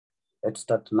Let's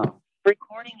start now.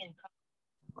 Recording in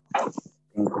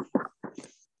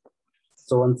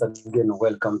So once again,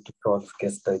 welcome to TOLFF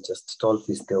Case Digest. TOLFF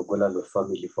is the Ogolalo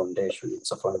Family Foundation.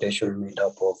 It's a foundation made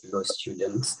up of law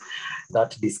students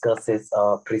that discusses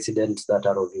precedents that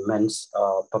are of immense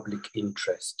public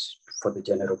interest for the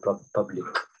general public.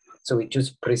 So we choose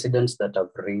precedents that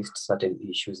have raised certain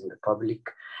issues in the public,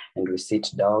 and we sit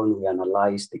down, we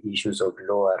analyze the issues of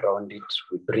law around it,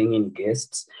 we bring in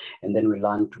guests, and then we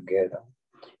learn together.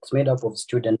 It's made up of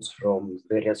students from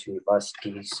various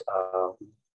universities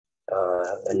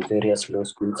and various law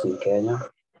schools in Kenya,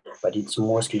 but it's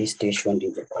mostly stationed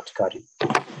in the Patkari.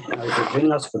 Now, if you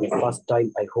bring us for the first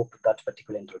time, I hope that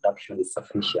particular introduction is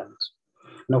sufficient.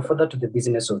 Now, further to the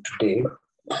business of today.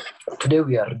 Today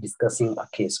we are discussing a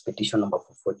case, petition number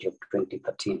 440 of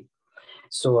 2013.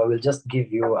 So I will just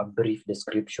give you a brief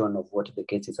description of what the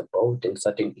case is about and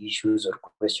certain issues or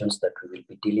questions that we will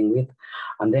be dealing with.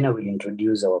 And then I will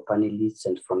introduce our panelists,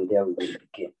 and from there we will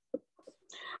begin.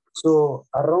 So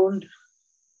around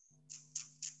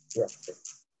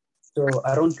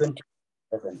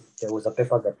 2011, there was a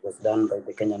paper that was done by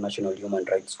the Kenyan National Human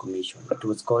Rights Commission. It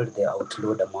was called The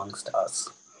Outlawed Amongst Us.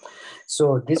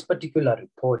 So this particular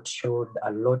report showed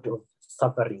a lot of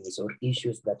sufferings or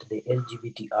issues that the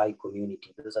LGBTI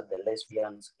community, those are the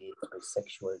lesbians, gays,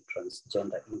 bisexual,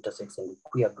 transgender, intersex, and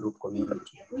queer group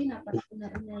community, they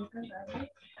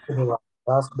were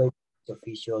harassed by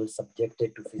officials,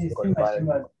 subjected to physical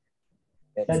violence.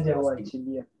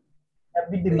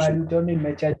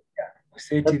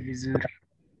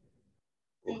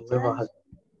 Whoever has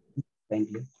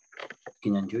kindly,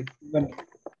 can enjoy.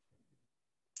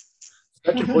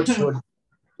 That report showed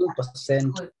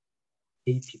 2%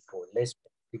 gay people,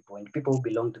 lesbian people, and people who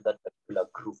belong to that particular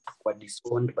group were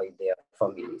disowned by their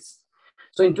families.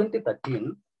 So in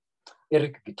 2013,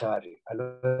 Eric Gitare, a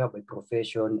lawyer by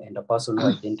profession and a person who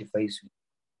identifies with,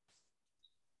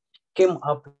 came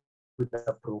up with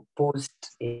a proposed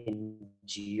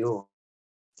NGO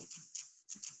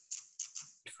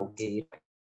for gay.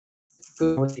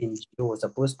 The NGO was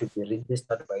supposed to be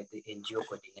registered by the NGO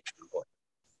Coordination Board.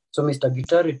 So Mr.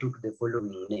 Gitare took the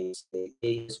following names: the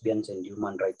Gay, Lesbians and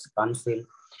Human Rights Council,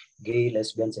 Gay,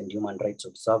 Lesbians and Human Rights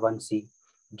Observancy,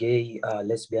 Gay,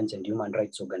 Lesbians and Human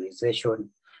Rights Organization,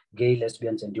 Gay,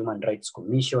 Lesbians and Human Rights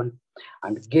Commission,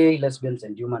 and Gay, Lesbians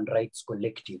and Human Rights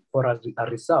Collective for a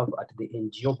reserve at the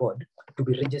NGO board to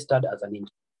be registered as an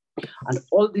NGO. And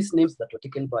all these names that were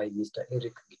taken by Mr.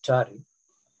 Eric Gitare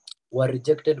were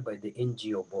rejected by the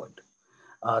NGO board.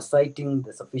 Citing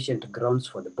the sufficient grounds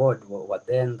for the board were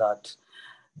then that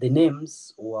the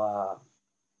names were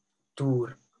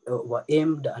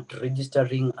aimed at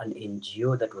registering an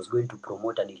NGO that was going to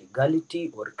promote an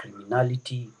illegality or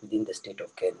criminality within the state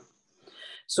of Kenya.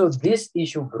 So this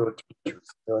issue brought issues.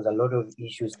 There was a lot of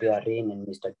issues therein, and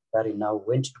Mr. Gitare now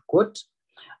went to court,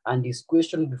 and his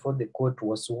question before the court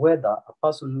was whether a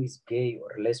person who is gay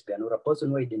or lesbian or a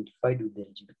person who identified with the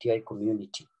LGBTI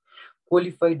community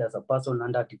qualified as a person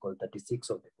under Article 36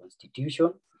 of the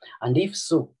Constitution, and if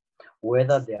so,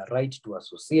 whether their right to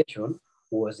association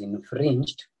was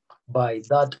infringed by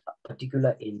that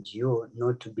particular NGO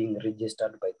not being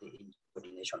registered by the NGO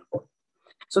Coordination Board.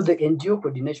 So the NGO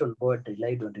Coordination Board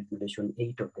relied on Regulation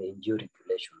 8 of the NGO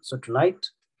regulation. So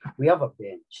tonight, we have a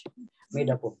bench made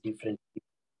up of different people.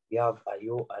 We have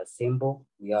Ayoo Asembo,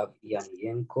 we have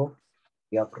Yenko,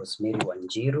 we have Rosemary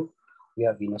Wanjiru, we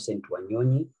have Innocent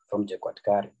Wanyonyi from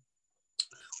Jekwatkari.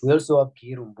 We also have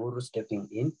Kiiru Mburu stepping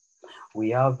in.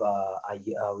 We have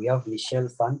Mitchelle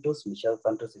Santos. Mitchelle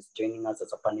Santos is joining us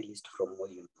as a panelist from Moi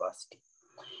University.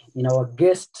 In our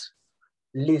guest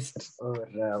list,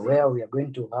 where we are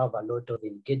going to have a lot of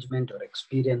engagement or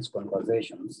experience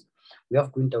conversations, we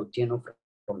have Quinter Otieno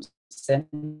from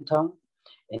CENTUM,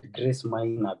 and Grace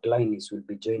Maina will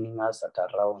be joining us at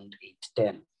around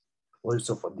 8:10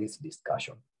 also for this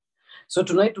discussion. So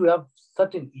tonight we have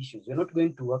certain issues. We're not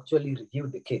going to actually review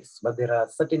the case, but there are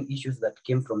certain issues that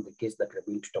came from the case that we're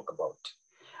going to talk about.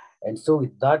 And so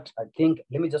with that, I think,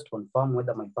 let me just confirm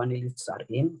whether my panelists are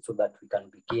in so that we can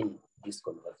begin this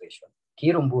conversation.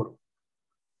 Kiiru Mburu,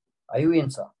 are you in,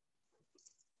 sir?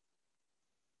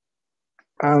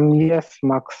 Yes,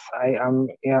 Max, I am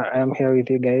here with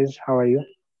you guys. How are you?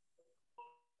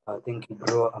 Thank you,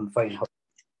 bro. I'm fine.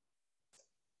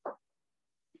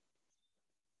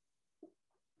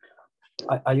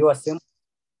 Are you Asembo?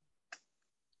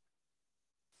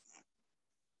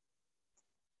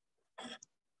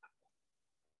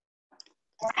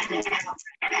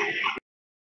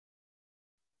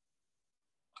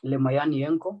 Lemayani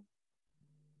Yenko?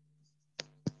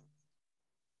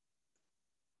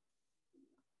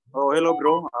 Oh, hello,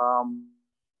 bro.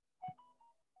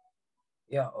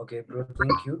 Yeah, okay, bro,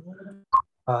 thank you.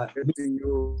 Getting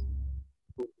you.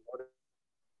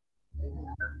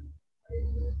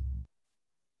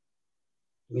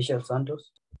 Michelle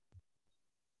Santos.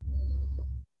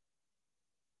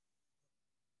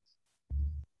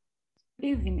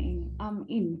 Evening, I'm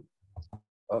in.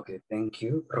 Okay, thank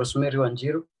you. Rosemary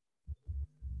Wanjiru.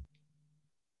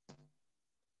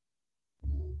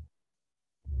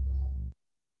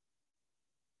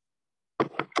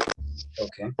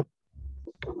 Okay.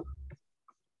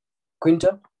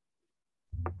 Quinter.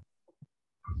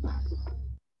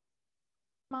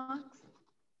 Max?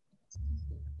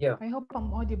 Yeah. I hope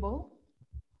I'm audible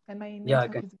and my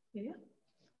network is clear.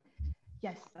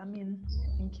 Yes, I'm in.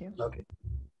 Thank you. Okay.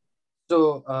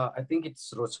 So I think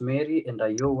it's Rosemary and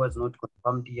Ayoo was not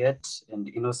confirmed yet, and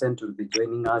Innocent will be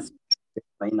joining us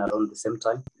Maina around the same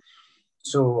time.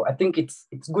 So I think it's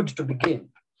good to begin.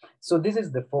 So this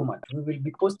is the format. We will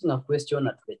be posting a question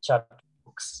at the chat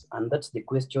box, and that's the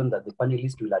question that the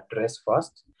panelists will address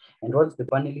first. And once the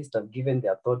panelists have given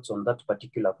their thoughts on that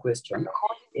particular question,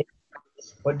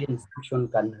 audience section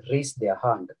can raise their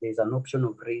hand. There's an option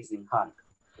of raising hand.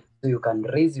 So you can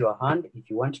raise your hand if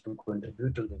you want to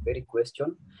contribute to the very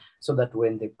question, so that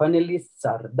when the panelists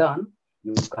are done,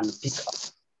 you can pick up.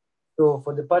 So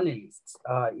for the panelists,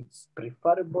 it's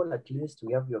preferable at least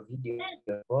we have your video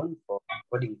on for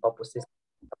recording purposes.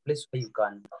 A place where you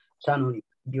can turn on your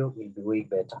video will be way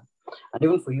better. And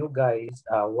even for you guys,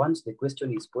 once the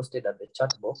question is posted at the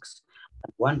chat box,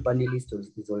 and one panelist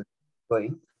is already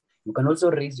going, you can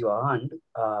also raise your hand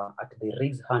at the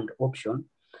raise hand option,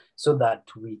 so that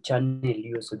we channel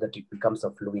you so that it becomes a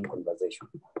flowing conversation.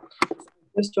 So the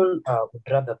question would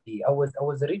rather be, I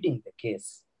was reading the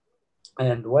case,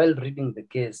 and while reading the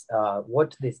case,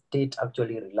 what the state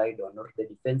actually relied on, or the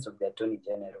defense of the Attorney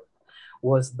General,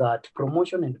 was that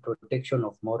promotion and protection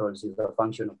of morals is a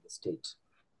function of the state.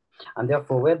 And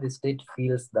therefore, where the state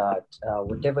feels that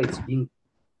whatever is being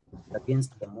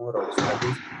against the morals,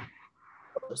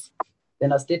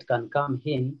 then a state can come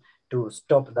in to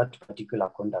stop that particular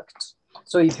conduct.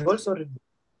 So if you also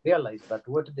realize that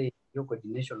what the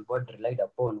Co-ordination Board relied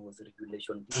upon was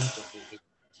Regulation 8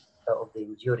 of the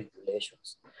NGO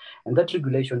regulations. And that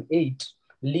Regulation 8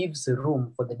 leaves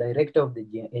room for the director of the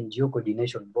NGO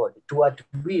Coordination Board to at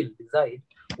will decide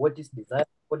what is desirable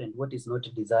and what is not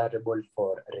desirable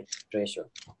for registration.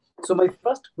 So my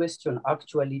first question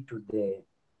actually to the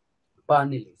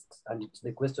panelists, and it's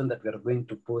the question that we are going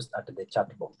to post at the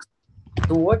chat box.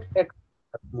 To what extent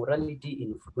does morality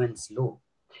influence law?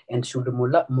 And should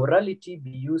morality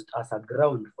be used as a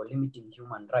ground for limiting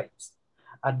human rights?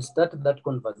 I'd start that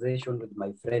conversation with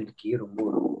my friend Kiiru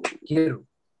Mburu. Kiiru,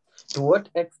 to what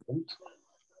extent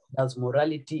does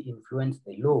morality influence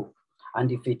the law?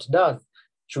 And if it does,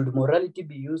 should morality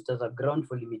be used as a ground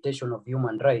for limitation of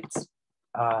human rights?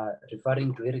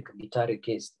 Referring to Eric Gitare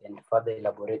case and further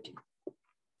elaborating.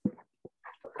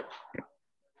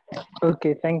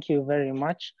 Okay, thank you very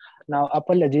much. Now,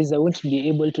 apologies, I won't be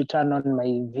able to turn on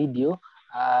my video.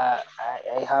 I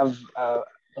have,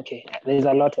 okay, there's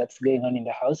a lot that's going on in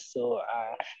the house, so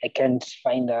I can't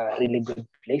find a really good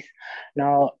place.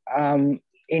 Now,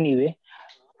 anyway,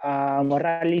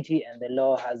 morality and the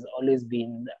law has always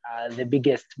been the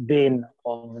biggest bane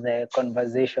of the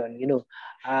conversation. You know,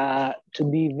 to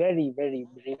be very, very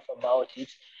brief about it,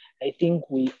 I think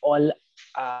we all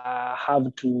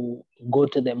have to go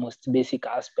to the most basic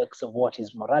aspects of what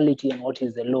is morality and what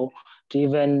is the law to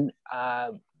even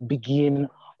begin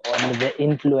on the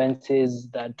influences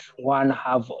that one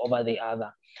have over the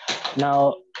other.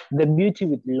 Now, the beauty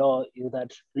with law is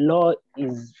that law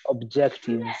is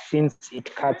objective since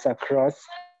it cuts across.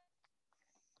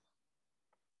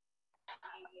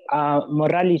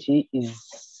 Morality is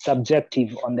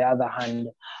subjective, on the other hand.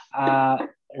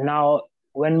 Now,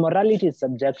 when morality is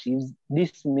subjective,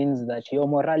 this means that your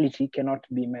morality cannot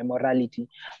be my morality,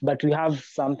 but we have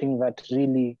something that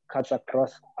really cuts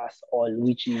across us all,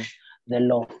 which is the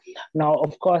law. Now,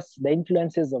 of course, the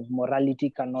influences of morality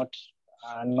cannot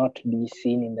not be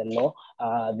seen in the law.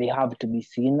 They have to be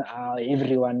seen.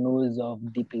 Everyone knows of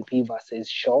DPP versus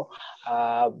Shaw.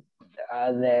 I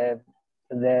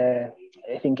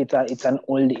think it's an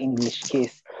old English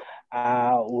case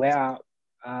where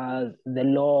the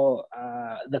law,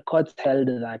 the courts held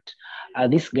that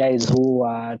these guys who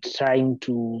are trying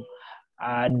to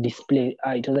display,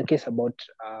 it was a case about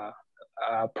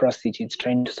prostitutes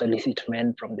trying to solicit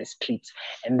men from the streets.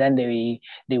 And then they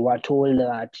were told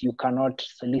that you cannot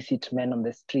solicit men on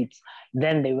the streets.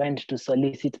 Then they went to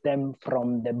solicit them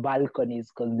from the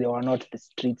balconies because they were not the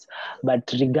streets.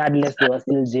 But regardless, they were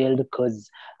still jailed because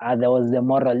there was the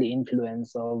moral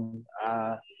influence of,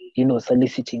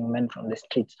 soliciting men from the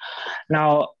streets.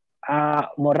 Now,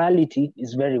 morality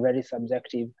is very, very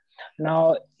subjective.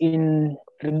 Now,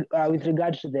 with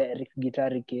regard to the Eric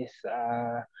Gitare case,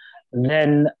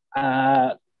 then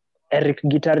Eric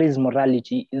Gitare's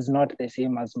morality is not the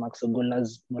same as Max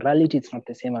Ogula's morality. It's not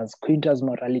the same as Quinter's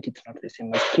morality. It's not the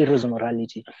same as Kiiru's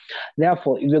morality.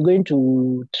 Therefore, if you're going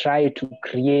to try to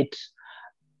create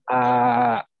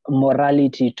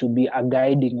morality to be a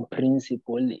guiding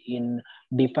principle in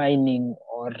defining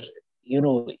or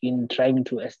in trying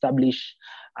to establish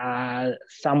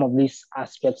some of these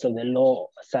aspects of the law,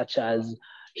 such as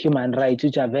human rights,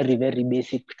 which are very, very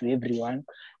basic to everyone,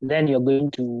 then you're going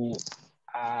to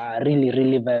really,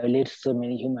 really violate so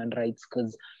many human rights,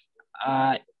 because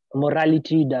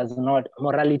morality does not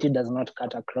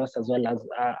cut across as well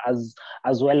as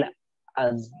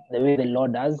the way the law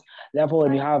does. Therefore,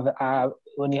 when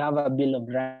you have a Bill of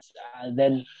Rights,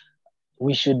 then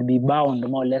we should be bound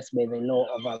more or less by the law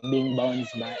of being bound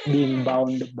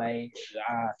by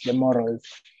the morals.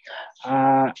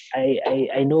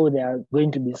 I know there are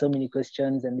going to be so many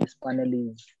questions, and this panel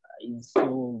is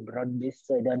so broad-based,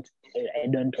 so I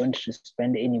don't want to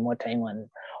spend any more time on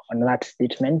that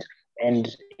statement. And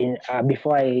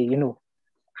before I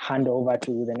hand over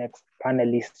to the next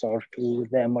panelist or to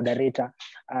the moderator,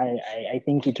 I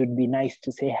think it would be nice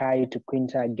to say hi to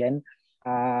Quinter again.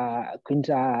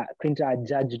 Quinter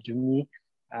judged me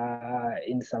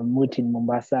in some moot in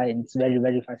Mombasa, and it's very,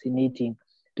 very fascinating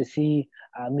to see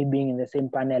me being in the same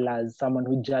panel as someone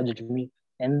who judged me.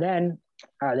 And then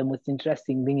the most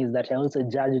interesting thing is that I also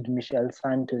judged Mitchelle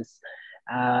Santos.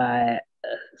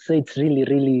 So it's really,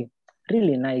 really,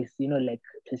 really nice,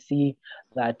 to see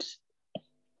that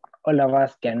all of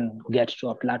us can get to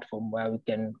a platform where we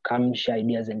can come share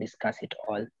ideas and discuss it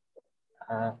all.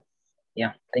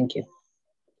 Yeah, thank you.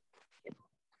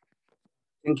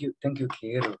 Thank you,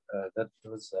 Kiiru. That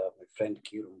was my friend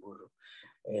Kiiru Mburu.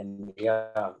 And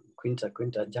yeah, Quinter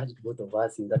judged both of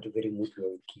us in that very mood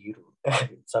with Kiiru.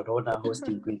 It's an honor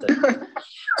hosting Quinter.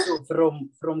 So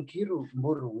from Kiiru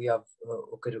Mburu, we have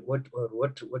what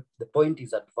the point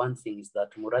is advancing is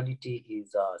that morality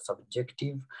is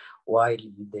subjective, while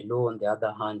the law, on the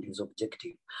other hand, is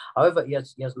objective. However, he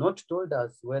has not told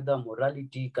us whether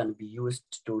morality can be used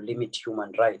to limit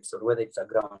human rights or whether it's a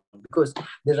ground, because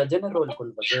there's a general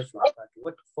conversation about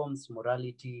what forms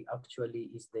morality actually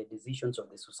is the decisions of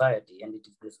the society, and it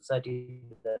is the society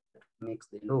that makes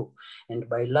the law. And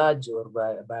by a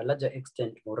larger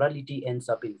extent, morality ends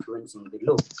up influencing the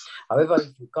law. However,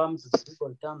 if you come to the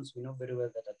legal terms, we know very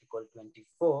well that Article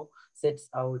 24 sets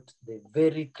out the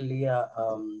very clear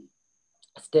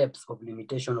steps of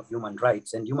limitation of human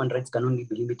rights, and human rights can only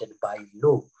be limited by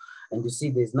law. And you see,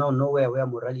 there's now nowhere where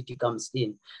morality comes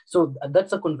in. So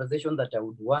that's a conversation that I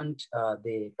would want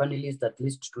the panelists at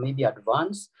least to maybe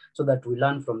advance so that we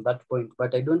learn from that point.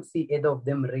 But I don't see either of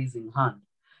them raising hand.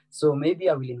 So maybe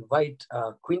I will invite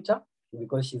Quinter,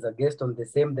 because she's a guest on the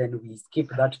same, then we skip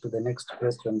that to the next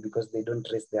question because they don't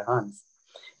raise their hands.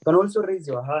 You can also raise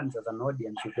your hands as an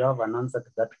audience if you have an answer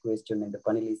to that question and the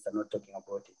panelists are not talking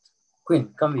about it.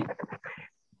 Queen, come in.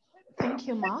 Thank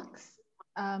you, Max.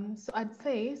 So I'd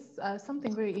say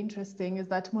something very interesting is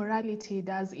that morality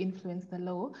does influence the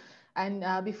law.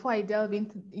 And before I delve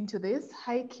into this,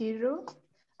 hi, Kiiru.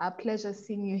 A pleasure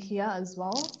seeing you here as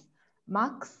well.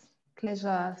 Max,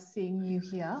 pleasure seeing you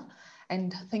here.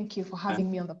 And thank you for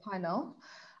having me on the panel.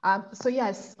 So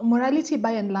yes, morality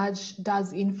by and large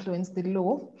does influence the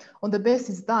law on the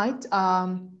basis that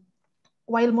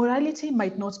while morality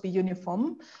might not be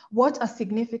uniform, what a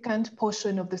significant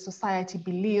portion of the society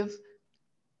believe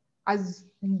as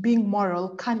being moral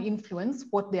can influence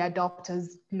what they adopt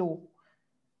as law.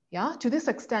 Yeah, to this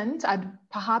extent, I'd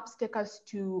perhaps take us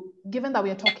to, given that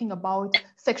we are talking about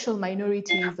sexual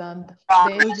minorities and the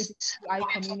LGBTI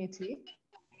community,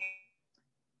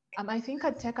 I think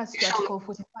I'd take us to Article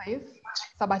 45,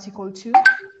 Sub-Article 2.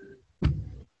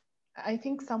 I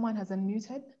think someone has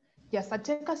unmuted. Yes, I'd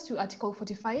take us to Article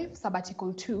 45,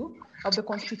 Sub-Article 2 of the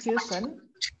Constitution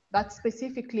that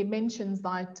specifically mentions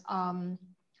that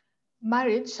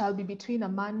marriage shall be between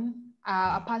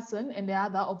a person and the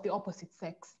other of the opposite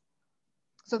sex.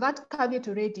 So that caveat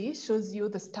already shows you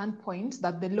the standpoint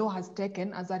that the law has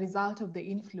taken as a result of the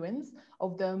influence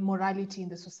of the morality in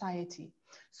the society.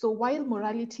 So while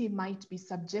morality might be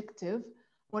subjective,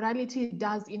 morality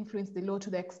does influence the law to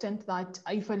the extent that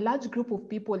if a large group of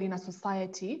people in a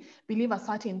society believe a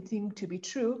certain thing to be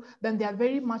true, then they are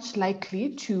very much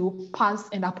likely to pass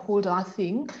and uphold that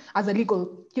thing as a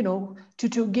legal,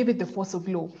 to give it the force of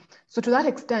law. So to that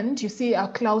extent, you see a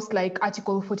clause like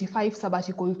Article 45,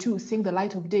 Sub-Article 2, seeing the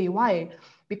light of day. Why?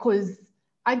 Because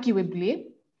arguably,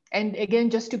 and again,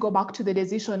 just to go back to the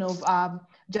decision of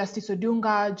Justice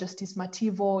Odunga, Justice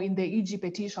Mativo in the EG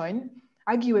petition,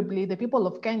 arguably the people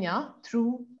of Kenya,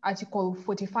 through Article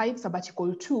 45,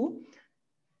 Sub-Article 2,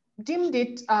 deemed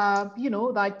it,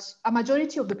 that a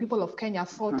majority of the people of Kenya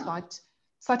thought that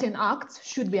certain acts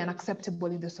should be unacceptable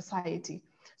in the society.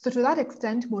 So to that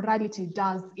extent, morality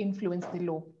does influence the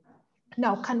law.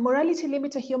 Now, can morality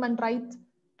limit a human right?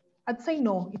 I'd say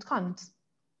no, it can't.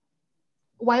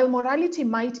 While morality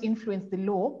might influence the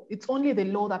law, it's only the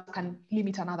law that can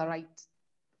limit another right.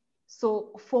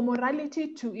 So for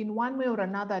morality to, in one way or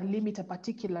another, limit a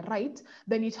particular right,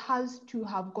 then it has to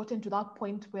have gotten to that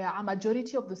point where a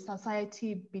majority of the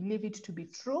society believe it to be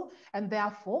true and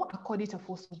therefore accord it a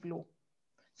force of law.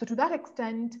 So to that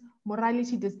extent,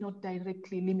 morality does not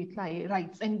directly limit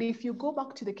rights. And if you go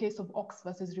back to the case of Ox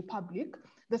versus Republic,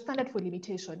 the standard for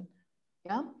limitation,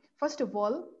 first of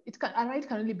all, a right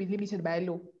can only be limited by a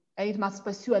law, and it must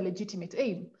pursue a legitimate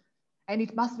aim. And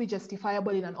it must be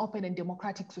justifiable in an open and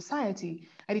democratic society.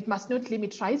 And it must not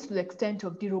limit rights to the extent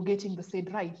of derogating the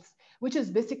said rights, which is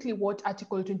basically what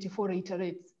Article 24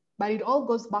 reiterates. But it all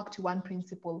goes back to one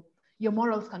principle. Your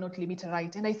morals cannot limit a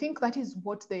right. And I think that is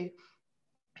what the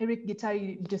Eric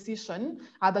Gitare decision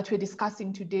that we're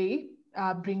discussing today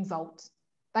brings out.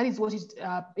 That is what it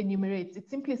enumerates. It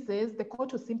simply says, the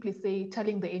court will simply say,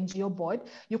 telling the NGO board,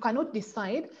 you cannot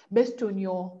decide based on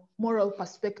your moral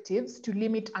perspectives to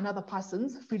limit another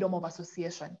person's freedom of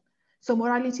association. So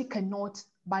morality cannot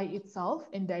by itself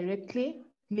indirectly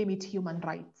limit human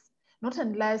rights. Not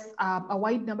unless a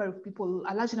large number of people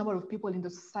in the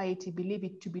society believe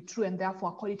it to be true and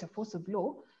therefore call it a force of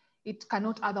law, it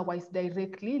cannot otherwise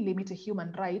directly limit a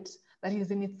human right that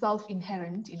is in itself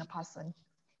inherent in a person.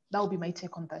 That would be my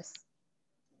take on this.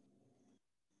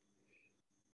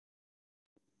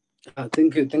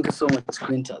 Thank you so much,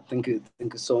 Quinter. Thank you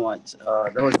so much.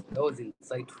 That was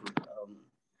insightful.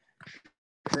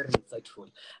 Very insightful.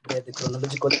 The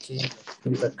chronological change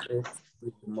integrates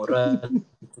with morality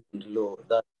and law.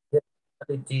 That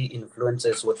morality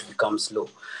influences what becomes law.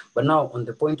 But now, on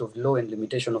the point of law and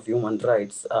limitation of human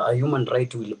rights, a human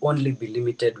right will only be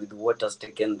limited with what has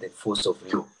taken the force of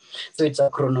law. So it's a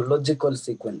chronological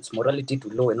sequence: morality to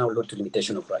law, and now law to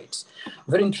limitation of rights.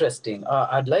 Very interesting.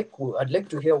 I'd like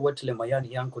to hear what Lemayan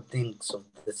Yenko thinks of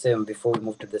the same before we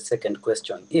move to the second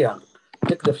question. Ian,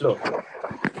 take the floor.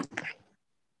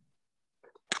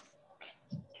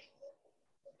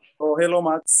 Oh, hello,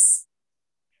 Max.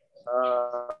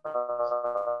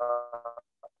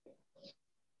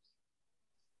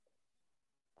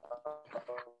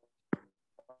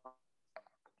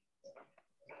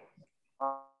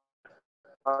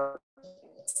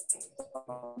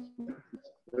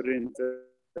 Very interesting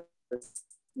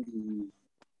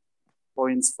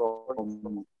points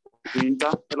from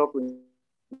Quinter. Hello, Quinter.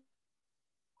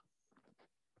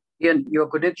 Ian, your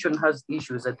connection has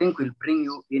issues. I think we'll bring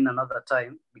you in another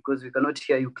time because we cannot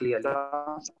hear you clearly.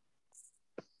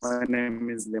 My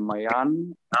name is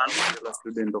Lemayan. I'm a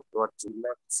student of what you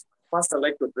left. First, I'd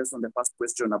like to address on the first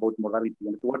question about morality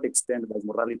and to what extent does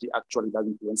morality actually does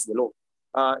influence the law.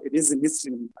 It is in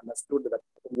history understood that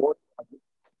what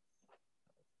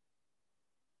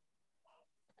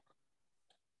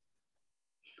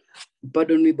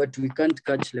Pardon me, but we can't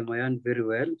catch Lemayan very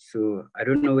well, so I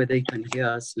don't know whether you can hear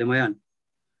us. Lemayan.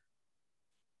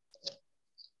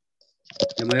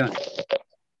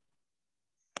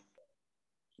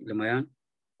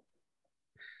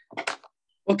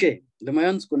 Okay,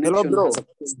 Lemayan's connection. Hello, bro.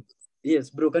 Yes,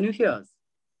 bro, can you hear us?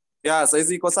 Yeah,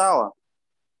 saizi iko sawa?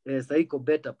 Yes, iko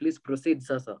better. Please proceed,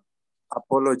 Sasa.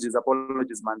 Apologies,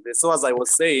 man. So as I was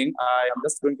saying, I am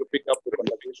just going to pick up the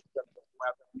conversation where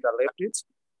I left it.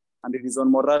 And it is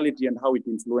on morality and how it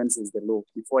influences the law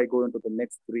before I go into the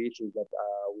next three issues that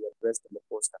we addressed in the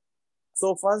poster.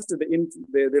 So first, the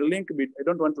link, I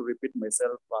don't want to repeat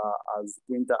myself as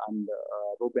Quinter and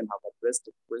Ruben have addressed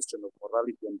the question of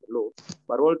morality and the law,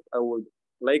 but what I would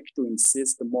like to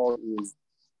insist more is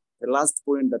the last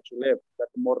point that you left, that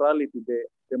morality,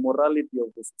 the morality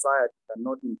of the society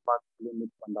cannot in fact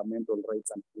limit fundamental rights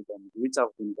and freedoms, which have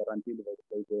been guaranteed by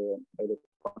the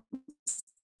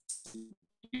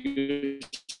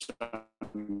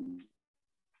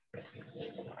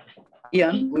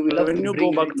Ian, we will when you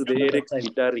go back to the Eric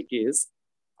Gitare case,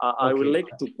 I would like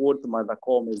to quote Mother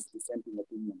Come's dissenting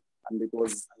opinion, and it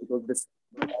was this.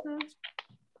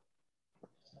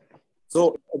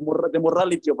 So the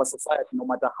morality of a society, no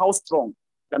matter how strong,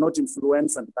 cannot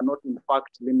influence and cannot in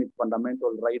fact limit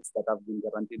fundamental rights that have been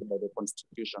guaranteed by the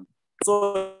Constitution.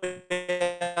 So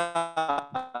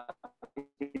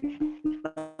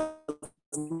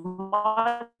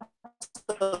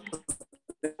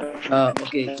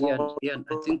okay, Ian,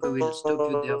 I think we will stop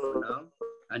you there for now,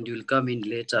 and you'll come in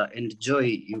later. And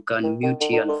Joy, you can mute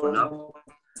Ian for now,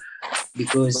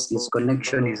 because his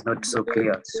connection is not so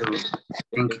clear. So I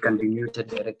think he can be muted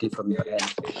directly from your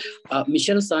end.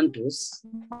 Michelle Santos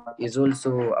is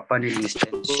also a panelist,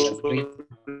 and she agreed.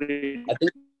 I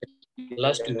think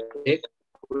last week,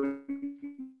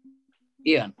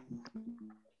 Ian.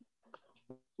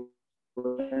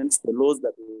 The laws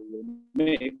that we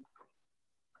make,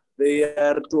 they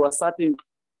are to a certain.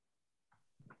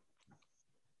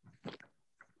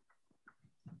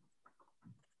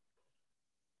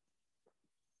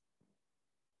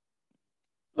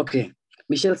 Okay,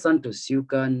 Michelle Santos, you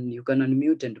can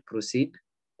unmute and proceed.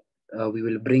 We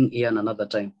will bring Ian another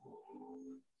time.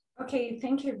 Okay,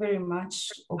 thank you very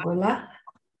much, Ogola.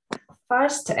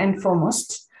 First and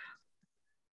foremost,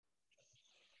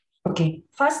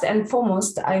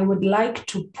 I would like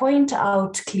to point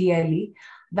out clearly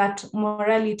that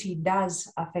morality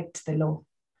does affect the law.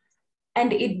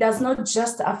 And it does not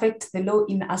just affect the law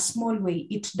in a small way,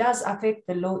 it does affect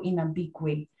the law in a big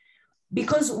way.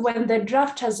 Because when the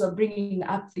drafters were bringing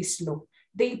up this law,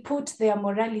 they put their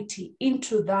morality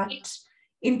into the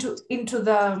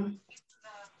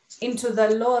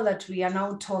law that we are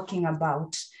now talking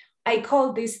about. I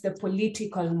call this the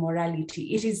political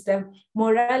morality. It is the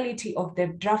morality of the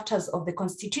drafters of the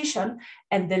Constitution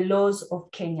and the laws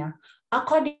of Kenya.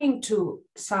 According to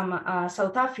some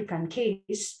South African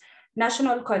case,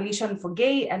 National Coalition for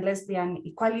Gay and Lesbian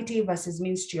Equality versus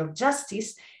Ministry of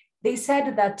Justice, they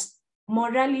said that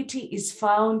morality is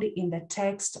found in the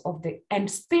text of the and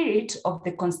spirit of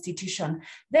the Constitution.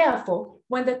 Therefore,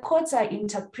 when the courts are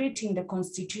interpreting the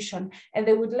Constitution and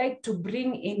they would like to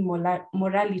bring in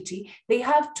morality, they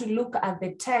have to look at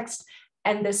the text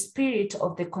and the spirit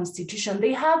of the Constitution.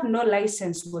 They have no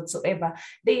license whatsoever.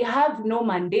 They have no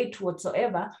mandate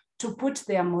whatsoever to put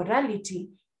their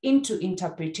morality into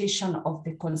interpretation of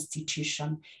the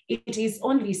Constitution. It is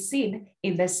only seen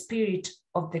in the spirit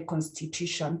of the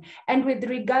Constitution. And with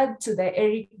regard to the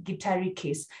Eric Gitare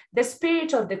case, the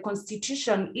spirit of the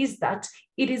Constitution is that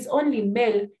it is only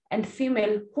male and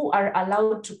female who are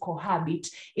allowed to cohabit.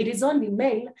 It is only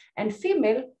male and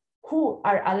female who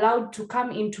are allowed to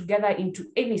come in together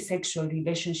into any sexual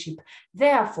relationship.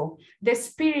 Therefore, the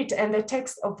spirit and the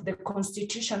text of the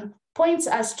Constitution points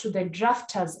us to the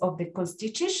drafters of the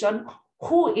Constitution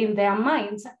who in their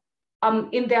minds,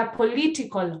 in their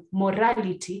political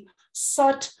morality,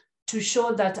 sought to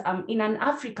show that in an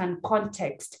African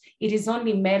context, it is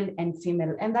only male and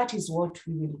female, and that is what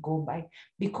we will go by,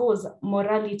 because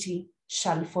morality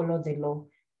shall follow the law,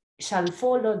 shall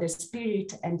follow the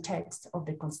spirit and text of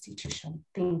the Constitution.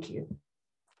 Thank you.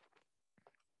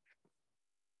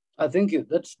 Thank you.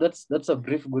 That's a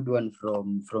brief good one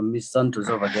from Ms. Santos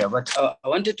over there. But I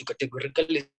wanted to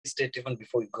categorically state even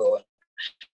before we go on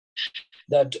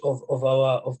that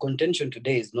of contention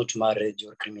today is not marriage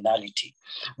or criminality.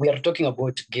 We are talking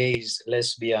about gays,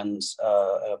 lesbians,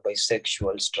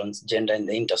 bisexuals, transgender, and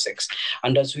the intersex.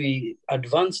 And as we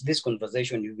advance this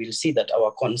conversation, you will see that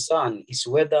our concern is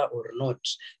whether or not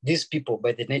these people,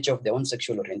 by the nature of their own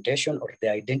sexual orientation or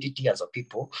their identity as a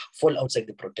people, fall outside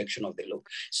the protection of the law.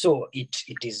 So it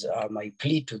is my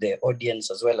plea to the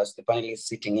audience as well as the panelists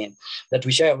sitting in that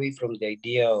we shy away from the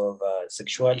idea of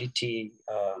sexuality,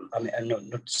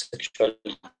 not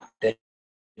sexuality, the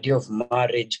idea of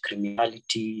marriage,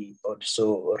 criminality, or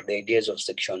the ideas of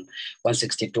section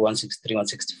 162, 163,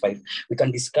 165. We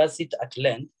can discuss it at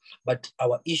length, but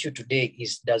our issue today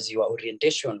is, does your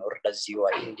orientation or does your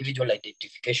individual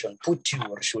identification put you,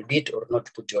 or should it or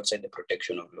not put you outside the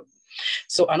protection of law?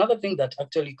 So another thing that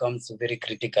actually comes very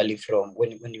critically from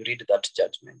when you read that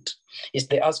judgment is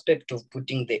the aspect of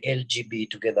putting the LGB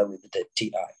together with the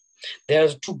TI. There are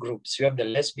two groups. You have the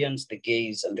lesbians, the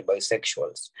gays, and the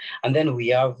bisexuals. And then we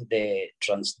have the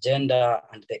transgender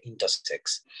and the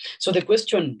intersex. So the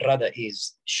question rather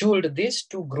is, should these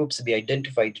two groups be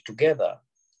identified together?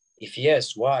 If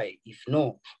yes, why? If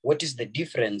no, what is the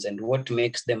difference and what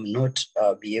makes them not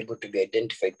be able to be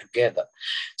identified together?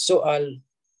 So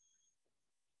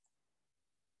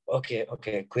Okay,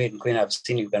 Queen, I've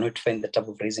seen you cannot find the tab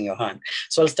of raising your hand.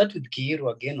 So I'll start with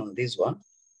Kiiru again on this one.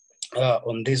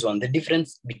 on this one, the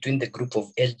difference between the group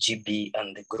of LGB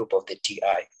and the group of the TI.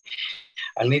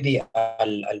 And maybe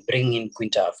I'll bring in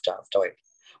Quinter after a while.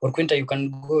 Or Quinter, you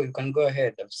can go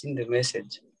ahead. I've seen the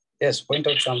message. Yes, point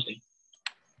out something.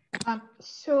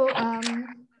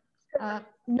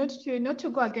 Not to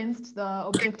go against the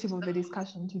objective of the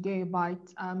discussion today, but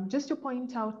just to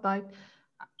point out that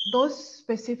those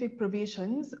specific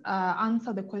provisions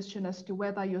answer the question as to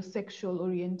whether your sexual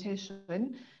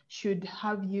orientation should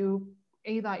have you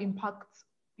either impact,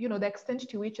 the extent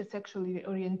to which a sexual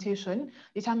orientation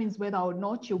determines whether or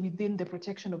not you're within the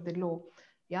protection of the law.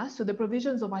 Yeah, so the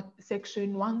provisions of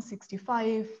section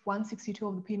 165, 162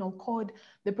 of the Penal Code,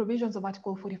 the provisions of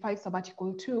Article 45,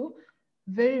 Subarticle 2,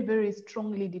 very, very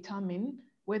strongly determine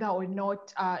whether or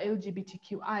not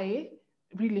LGBTQI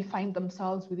really find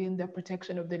themselves within the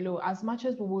protection of the law. As much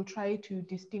as we will try to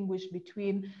distinguish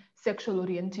between sexual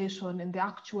orientation and the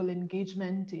actual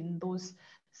engagement in those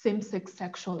same-sex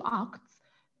sexual acts,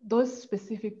 those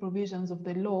specific provisions of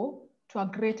the law, to a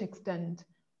great extent,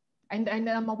 and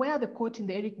I'm aware the court in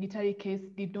the Eric Gitare case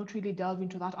did not really delve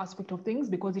into that aspect of things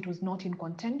because it was not in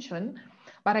contention.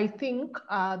 But I think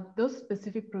those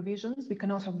specific provisions, we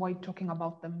cannot avoid talking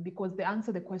about them because they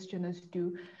answer the question as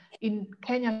to, in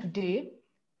Kenya today,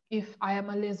 if I am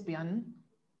a lesbian,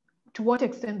 to what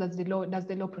extent does the law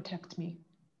protect me?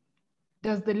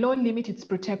 Does the law limit its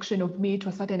protection of me to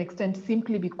a certain extent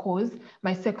simply because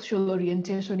my sexual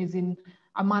orientation is in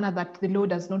a manner that the law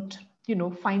does not,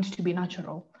 find to be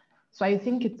natural? So I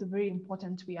think it's very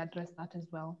important we address that as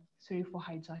well. Sorry for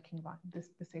hijacking the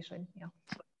session.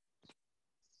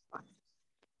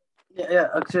 Yeah,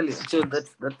 actually,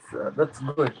 that's good.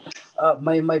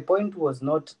 My point was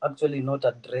not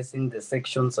addressing the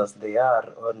sections as they are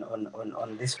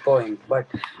on this point, but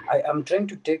I am trying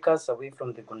to take us away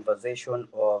from the conversation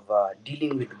of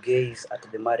dealing with gays at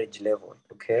the marriage level,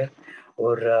 okay,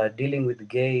 or dealing with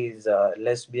gays,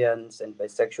 lesbians, and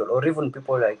bisexual, or even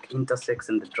people like intersex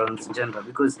and the transgender.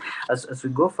 Because as we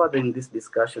go further in this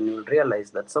discussion, you'll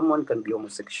realize that someone can be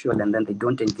homosexual and then they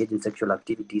don't engage in sexual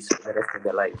activities for the rest of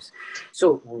their lives.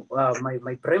 So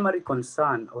my primary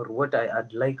concern, or what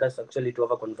I'd like us actually to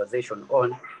have a conversation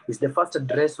on, is the first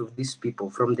address of these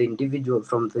people from the individual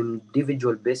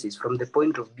basis, from the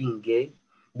point of being gay,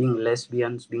 being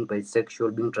lesbians, being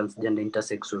bisexual, being transgender,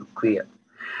 intersex, or queer.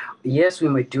 Yes, we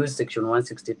might use section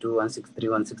 162, 163,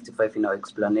 165 in our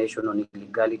explanation on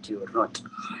illegality or not,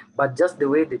 but just the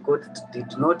way the court did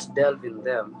not delve in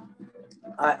them,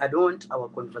 I don't want our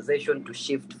conversation to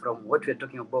shift from what we're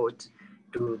talking about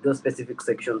to those specific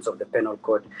sections of the penal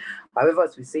code. However,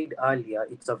 as we said earlier,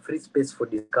 it's a free space for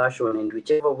discussion, and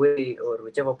whichever way or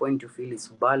whichever point you feel is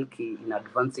bulky in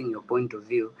advancing your point of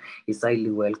view is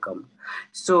highly welcome.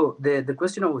 So the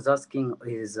question I was asking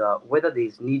is whether there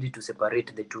is need to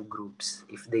separate the two groups.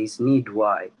 If there is need,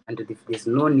 why? And if there's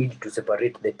no need to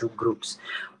separate the two groups,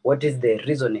 what is the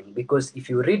reasoning? Because if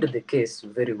you read the case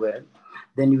very well,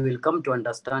 then you will come to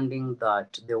understanding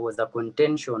that there was a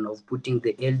contention of putting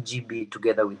the LGB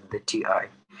together with the TI.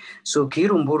 So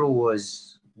Kiiru Mburu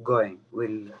was going.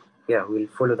 We'll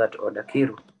follow that order.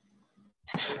 Kiiru.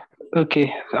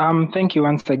 Okay. Thank you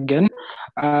once again.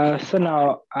 So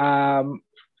now,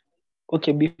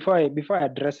 okay, before I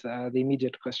address the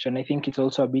immediate question, I think it's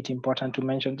also a bit important to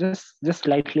mention just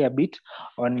slightly a bit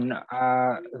on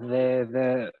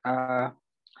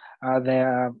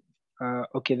their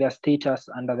status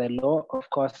under the law. Of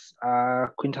course,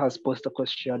 Quinter has posed a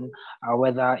question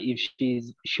whether if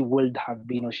she would have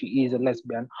been, or she is a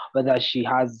lesbian, whether she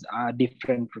has a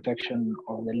different protection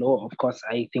of the law. Of course,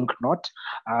 I think not.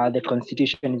 The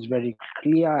Constitution is very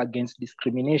clear against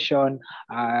discrimination,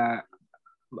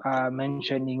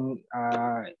 mentioning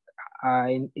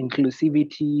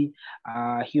inclusivity,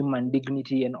 human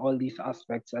dignity, and all these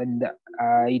aspects. And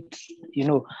it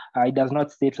does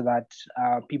not state that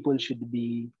people should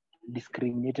be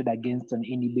discriminated against on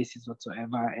any basis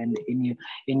whatsoever, and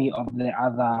any of the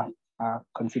other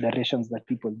considerations that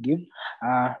people give.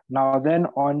 Now then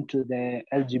on to the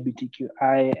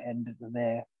LGBTQI and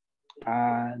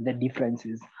the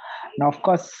differences. Now, of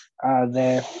course,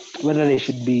 whether they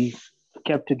should be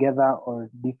kept together or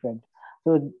different.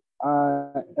 So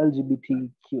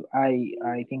LGBTQI,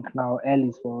 I think now L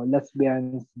is for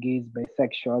lesbians, gays,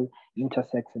 bisexual,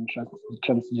 intersex, and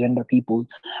transgender people.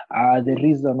 The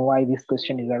reason why this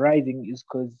question is arising is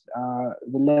because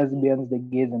the lesbians, the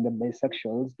gays, and the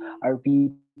bisexuals are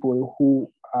people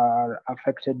who are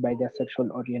affected by their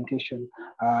sexual orientation.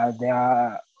 They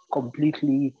are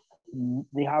completely,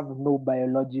 they have no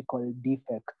biological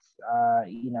defects.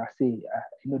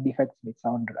 Defects may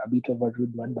sound a bit of a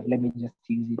rude one, but let me just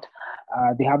use it.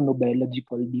 they have no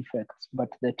biological defects, but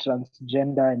the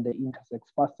transgender and the intersex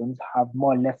persons have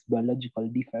more or less biological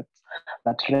defects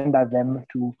that render them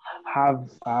to have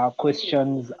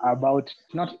questions about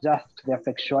not just their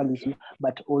sexuality,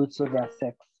 but also their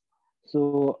sex.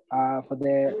 So for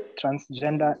the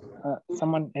transgender,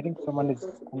 I think someone is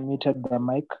unmuted their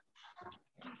mic.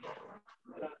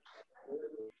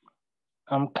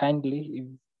 Kindly,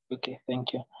 okay,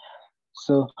 thank you.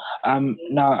 So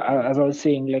now, as I was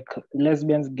saying, like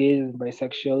lesbians, gays, and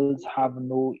bisexuals have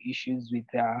no issues with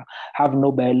have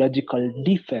no biological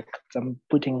defects. I'm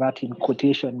putting that in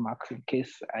quotation marks in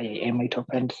case I might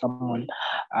offend someone.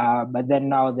 But then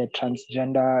now the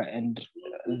transgender and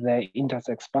the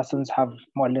intersex persons have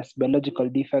more or less biological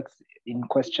defects in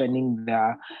questioning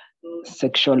their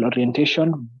sexual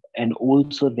orientation and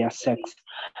also their sex.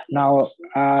 Now,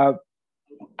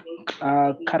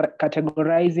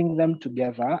 categorizing them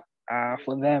together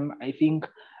for them, I think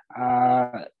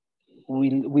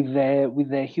with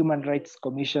the human rights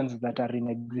commissions that are in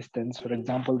existence. For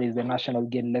example, there's the National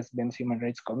Gay and Lesbians Human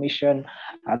Rights Commission.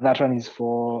 That one is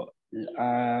for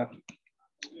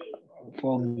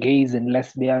gays and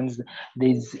lesbians.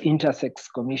 There's intersex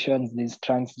commissions, there's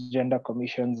transgender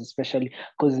commissions, especially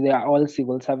because they are all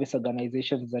civil service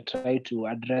organizations that try to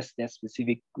address their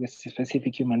specific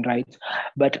human rights.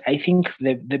 But I think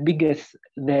the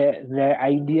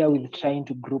idea with trying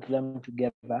to group them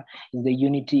together is the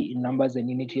unity in numbers and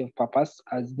unity of purpose,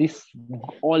 as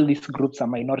all these groups are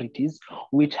minorities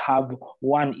which have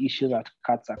one issue that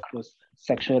cuts across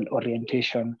sexual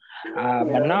orientation.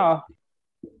 But now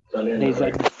there's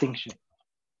a distinction.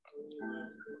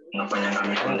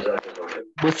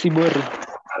 Bosibori.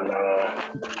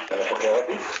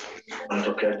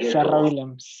 Sarah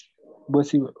Williams.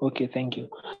 Okay, thank you.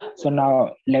 So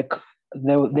now, like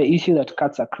the issue that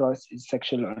cuts across is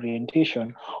sexual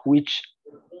orientation, which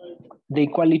the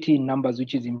equality in numbers,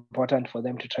 which is important for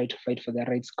them to try to fight for their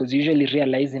rights, because usually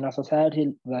realize in a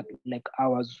society that like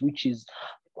ours, which is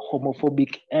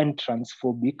homophobic and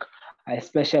transphobic,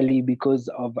 especially because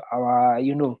of our,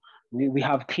 we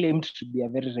have claimed to be a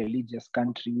very religious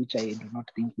country, which I do not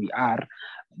think we are.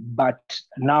 But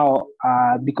now,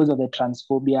 because of the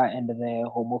transphobia and the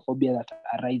homophobia that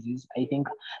arises, I think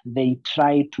they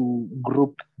try to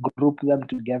group them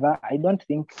together. I don't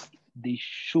think they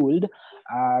should,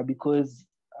 because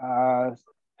I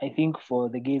think for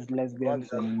the gays,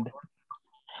 lesbians, and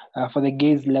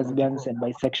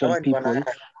bisexual people,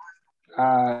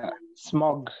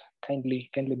 Smog, kindly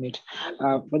mute.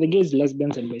 For the gays,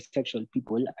 lesbians, and bisexual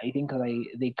people, I think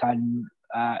they can,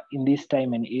 in this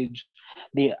time and age,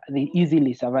 they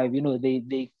easily survive.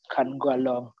 They can go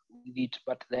along with it.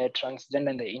 But the transgender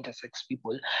and the intersex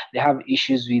people, they have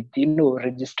issues with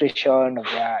registration of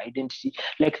their identity.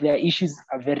 Like their issues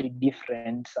are very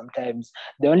different sometimes.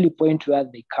 The only point where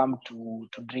they come to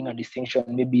bring a distinction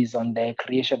maybe is on the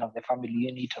creation of the family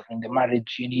unit, or in the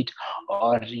marriage unit,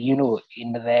 or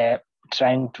in the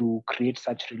trying to create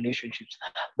such relationships.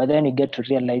 But then you get to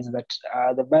realize that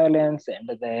the violence and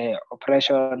the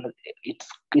oppression, it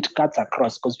cuts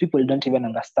across, because people don't even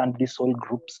understand these whole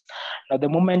groups. Now, the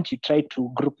moment you try to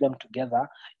group them together,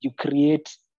 you create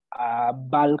a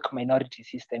bulk minority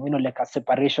system, like a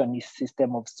separationist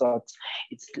system of sorts.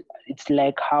 It's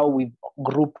like how we've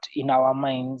grouped in our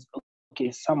minds.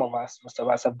 Okay, most of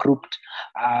us have grouped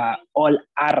all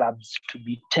Arabs to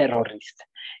be terrorists.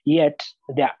 Yet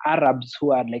there are Arabs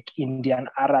who are like Indian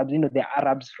Arabs, they're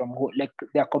Arabs from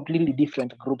they're completely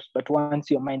different groups. But once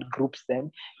your mind groups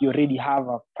them, you already have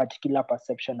a particular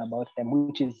perception about them,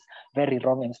 which is very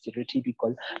wrong and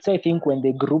stereotypical. So I think when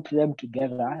they group them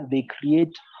together, they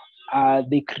create a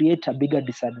bigger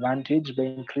disadvantage by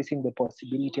increasing the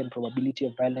possibility and probability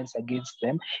of violence against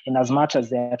them, in as much as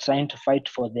they are trying to fight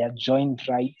for their joint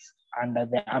rights under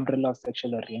the umbrella of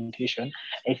sexual orientation.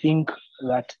 I think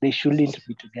that they shouldn't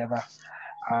be together.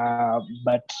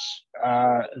 But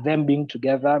them being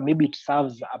together, maybe it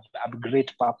serves a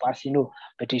great purpose,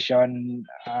 petition,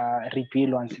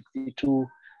 repeal 162,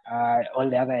 all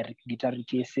the other Eric Gitare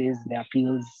cases, the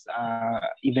appeals,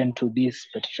 even to this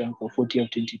petition for 40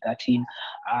 of 2013,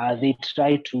 they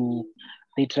try to,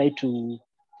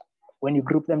 when you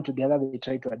group them together, they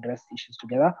try to address issues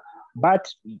together,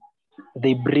 but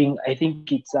they bring, I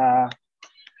think it's a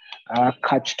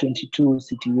catch-22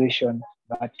 situation,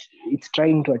 that it's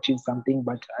trying to achieve something,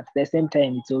 but at the same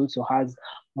time, it also has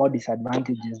more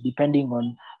disadvantages depending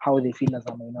on how they feel as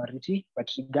a minority. But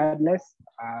regardless,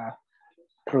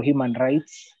 pro-human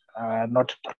rights,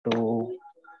 not pro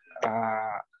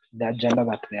the agenda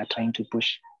that they are trying to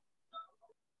push.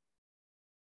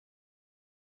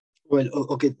 Well,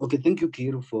 okay. Thank you,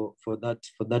 Kiiru, for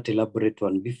that elaborate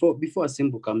one. Before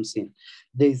Asembo comes in,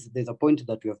 there's a point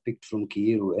that we have picked from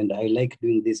Kiiru, and I like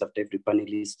doing this after every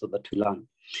panelist so that we learn.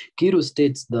 Kiiru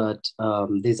states that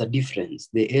there's a difference.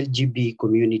 The LGBT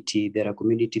community, they're a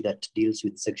community that deals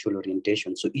with sexual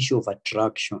orientation, so issue of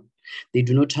attraction. They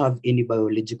do not have any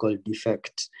biological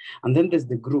defect. And then there's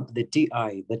the group, the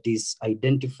TI, that is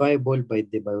identifiable by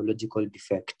the biological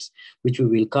defect, which we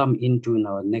will come into in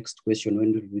our next question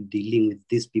when we'll be dealing with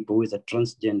these people who is a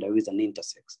transgender, who is an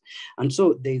intersex. And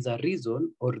so there is a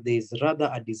reason, or there is rather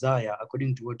a desire,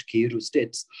 according to what Kiiru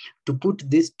states, to put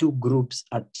these two groups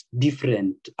at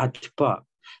par,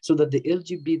 so that the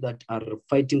LGBT that are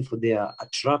fighting for their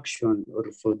attraction or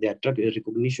for their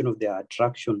recognition of their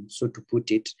attraction, so to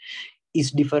put it,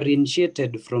 is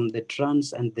differentiated from the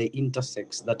trans and the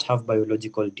intersex that have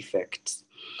biological defects.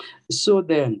 So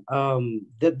then,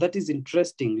 that is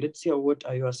interesting. Let's hear what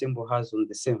Ayoo Asembo has on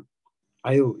the same.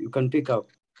 Ayoo, you can pick up.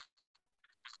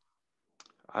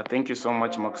 Thank you so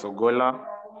much, Max Ogola.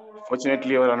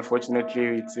 Fortunately or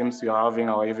unfortunately, it seems we are having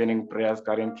our evening prayers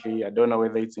currently. I don't know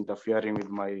whether it's interfering with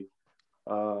my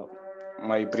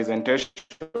my presentation.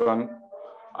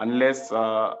 Unless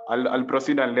I'll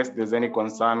proceed unless there's any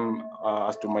concern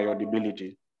as to my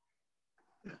audibility.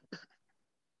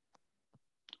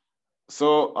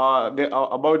 So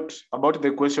about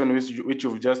the question which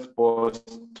you've just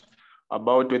posed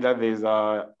about whether there's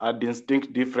a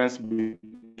distinct difference between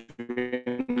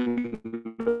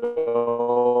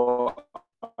law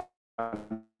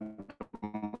and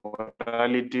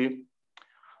morality.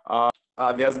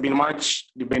 There's been much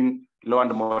debate law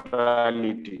and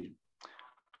morality.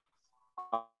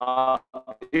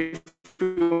 If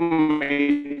you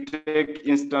may take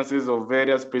instances of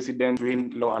various precedents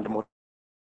between law and morality.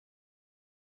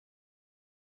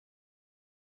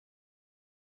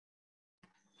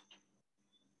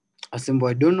 Asembo,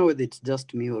 I don't know whether it's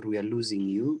just me or we are losing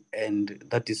you, and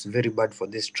that is very bad for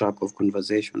this track of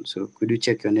conversation. So could you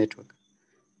check your network,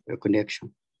 your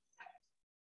connection?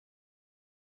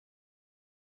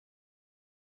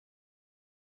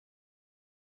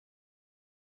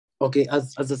 Okay,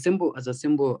 as Asembo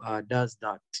does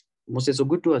that, Moses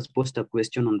Ogutu has posted a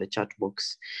question on the chat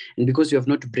box. And because you have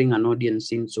not bring an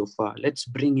audience in so far, let's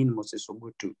bring in Moses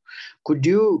Ogutu. Could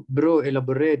you, bro,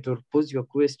 elaborate or pose your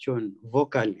question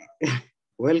vocally?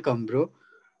 Welcome, bro.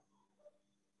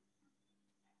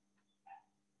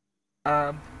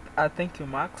 Thank you,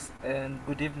 Max, and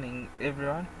good evening,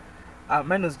 everyone.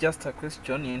 Mine was just a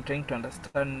question in trying to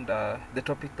understand the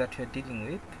topic that you're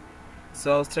dealing with.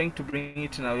 So I was trying to bring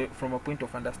it from a point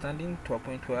of understanding to a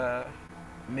point where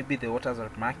maybe the waters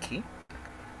are murky,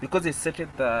 because it's stated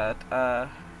that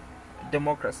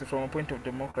democracy, from a point of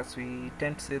democracy, we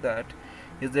tend to say that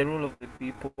it's the rule of the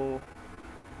people,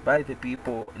 by the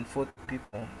people, and for the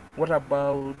people. What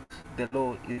about the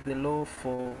law? Is the law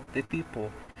for the people?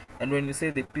 And when we say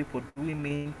the people, do we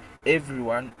mean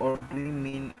everyone, or do we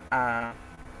mean a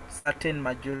certain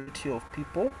majority of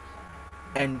people,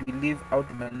 and we leave out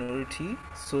the minority,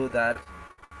 so that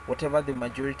whatever the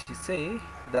majority say,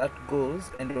 that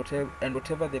goes, and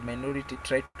whatever the minority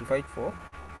try to fight for,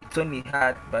 it's only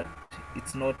heard but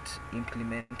it's not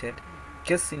implemented.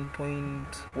 Case in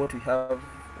point, what we have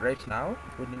right now,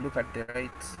 when you look at the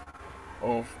rights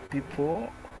of people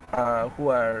who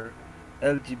are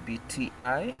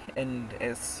LGBTI, and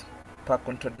as per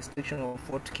contradiction of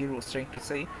what Kiiru was trying to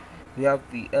say, we have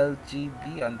the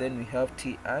LGB and then we have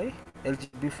TI.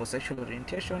 LGB for sexual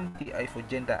orientation, TI for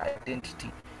gender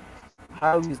identity.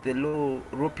 How is the law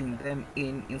roping them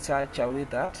in such a way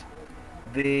that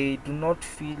they do not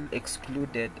feel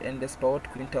excluded? And as per what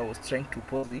Quinter was trying to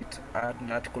posit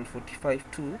in Article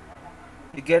 45.2,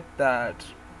 you get that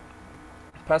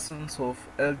persons of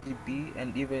LGB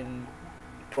and even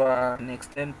to an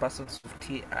extent persons of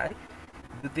TI,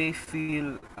 do they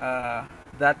feel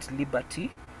that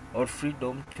liberty or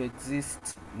freedom to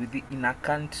exist in a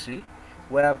country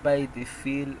whereby they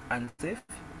feel unsafe,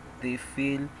 they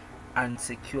feel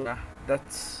unsecure?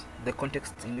 That's the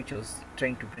context in which I was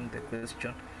trying to bring the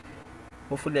question.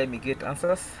 Hopefully I may get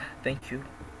answers. Thank you.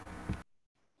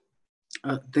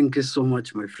 Thank you so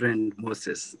much, my friend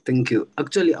Moses. Thank you.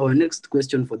 Actually, our next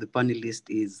question for the panelist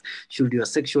is, should your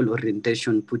sexual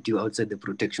orientation put you outside the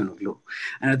protection of law?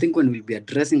 And I think when we'll be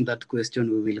addressing that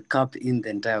question, we will cap in the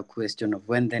entire question of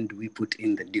when then do we put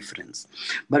in the difference.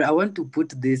 But I want to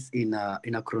put this in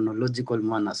a chronological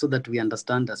manner so that we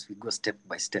understand as we go step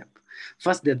by step.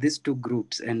 First, there are these two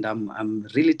groups, and I'm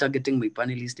really targeting my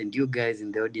panelists and you guys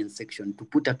in the audience section to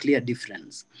put a clear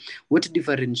difference. What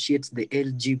differentiates the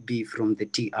LGB from the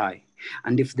TI?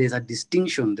 And if there's a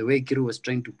distinction, the way Kiiru was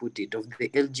trying to put it, of the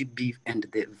LGB and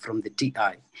from the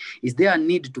TI, is there a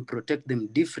need to protect them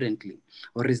differently,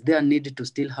 or is there a need to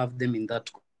still have them in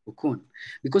that cocoon?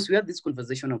 Because we had this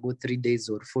conversation about 3 days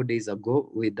or 4 days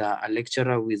ago with a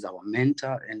lecturer who is our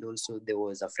mentor, and also there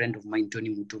was a friend of mine, Tony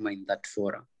Mutuma, in that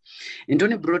forum. And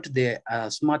Tony brought the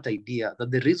smart idea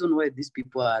that the reason why these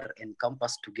people are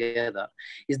encompassed together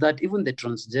is that even the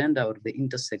transgender or the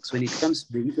intersex, when it comes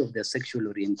to the issue of their sexual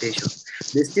orientation,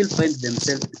 they still find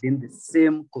themselves within the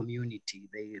same community.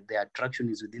 Their attraction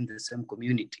is within the same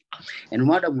community. And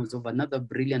Madam was of another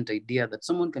brilliant idea that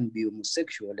someone can be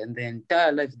homosexual and their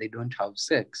entire life they don't have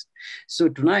sex. So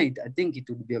tonight, I think it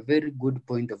would be a very good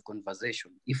point of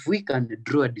conversation if we can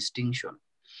draw a distinction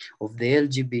of the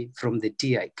LGB from the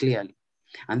TI clearly,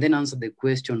 and then answer the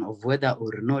question of whether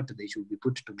or not they should be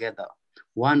put together.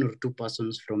 1 or 2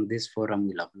 persons from this forum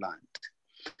will have learned.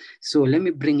 So let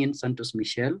me bring in Santos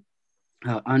Mitchelle.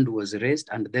 Her hand was raised,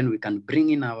 and then we can bring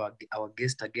in our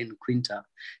guest again, Quinter,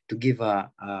 to give a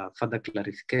further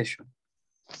clarification.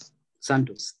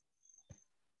 Santos.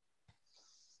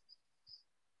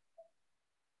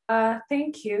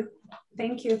 Thank you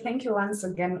once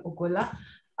again, Ogola.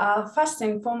 First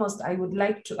and foremost, I would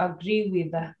like to agree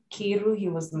with Kiiru. He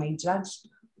was my judge,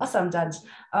 awesome judge.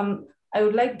 I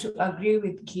would like to agree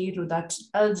with Kiiru that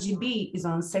LGB is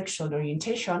on sexual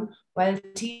orientation, while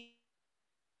T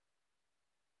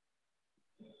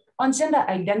on gender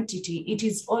identity, it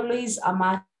is always a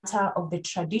matter of the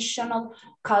traditional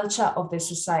culture of the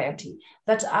society.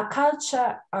 That a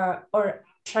culture or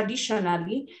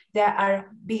traditionally, there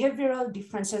are behavioral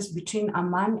differences between a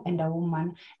man and a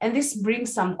woman, and this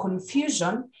brings some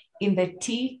confusion in the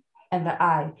T and the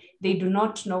I. They do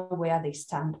not know where they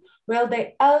stand. Well,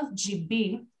 the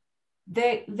LGB,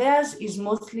 theirs is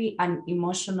mostly an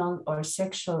emotional or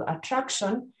sexual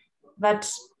attraction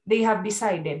that they have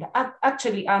decided.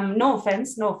 Actually, no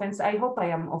offense, I hope I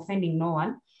am offending no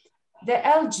one. The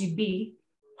LGB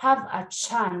have a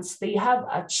chance, they have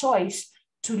a choice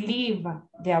to leave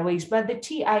their ways, but the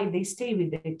TI, they stay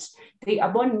with it. They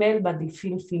are born male, but they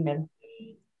feel female.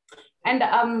 And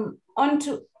on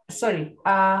to, sorry,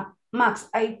 Max,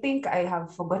 I think I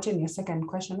have forgotten your second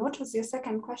question. What was your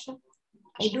second question?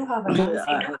 I do have an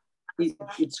answer.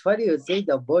 It's funny you say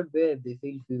the born male, they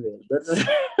feel female. That's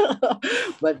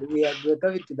but we're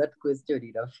coming to that question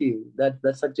in a few.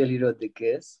 That's actually not the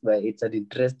case, but it's an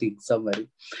interesting summary.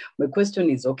 My question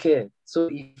is, okay, so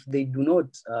if they do not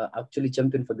actually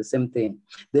champion for the same thing,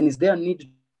 then is there a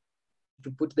need to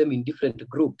put them in different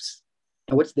groups?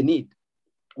 What's the need?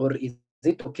 Or is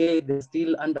it okay, they're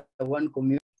still under one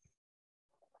community?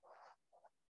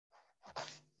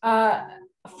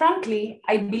 Frankly,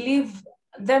 I believe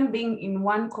them being in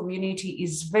one community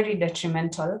is very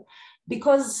detrimental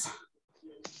because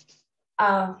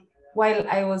while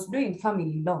I was doing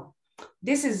family law,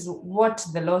 this is what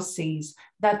the law says,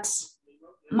 that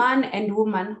man and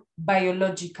woman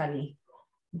biologically,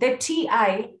 the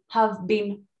TI have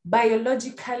been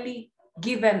biologically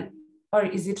given, or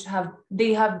is it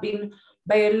they have been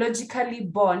biologically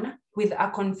born with a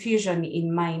confusion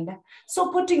in mind.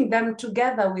 So putting them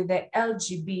together with the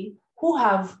LGB who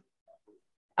have,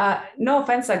 no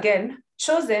offense again,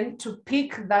 chosen to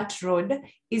pick that road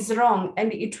is wrong,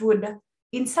 and it would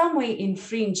in some way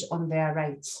infringe on their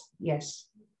rights. Yes.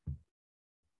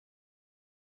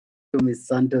 Ms.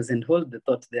 Santos, and hold the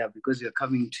thought there, because we're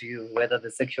coming to you whether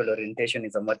the sexual orientation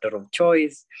is a matter of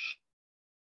choice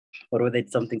or whether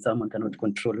it's something someone cannot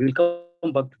control. We'll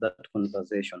come back to that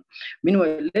conversation.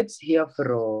 Meanwhile, let's hear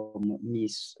from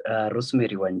Ms.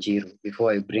 Rosemary Wanjiru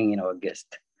before I bring in our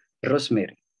guest.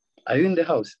 Rosemary, are you in the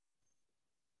house?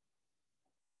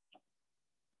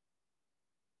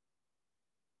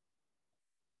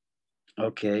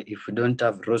 Okay, if we don't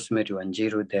have Rosemary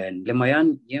Wanjiru, then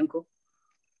Lemayan Yenko?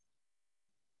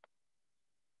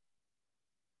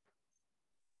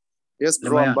 Yes,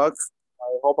 bro, I'm back.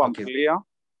 I hope I'm clear.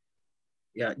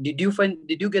 Yeah, did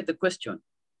you get the question?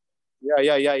 Yeah. I'm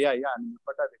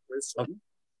the question. Okay.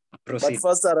 Proceed. But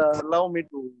first, allow me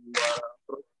to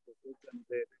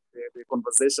the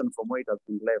conversation from where it has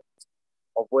been left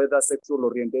of whether sexual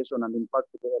orientation and impact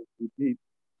the LGBT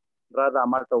rather a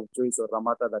matter of choice or a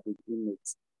matter that is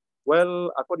innate.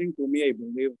 Well, according to me, I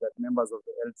believe that members of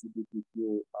the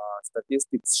LGBTQ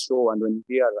statistics show, and when you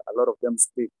hear a lot of them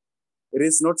speak, it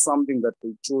is not something that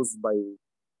they choose by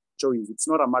choice. It's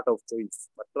not a matter of choice,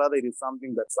 but rather it is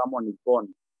something that someone is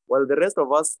born. While the rest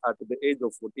of us at the age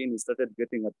of 14, we started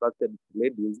getting attracted to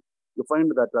ladies, you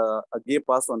find that a gay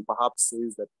person perhaps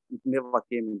says that it never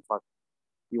came, in fact.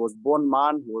 He was born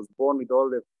man, he was born with all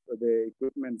the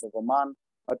equipment of a man,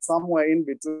 but somewhere in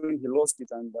between he lost it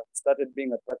and started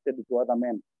being attracted to other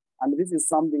men. And this is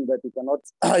something that you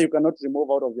cannot remove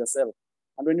out of yourself.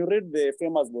 And when you read the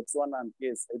famous Botswana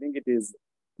case, I think it is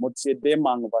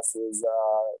Mochedemang versus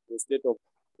the state of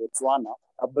Botswana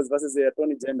versus the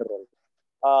Attorney General.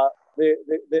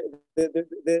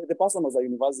 The person was a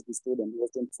university student. He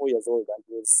was 24 years old, and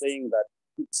he was saying that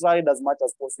he tried as much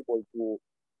as possible to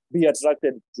be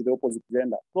attracted to the opposite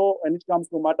gender. So when it comes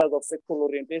to matters of sexual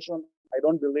orientation, I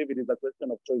don't believe it is a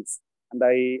question of choice. And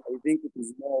I think it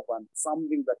is more of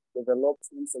something that develops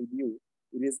inside you.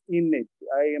 It is innate.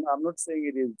 I'm not saying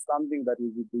it is something that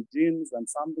is with the genes and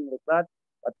something like that,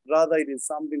 but rather it is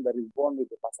something that is born with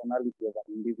the personality of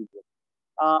an individual.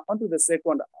 Onto the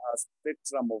second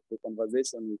spectrum of the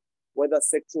conversation, whether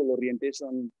sexual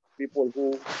orientation, people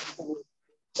who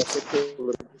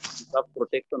sexual orientation have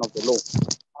protection of the law.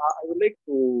 I would like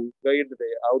to guide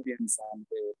the audience and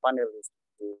the panelists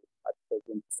to Article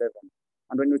 27.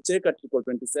 And when you check Article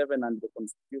 27 and the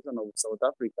Constitution of South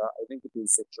Africa, I think it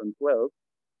is Section 12,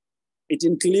 it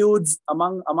includes,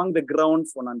 among the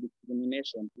grounds for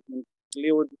non-discrimination, it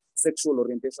includes sexual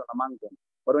orientation among them.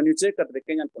 But when you check at the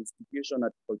Kenyan Constitution,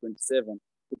 Article 27,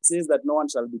 it says that no one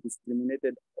shall be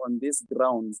discriminated on these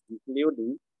grounds,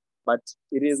 including, but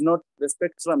it is not, the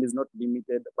spectrum is not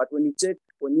limited. But when you check,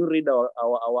 when you read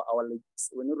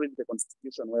when you read the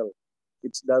Constitution well,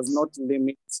 it does not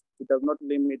limit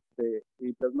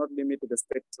the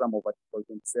spectrum of Article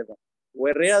 27.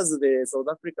 Whereas the South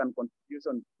African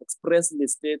Constitution expressly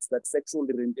states that sexual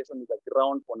orientation is a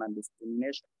ground for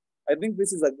non-discrimination. I think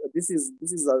this is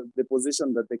the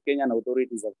position that the Kenyan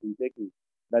authorities have been taking,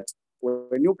 that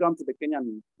when you come to the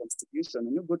Kenyan Constitution,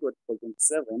 when you go to Article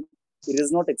 27, it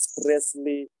is not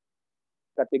expressly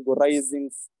categorizing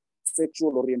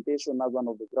sexual orientation as one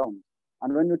of the grounds.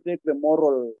 And when you take the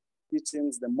moral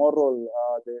teachings, the moral,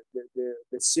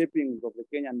 the shaping of the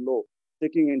Kenyan law,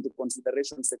 taking into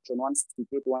consideration Section 162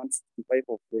 to 165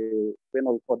 of the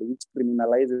Penal Code, which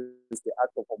criminalizes the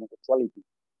act of homosexuality,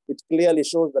 it clearly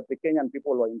shows that the Kenyan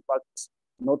people are in fact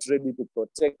not ready to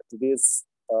protect this,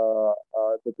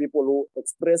 the people who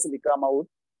expressly come out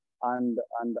and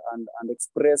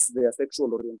express their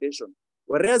sexual orientation.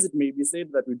 Whereas it may be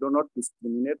said that we do not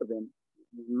discriminate them,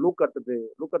 look at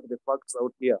the facts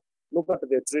out here. Look at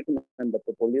the treatment that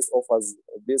the police offers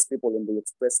these people when they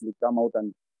expressly come out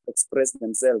and express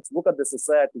themselves. Look at the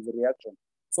society's reaction.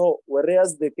 So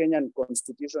whereas the Kenyan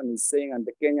Constitution is saying, and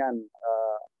the Kenyan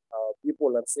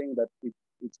people are saying that it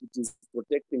is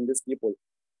protecting these people,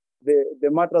 the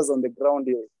matters on the ground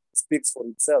speaks for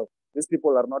itself. These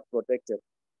people are not protected.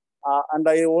 And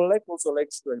I would also like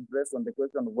to address on the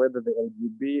question of whether the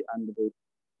LGB and the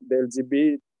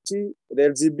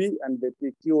LGB and the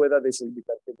PQ, whether they should be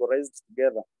categorized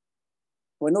together.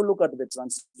 When you look at the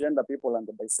transgender people and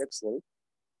the bisexual,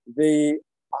 they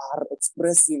are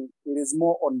expressing, it is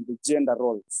more on the gender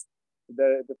roles.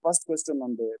 The first question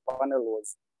on the panel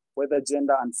was whether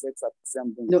gender and sex are the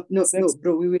same thing. No,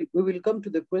 bro, we will come to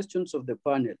the questions of the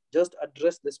panel. Just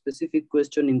address the specific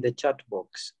question in the chat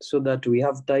box so that we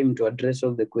have time to address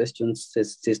all the questions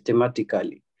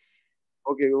systematically.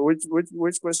 Okay,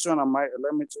 which question am I?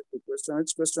 Let me check the question.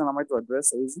 Which question am I to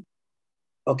address, Easy?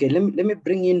 Okay, let me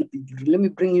bring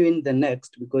you in the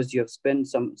next, because you have spent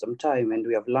some time and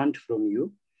we have learned from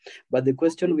you. But the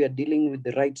question we are dealing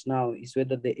with right now is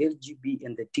whether the LGB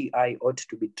and the TI ought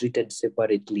to be treated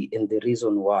separately, and the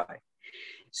reason why.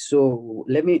 So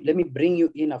let me bring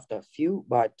you in after a few,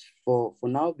 but for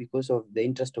now, because of the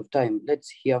interest of time, let's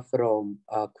hear from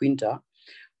Quinter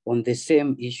on the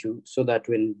same issue, so that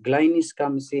when Glynis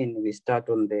comes in, we start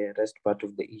on the rest part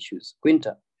of the issues.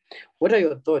 Quinter, what are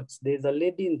your thoughts? There's a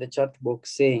lady in the chat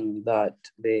box saying that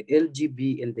the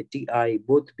LGB and the TI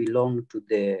both belong to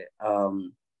the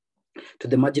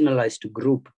marginalized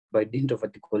group by dint of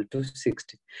Article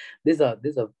 260. These are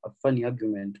a funny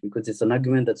argument, because it's an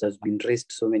argument that has been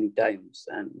raised so many times,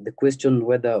 and the question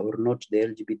whether or not the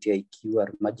LGBTIQ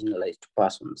are marginalized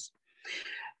persons.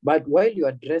 But while you're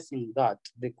addressing that,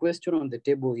 the question on the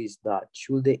table is that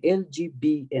should the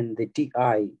LGB and the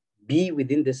TI be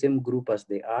within the same group as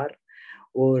they are,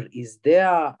 or is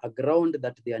there a ground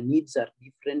that their needs are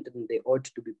different and they ought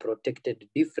to be protected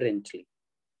differently?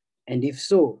 And if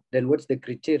so, then what's the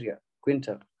criteria?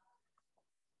 Quinter.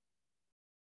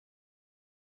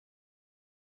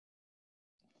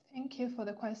 Thank you for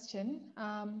the question.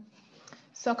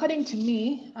 So according to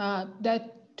me, there are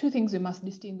two things we must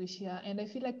distinguish here. And I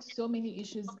feel like so many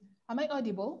issues. Am I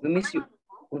audible? We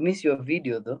miss your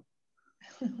video though.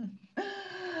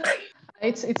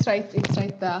 It's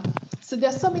right there. So there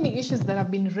are so many issues that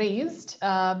have been raised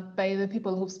by the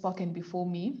people who've spoken before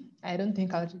me. I don't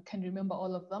think I can remember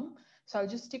all of them. So I'll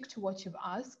just stick to what you've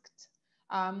asked.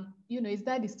 Is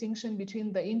there a distinction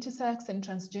between the intersex and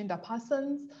transgender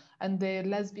persons and the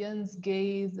lesbians,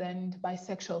 gays, and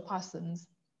bisexual persons?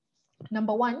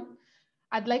 Number one,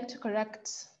 I'd like to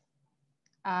correct,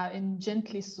 and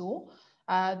gently so,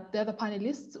 the other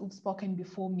panelists who've spoken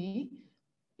before me.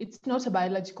 It's not a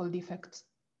biological defect,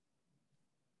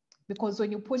 because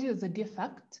when you put it as a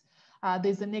defect,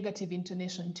 there's a negative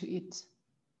intonation to it.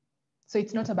 So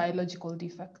it's not a biological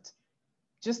defect.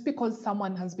 Just because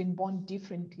someone has been born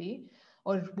differently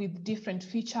or with different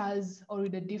features or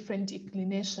with a different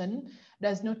inclination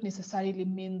does not necessarily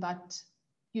mean that,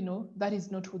 that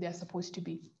is not who they're supposed to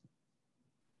be,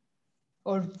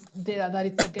 or that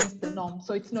it's against the norm.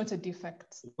 So it's not a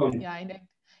defect. Yeah, and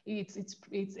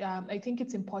I think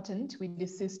it's important we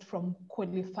desist from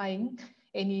qualifying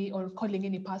any or calling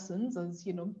any persons as,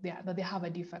 that they have a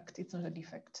defect. It's not a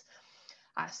defect.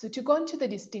 So to go into the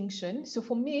distinction, so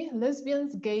for me,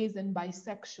 lesbians, gays, and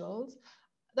bisexuals,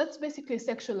 that's basically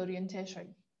sexual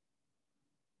orientation.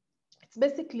 It's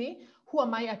basically, who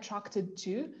am I attracted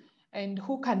to and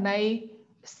who can I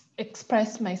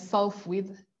express myself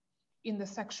with in the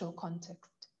sexual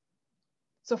context.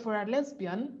 So for a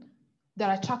lesbian,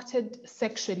 they're attracted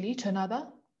sexually to another.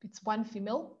 It's one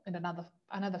female and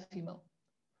another female.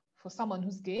 For someone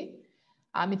who's gay,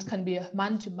 it can be a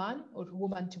man to man or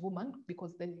woman to woman,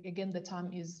 because again, the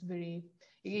term is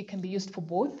it can be used for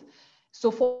both.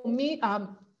 So for me,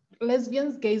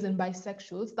 lesbians, gays, and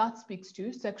bisexuals, that speaks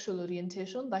to sexual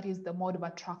orientation. That is the mode of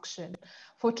attraction.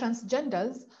 For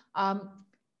transgenders,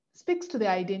 speaks to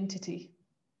their identity.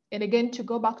 And again, to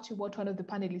go back to what one of the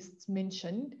panelists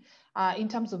mentioned in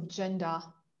terms of gender.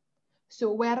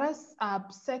 So whereas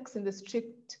sex in the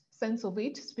strict sense of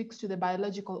it speaks to the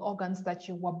biological organs that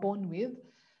you were born with,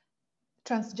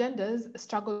 transgenders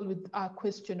struggle with a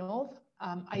question of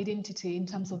identity in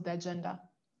terms of their gender.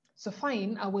 So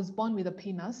fine, I was born with a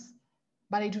penis,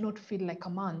 but I do not feel like a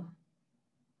man.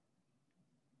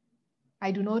 I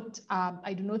do not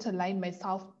align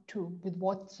myself with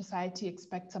what society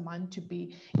expects a man to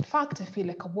be. In fact, I feel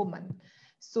like a woman.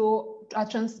 So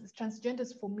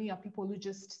transgenders for me are people who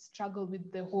just struggle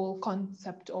with the whole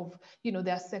concept of,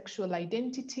 their sexual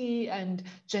identity and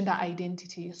gender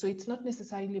identity. So it's not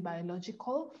necessarily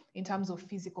biological in terms of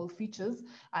physical features.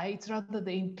 It's rather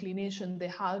the inclination they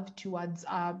have towards,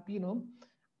 a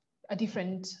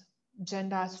different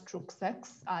gender stroke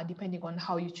sex, depending on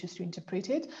how you choose to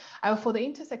interpret it. For the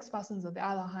intersex persons, on the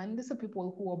other hand, these are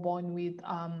people who are born with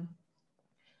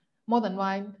more than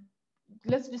one.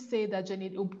 Let's just say that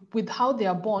with how they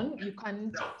are born, you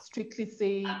can't strictly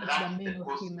say if they're male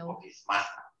or female.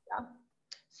 Yeah.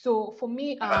 So for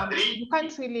me, you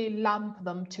can't really lump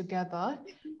them together.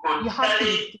 You have to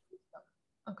distinguish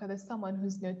them. Okay, there's someone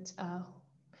who's not.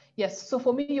 Yes, so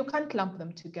for me, you can't lump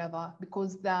them together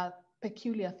because they're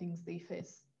peculiar things they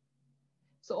face.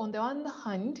 So on the one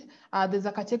hand, there's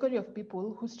a category of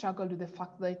people who struggle with the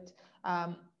fact that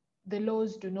the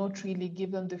laws do not really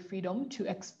give them the freedom to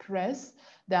express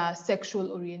their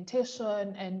sexual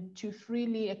orientation and to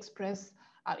freely express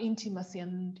intimacy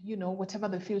and, whatever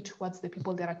they feel towards the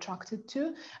people they're attracted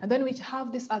to. And then we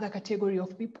have this other category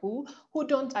of people who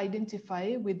don't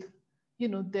identify with,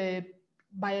 the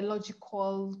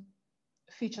biological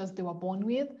features they were born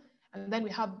with. And then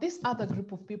we have this other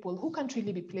group of people who can't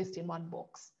really be placed in one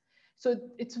box. So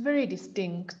it's very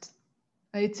distinct.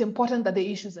 It's important that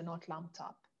the issues are not lumped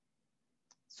up.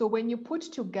 So when you put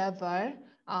together,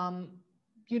 an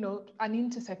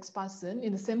intersex person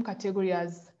in the same category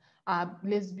as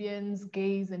lesbians,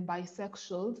 gays, and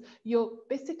bisexuals, you're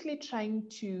basically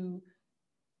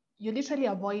you're literally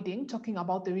avoiding talking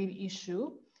about the real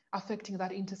issue affecting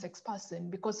that intersex person.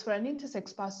 Because for an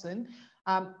intersex person,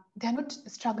 they're not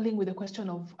struggling with the question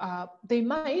of, they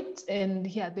might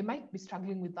be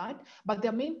struggling with that, but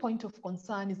their main point of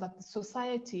concern is that the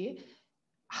society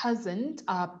hasn't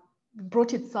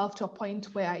brought itself to a point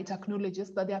where it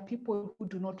acknowledges that there are people who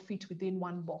do not fit within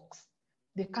one box.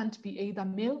 They can't be either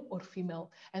male or female.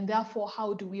 And therefore,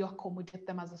 how do we accommodate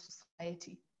them as a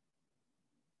society?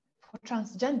 For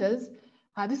transgenders,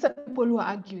 these are people who are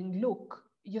arguing, look,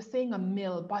 you're saying I'm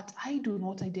male, but I do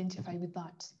not identify with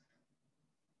that.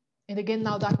 And again,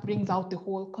 now that brings out the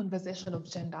whole conversation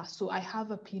of gender. So I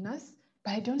have a penis,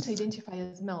 but I don't identify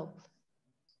as male.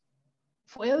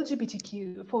 For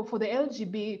LGBTQ, for the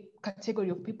LGB category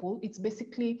of people, it's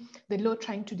basically the law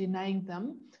trying to deny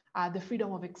them the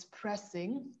freedom of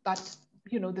expressing that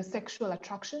the sexual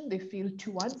attraction they feel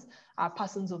towards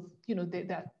persons of,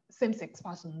 they're same-sex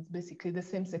persons, basically the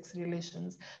same-sex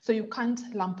relations. So you can't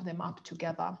lump them up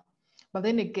together. But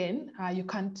then again, you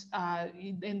can't,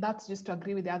 and that's just to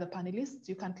agree with the other panelists,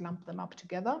 you can't lump them up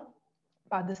together.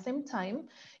 But at the same time,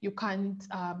 you can't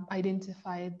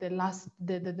identify the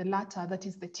latter, that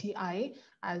is the TI,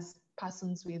 as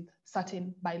persons with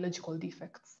certain biological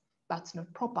defects. That's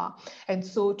not proper. And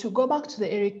so to go back to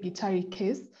the Eric Gitare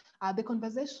case, the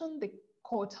conversation the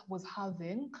court was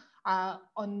having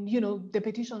on the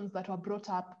petitions that were brought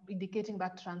up indicating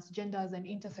that transgenders and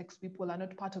intersex people are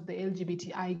not part of the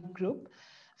LGBTI group.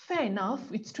 Fair enough,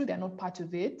 it's true they're not part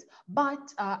of it,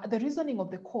 but the reasoning of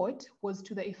the court was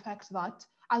to the effect that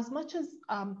as much as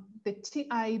the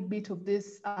TI bit of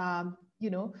this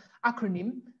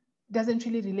acronym doesn't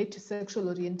really relate to sexual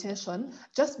orientation,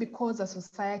 just because a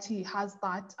society has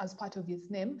that as part of its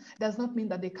name does not mean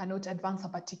that they cannot advance a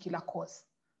particular cause.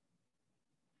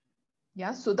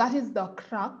 Yeah, so that is the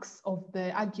crux of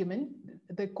the argument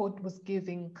the court was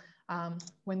giving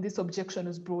when this objection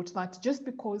was brought, that just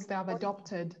because they have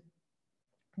adopted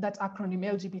that acronym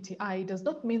LGBTI does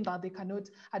not mean that they cannot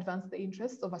advance the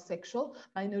interests of a sexual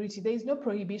minority. There is no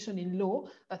prohibition in law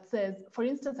that says, for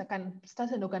instance, I can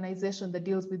start an organization that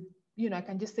deals with, I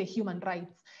can just say human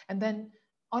rights. And then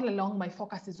all along my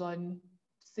focus is on,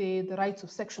 say, the rights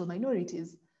of sexual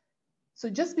minorities. So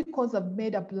just because I've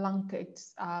made a blanket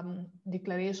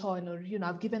declaration or,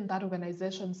 I've given that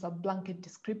organization some blanket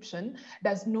description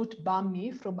does not bar me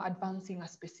from advancing a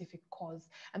specific cause.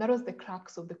 And that was the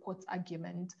crux of the court's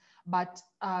argument. But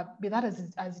be that as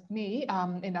it may,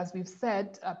 and as we've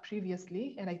said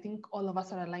previously, and I think all of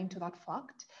us are aligned to that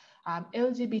fact,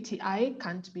 LGBTI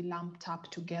can't be lumped up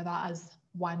together as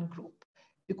one group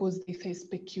because they face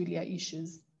peculiar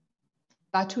issues.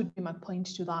 That would be my point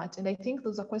to that. And I think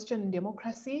there's a question in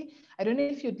democracy. I don't know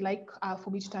if you'd like for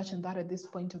me to touch on that at this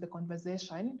point of the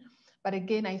conversation. But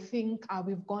again, I think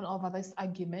we've gone over this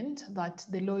argument that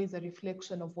the law is a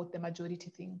reflection of what the majority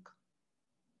think,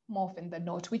 more often than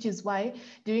not, which is why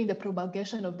during the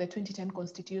promulgation of the 2010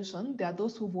 Constitution, there are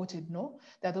those who voted no,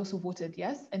 there are those who voted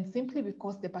yes. And simply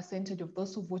because the percentage of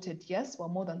those who voted yes were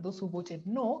more than those who voted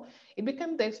no, it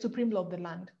became the supreme law of the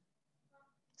land.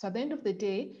 So at the end of the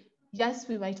day, yes,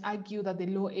 we might argue that the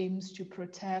law aims to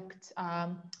protect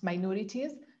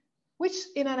minorities, which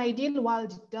in an ideal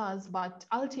world it does, but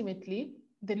ultimately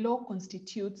the law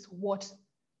constitutes what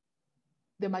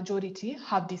the majority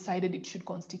have decided it should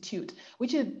constitute,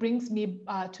 which brings me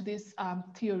to this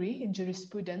theory in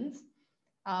jurisprudence.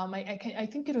 I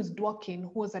think it was Dworkin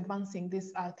who was advancing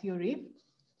this theory,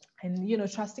 and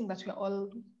trusting that we're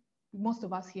all, most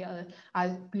of us here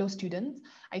are law students.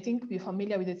 I think we're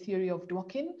familiar with the theory of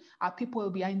Dworkin, people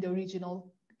behind the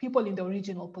original, people in the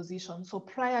original position. So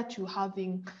prior to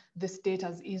having the state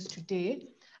as is today,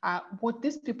 what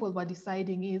these people were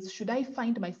deciding is, should I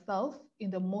find myself in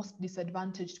the most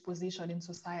disadvantaged position in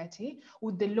society,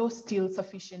 would the law still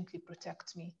sufficiently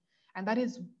protect me? And that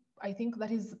is, I think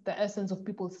that is the essence of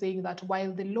people saying that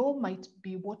while the law might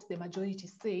be what the majority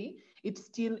say, it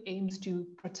still aims to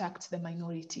protect the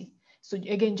minority. So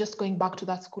again, just going back to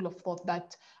that school of thought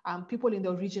that people in the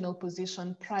original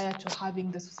position prior to having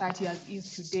the society as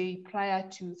is today, prior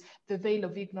to the veil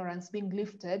of ignorance being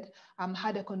lifted,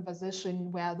 had a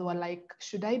conversation where they were like,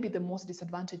 should I be the most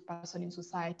disadvantaged person in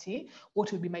society?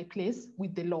 What would be my place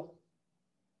with the law?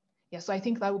 Yeah, so I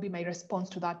think that would be my response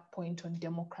to that point on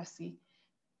democracy.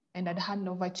 And I'd hand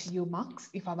over to you, Max,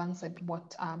 if I've answered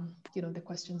what, the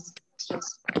questions.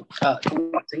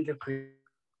 Thank you, Chris.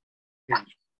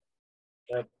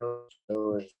 That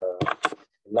was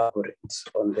elaborate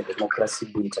on the democracy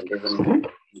bit and even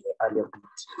the earlier bit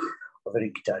of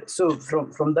Eric Gitare. So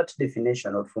from that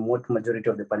definition, or from what majority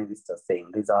of the panelists are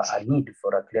saying, there's a need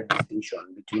for a clear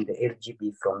distinction between the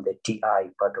LGB from the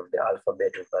TI part of the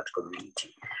alphabet of that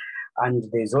community. And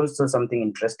there's also something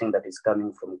interesting that is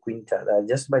coming from Quinter.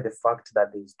 Just by the fact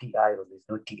that there's TI or there's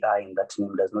no TI in that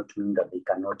name does not mean that they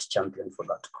cannot champion for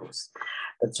that cause.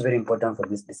 That's very important for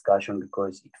this discussion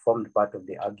because it formed part of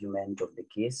the argument of the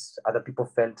case. Other people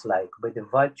felt like by the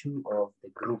virtue of the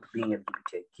group being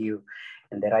LGBTIQ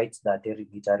and the rights that Eric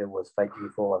Gitare was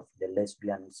fighting for the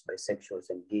lesbians, bisexuals,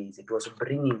 and gays, it was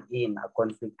bringing in a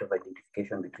conflict of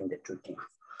identification between the two teams.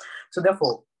 So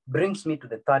therefore, brings me to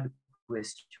the third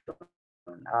question.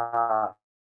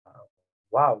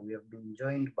 Wow, we have been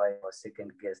joined by our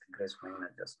second guest, Maina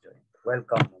just joined.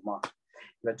 Welcome, Mama.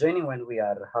 We are joining when we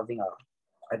are having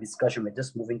a discussion. We're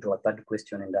just moving to our third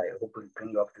question, and I hope we'll bring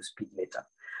you up to speed later.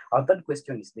 Our third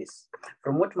question is this.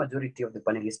 From what majority of the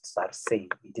panelists are saying,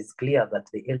 it is clear that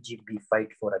the LGB fight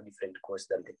for a different cause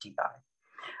than the TI.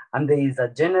 And there is a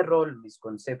general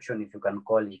misconception, if you can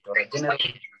call it, or a general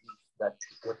that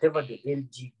whatever the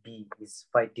LGB is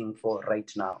fighting for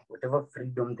right now, whatever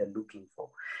freedom they're looking for,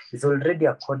 is already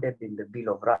accorded in the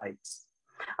Bill of Rights.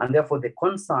 And therefore the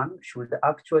concern should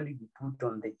actually be put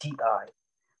on the TI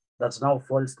that now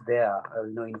falls there,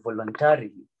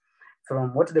 involuntarily.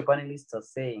 From what the panelists are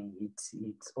saying,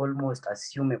 it's almost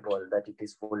assumable that it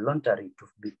is voluntary to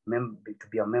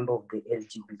be a member of the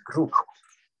LGB group.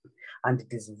 And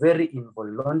it is very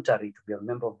involuntary to be a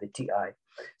member of the TI.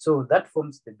 So that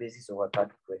forms the basis of our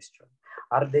third question.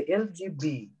 Are the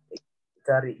LGB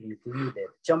included,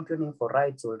 championing for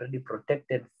rights already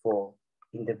protected for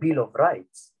in the Bill of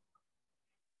Rights?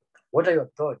 What are your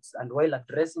thoughts? And while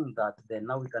addressing that, then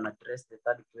now we can address the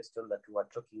third question that we were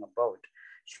talking about.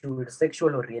 Should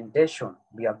sexual orientation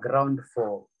be a ground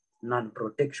for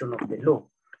non-protection of the law?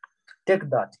 Take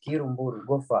that, Kiiru, Mburu,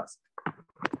 go first.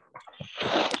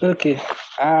 Okay,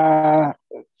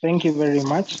 thank you very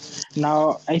much.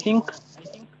 Now, I think,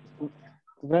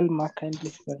 Velma,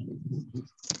 kindly,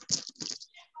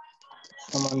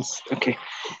 someone's, okay.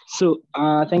 So,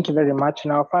 thank you very much.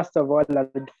 Now, first of all, I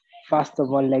would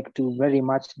like to very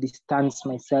much distance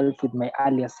myself with my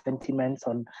earlier sentiments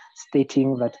on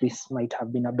stating that this might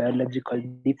have been a biological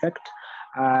defect.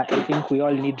 I think we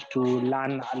all need to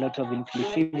learn a lot of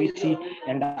inclusivity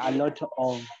and a lot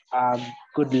of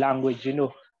good language,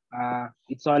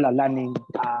 it's all a learning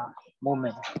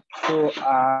moment. So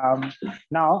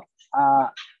now,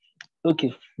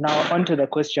 okay, now onto the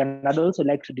question. I'd also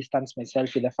like to distance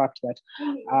myself with the fact that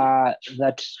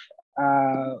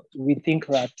we think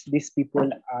that these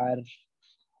people are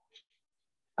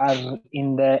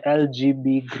in the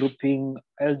LGB grouping,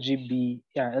 the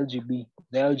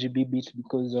LGB bit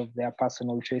because of their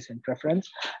personal choice and preference.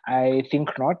 I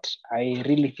think not. I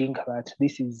really think that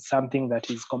this is something that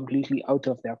is completely out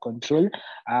of their control.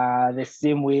 The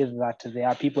same way that there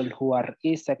are people who are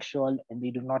asexual and they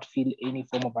do not feel any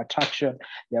form of attraction.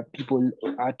 There are people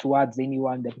towards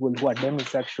anyone, the people who are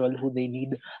demisexual, who they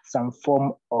need some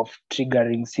form of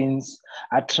triggering, since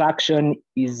attraction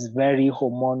is very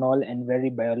hormonal and very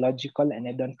biological, and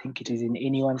I don't think it is in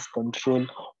anyone's control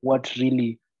what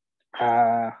really,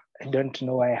 I don't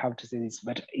know why I have to say this,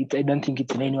 but I don't think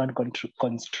it's in anyone's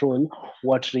control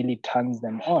what really turns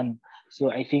them on. So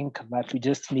I think that we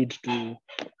just need to,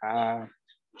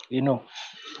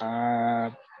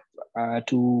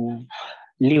 to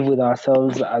live with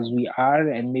ourselves as we are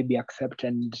and maybe accept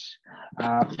and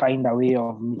find a way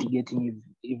of mitigating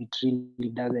if it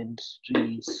really doesn't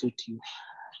really suit you.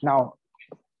 Now,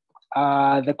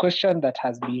 the question that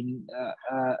has been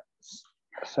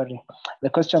the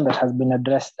question that has been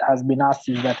asked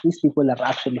is that these people are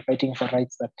actually fighting for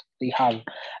rights that they have.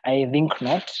 I think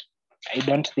not. I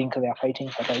don't think they are fighting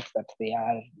for rights that they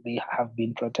have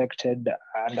been protected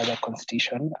under the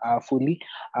Constitution fully.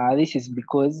 This is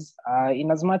because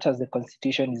in as much as the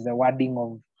Constitution is the wording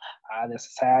of the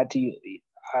society,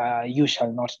 you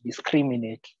shall not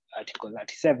discriminate, Article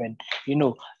 37,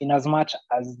 in as much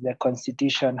as the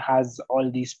Constitution has all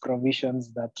these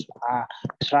provisions that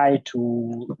try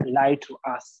to lie to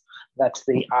us that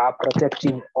they are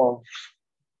protective of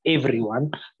everyone,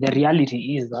 the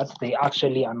reality is that they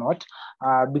actually are not,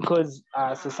 because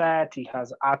society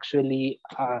has actually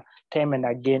time and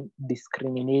again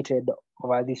discriminated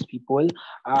over these people.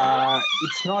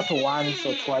 It's not once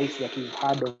or twice that we've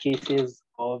heard of cases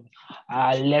of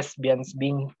lesbians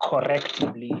being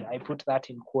correctively, I put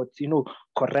that in quotes,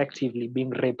 correctively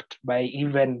being raped by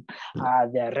even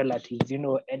their relatives,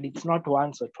 and it's not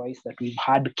once or twice that we've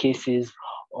had cases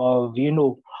of,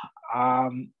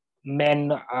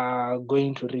 men are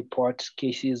going to report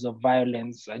cases of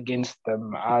violence against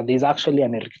them. There's actually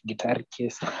an Eric Gitare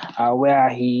case where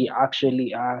he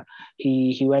actually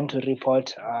he went to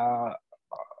report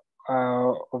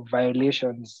of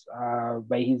violations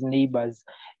by his neighbors,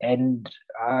 and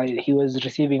he was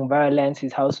receiving violence.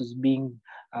 His house was being,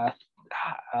 I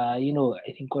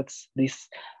think what's this?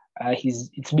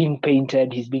 It's being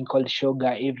painted, he's being called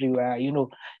sugar everywhere,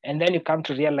 and then you come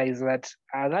to realize that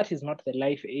that is not the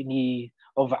life any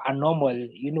of a normal,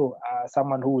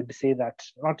 someone who would say that,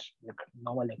 not like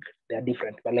normal, like they're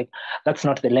different, but like that's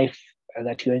not the life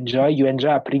that you enjoy. You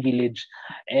enjoy a privilege,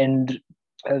 and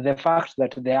the fact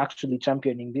that they're actually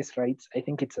championing these rights, I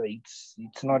think it's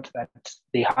not that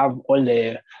they have all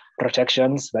the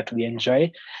protections that we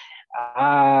enjoy.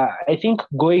 I think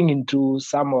going into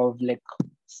some of like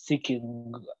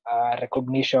seeking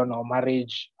recognition or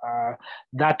marriage,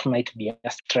 that might be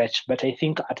a stretch. But I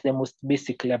think at the most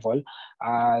basic level,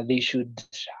 they should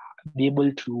be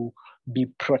able to be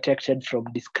protected from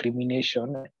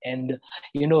discrimination. And,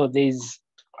 you know, there's,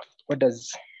 what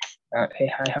does, I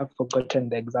have forgotten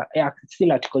the exact, yeah, it's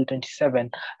still Article 27.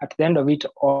 At the end of it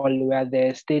all, where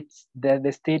the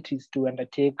state is to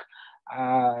undertake,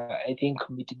 I think,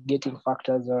 mitigating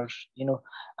factors, or, you know,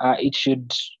 it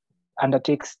should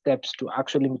undertake steps to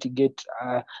actually mitigate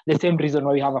the same reason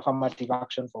why we have affirmative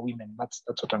action for women. That's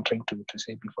what I'm trying to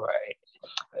say before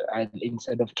I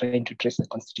instead of trying to trace the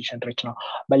constitution right now.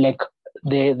 But like,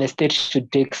 the state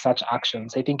should take such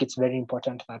actions. I think it's very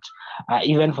important that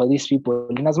even for these people,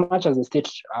 in as much as the state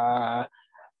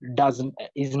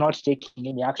is not taking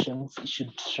any actions, it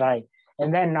should try.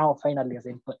 And then now, finally,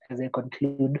 as I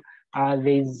conclude,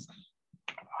 there's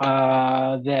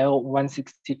the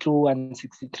 162,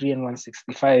 163, and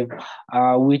 165,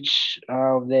 which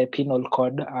the penal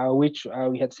code, which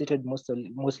we had stated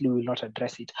mostly will not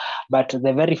address it. But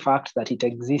the very fact that it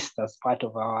exists as part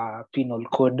of our penal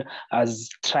code as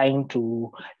trying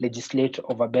to legislate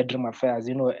over bedroom affairs,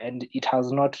 you know, and it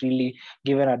has not really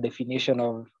given a definition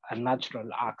of a natural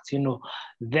act, you know,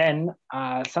 then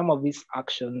some of these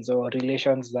actions or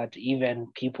relations that even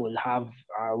people have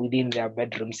within their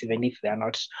bedrooms, even if they are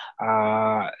not,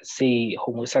 say,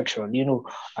 homosexual, you know,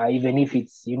 even if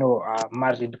it's, you know, a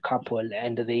married couple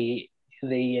and they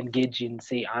engage in,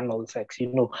 say, anal sex,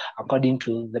 you know, according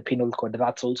to the penal code,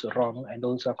 that's also wrong. And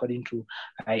also according to,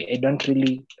 I don't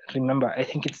really remember, I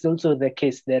think it's also the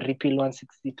case, the repeal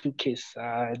 162 case,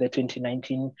 the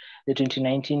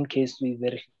 2019 case with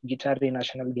the Gitare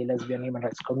National Gay Lesbian Human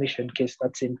Rights Commission case,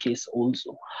 that same case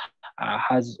also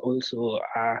has also,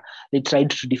 they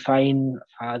tried to define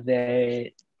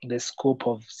the scope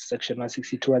of section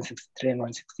 162, 163, and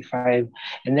 165.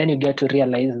 And then you get to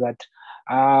realize that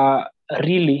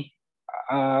really,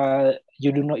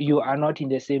 you are not in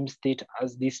the same state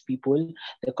as these people.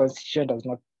 The constitution does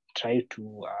not try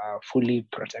to fully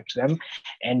protect them,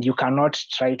 and you cannot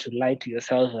try to lie to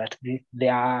yourself that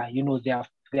their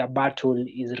battle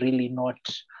is really not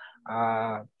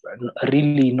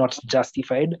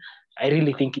justified. I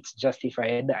really think it's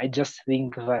justified. I just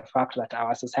think the fact that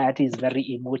our society is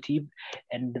very emotive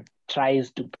and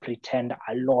tries to pretend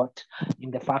a lot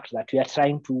in the fact that we are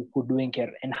trying to hoodwink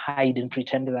and hide and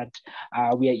pretend that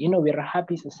we're a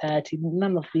happy society.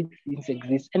 None of these things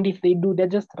exist. And if they do, they're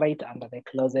just right under the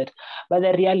closet. But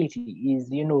the reality is,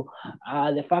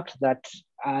 the fact that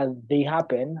they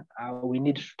happen, we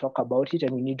need to talk about it,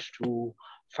 and we need to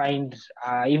find,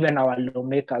 even our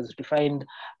lawmakers, to find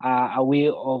a way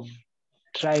of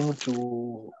trying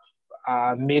to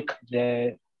make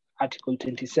the Article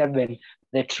 27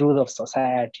 the truth of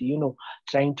society,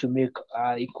 trying to make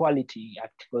equality,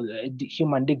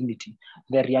 human dignity,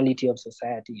 the reality of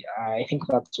society. I think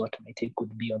that's what my take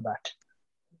would be on that.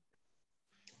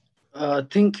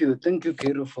 Thank you,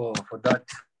 Kiiru, for that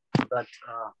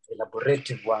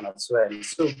elaborative one as well.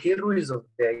 So Kiiru is of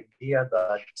the idea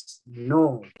that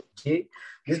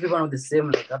these people are not the same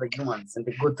like other humans, and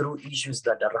they go through issues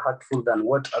that are hurtful than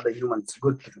what other humans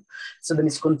go through. So the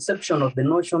misconception of the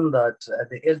notion that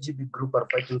the LGBT group are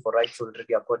fighting for rights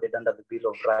already accorded under the Bill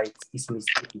of Rights is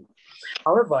mistaken.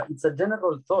 However, it's a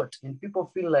general thought, and people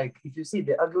feel like, if you see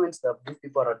the arguments that these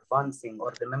people are advancing,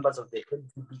 or the members of the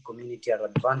LGBT community are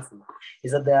advancing,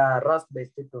 is that they are harassed by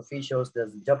state officials, they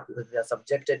are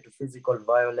subjected to physical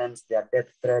violence, there are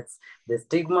death threats, the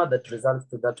stigma that results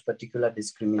to that particular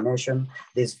discrimination,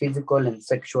 there's physical and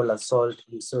sexual assault,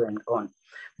 and so on.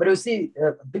 But you see,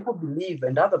 people believe,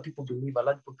 and other people believe, a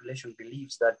large population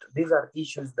believes, that these are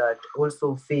issues that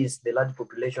also face the large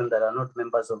population that are not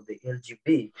members of the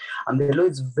LGBT. And the law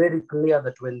is very clear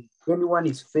that when anyone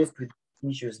is faced with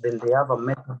issues, then they have a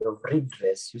method of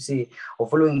redress, you see, of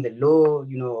following the law,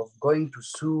 of going to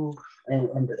sue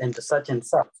and such and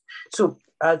such. So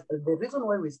the reason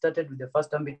why we started with the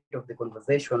first ambit of the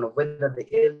conversation of whether the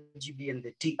LGB and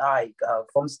the TI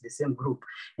forms the same group,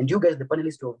 and you guys, the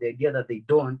panelists, of the idea that they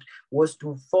don't, was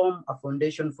to form a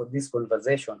foundation for this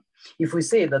conversation. If we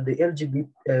say that the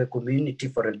LGBT community,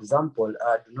 for example,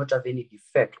 do not have any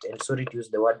defect, and sorry to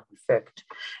use the word defect,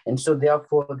 and so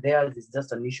therefore theirs is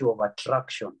just an issue of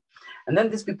attraction. And then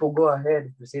these people go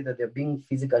ahead to say that they're being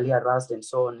physically harassed and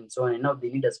so on, and now they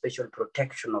need a special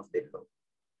protection of the law.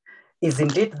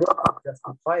 Isn't it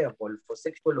justifiable for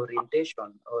sexual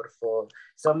orientation, or for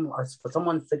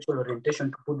someone's sexual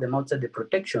orientation, to put them outside the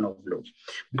protection of law?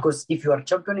 Because if you are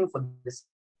championing for this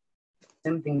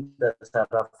same things that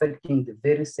are affecting the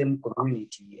very same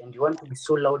community, and you want to be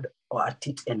so loud or at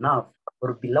it enough,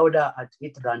 or be louder at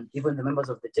it than even the members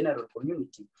of the general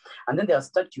community. And then there are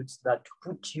statutes that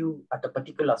put you at a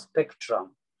particular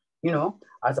spectrum, you know,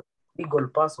 as a legal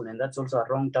person, and that's also a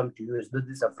wrong term to use. This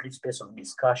is a free space of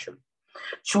discussion.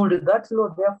 Should that law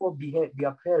therefore be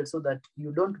upheld so that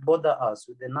you don't bother us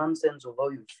with the nonsense of how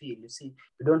you feel? You see,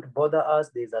 you don't bother us,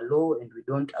 there's a law and we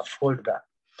don't uphold that.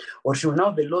 Or should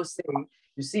now the law say,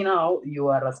 you see, now you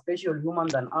are a special human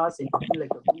than us and you feel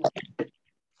like a group.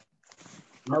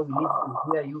 Now we need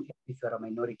to hear you if you're a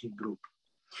minority group.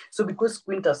 So because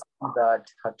Quinter said that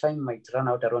her time might run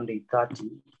out around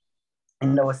 8:30,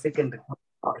 and our second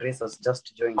Grace has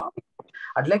just joined,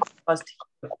 I'd like to first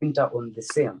hear Quinter on the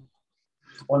same,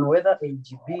 on whether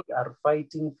LGB are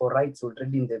fighting for rights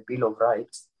already in the Bill of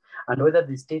Rights, and whether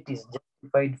the state is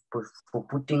justified for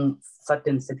putting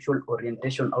certain sexual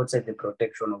orientation outside the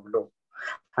protection of law.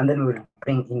 And then we'll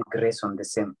bring in Grace on the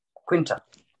same. Quinter.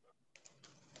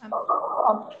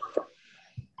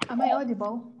 Am I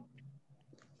audible?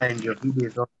 And your video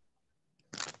is on.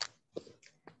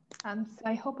 So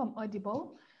I hope I'm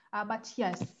audible. But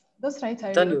yes, those rights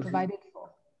are already provided for.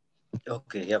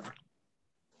 Okay, yep.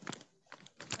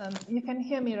 You can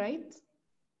hear me, right?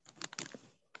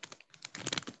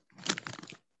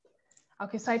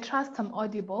 Okay, so I trust I'm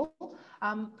audible.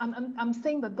 I'm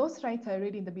saying that those rights are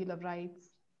already in the Bill of Rights.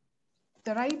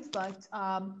 The rights that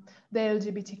the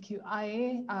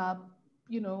LGBTQIA are,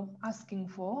 asking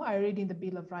for are already in the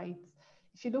Bill of Rights.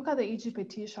 If you look at the EG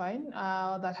petition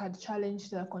that had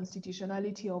challenged the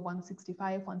constitutionality of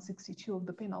 165, 162 of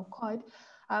the Penal Code,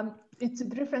 it's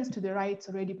with reference to the rights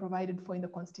already provided for in the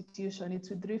Constitution. It's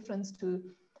with reference to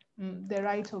the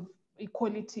right of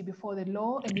equality before the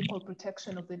law and equal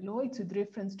protection of the law. It's with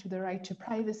reference to the right to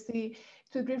privacy.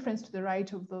 It's with reference to the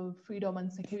right of the freedom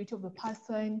and security of the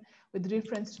person, with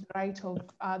reference to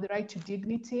the right to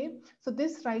dignity. So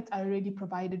these rights are already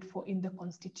provided for in the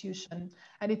Constitution.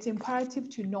 And it's imperative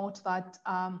to note that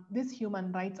these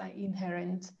human rights are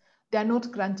inherent. They are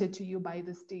not granted to you by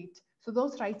the state. So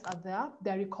those rights are there,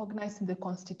 they're recognized in the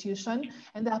Constitution,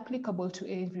 and they're applicable to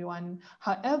everyone.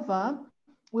 However,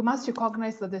 we must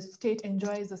recognize that the state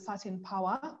enjoys a certain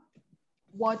power,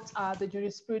 what the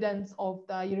jurisprudence of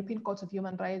the European Court of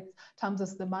Human Rights terms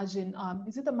as the margin.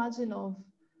 Is it the margin of,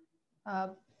 I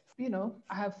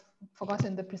have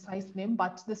forgotten the precise name,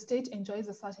 but the state enjoys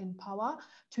a certain power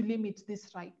to limit these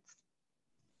rights.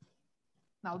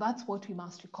 Now that's what we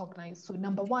must recognize. So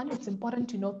number one, it's important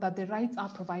to note that the rights are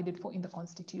provided for in the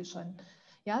Constitution.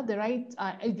 Yeah, the right,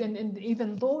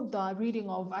 even though the reading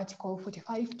of Article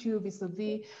 45.2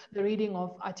 vis-a-vis the reading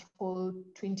of Article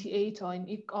 28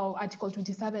 or Article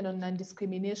 27 on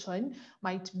non-discrimination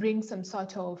might bring some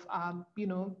sort of,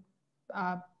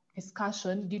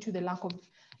 discussion due to the lack of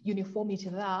uniformity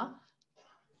there,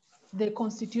 the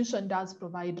Constitution does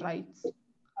provide rights.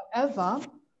 However,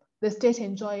 the state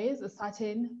enjoys a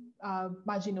certain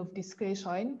margin of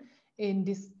discretion in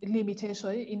this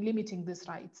limitation, in limiting these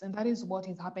rights. And that is what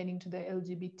is happening to the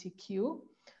LGBTQ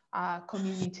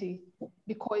community,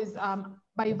 because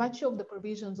by virtue of the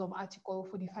provisions of Article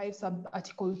 45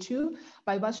 sub-Article 2,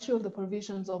 by virtue of the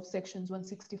provisions of sections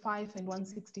 165 and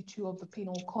 162 of the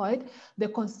Penal Code,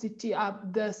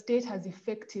 the state has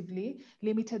effectively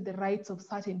limited the rights of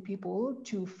certain people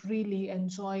to freely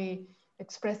enjoy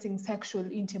expressing sexual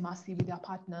intimacy with their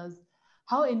partners.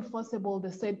 How enforceable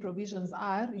the said provisions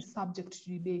are is subject to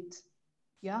debate.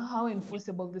 Yeah, how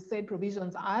enforceable the said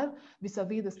provisions are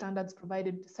vis-a-vis the standards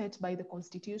set by the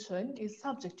Constitution is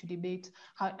subject to debate.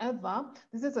 However,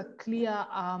 this is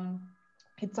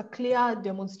it's a clear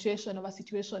demonstration of a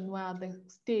situation where the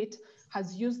state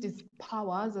has used its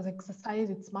powers, has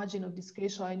exercised its margin of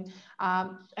discretion,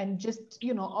 and just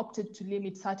opted to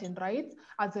limit certain rights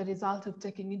as a result of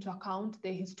taking into account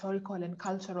the historical and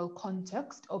cultural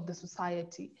context of the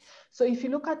society. So if you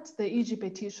look at the EG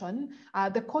petition,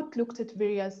 the court looked at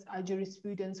various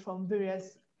jurisprudence from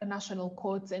various national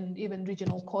courts and even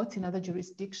regional courts in other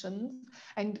jurisdictions,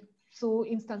 and so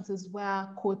instances where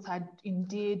courts had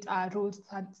indeed ruled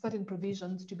certain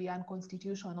provisions to be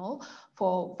unconstitutional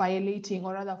for violating,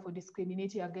 or rather for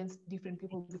discriminating against different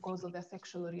people because of their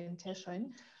sexual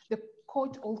orientation, the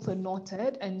court also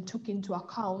noted and took into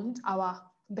account our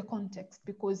the context,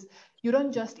 because you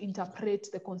don't just interpret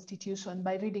the Constitution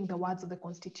by reading the words of the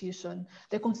Constitution.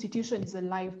 The Constitution is a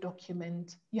live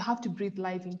document. You have to breathe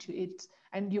life into it,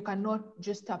 and you cannot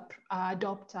just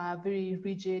adopt a very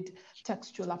rigid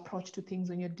textual approach to things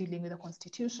when you're dealing with the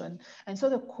Constitution. And so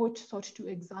the court sought to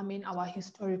examine our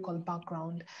historical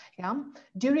background. Yeah?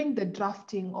 During the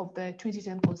drafting of the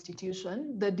 2010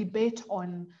 Constitution, the debate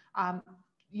on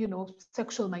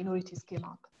sexual minorities came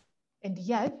up. And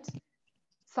yet,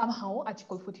 somehow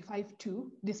Article 45.2,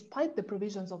 despite the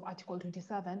provisions of Article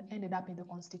 27, ended up in the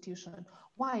Constitution.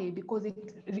 Why? Because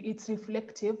it's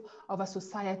reflective of a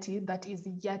society that is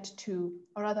yet to,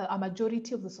 or rather a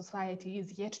majority of the society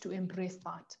is yet to embrace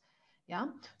that. Yeah.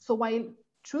 So while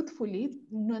truthfully,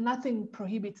 nothing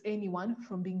prohibits anyone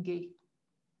from being gay.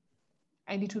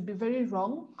 And it would be very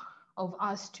wrong of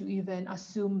us to even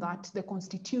assume that the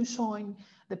Constitution,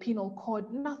 the Penal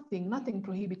Code, nothing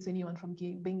prohibits anyone from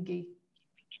being gay.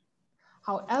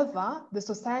 However, the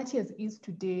society as is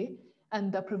today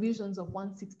and the provisions of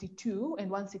 162 and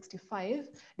 165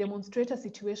 demonstrate a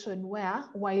situation where,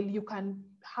 while you can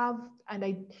have,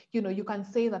 you can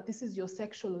say that this is your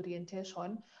sexual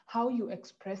orientation, how you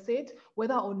express it,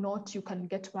 whether or not you can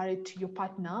get married to your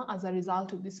partner as a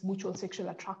result of this mutual sexual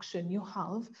attraction you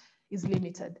have, is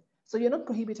limited. So you're not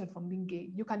prohibited from being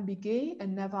gay. You can be gay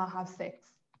and never have sex.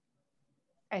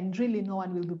 And really no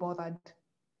one will be bothered,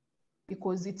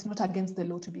 because it's not against the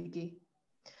law to be gay.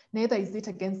 Neither is it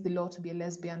against the law to be a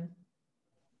lesbian.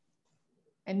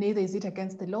 And neither is it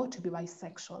against the law to be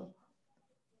bisexual.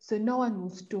 So no one will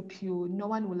stop you, no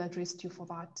one will arrest you for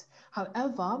that.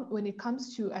 However, when it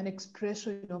comes to an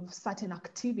expression of certain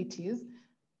activities,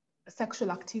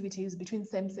 sexual activities between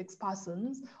same-sex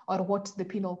persons, or what the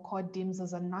Penal Code deems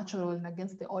as unnatural and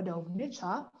against the order of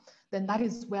nature, then that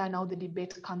is where now the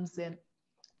debate comes in.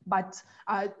 But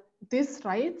these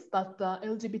rights that the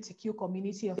LGBTQ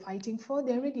community are fighting for,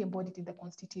 they're already embodied in the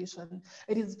Constitution.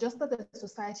 It is just that the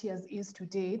society as is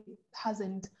today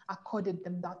hasn't accorded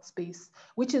them that space,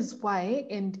 which is why,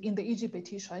 and in the EG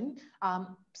petition,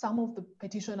 some of the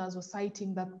petitioners were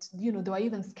citing that, they were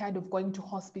even scared of going to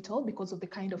hospital because of the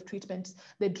kind of treatment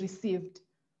they'd received,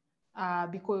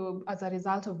 because as a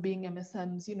result of being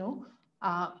MSMs,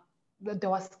 they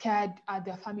were scared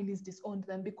their families disowned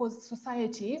them, because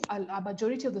society, a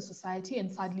majority of the society,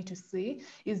 and sadly to say,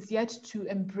 is yet to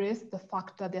embrace the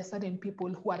fact that there are certain people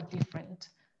who are different.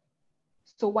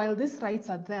 So while these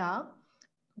rights are there,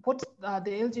 what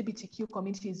the LGBTQ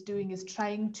community is doing is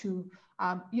trying to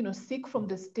seek from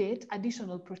the state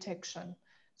additional protection.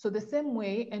 So the same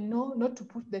way, and not to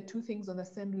put the two things on the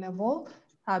same level,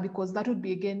 because that would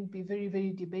be very,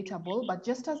 very debatable. But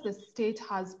just as the state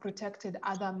has protected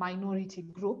other minority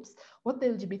groups, what the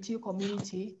LGBT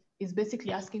community is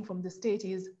basically asking from the state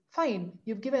is, fine,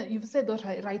 you've said those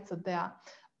rights are there.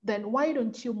 Then why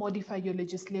don't you modify your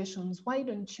legislations? Why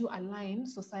don't you align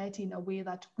society in a way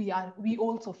that we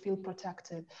also feel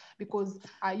protected? Because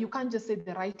you can't just say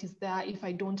the right is there if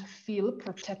I don't feel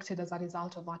protected as a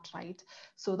result of that right.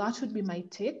 So that would be my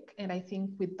take. And I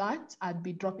think with that, I'd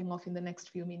be dropping off in the next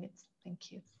few minutes.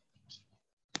 Thank you.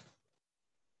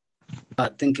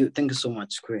 Thank you so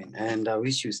much, Queen. And I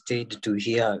wish you stayed to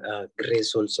hear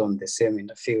Grace also on the same in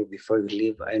the field before you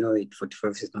leave. I know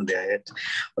 45 is not there yet,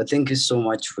 but thank you so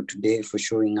much for today, for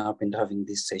showing up and having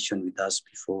this session with us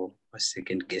before our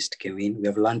second guest came in. We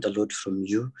have learned a lot from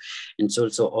you, and it's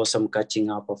also awesome catching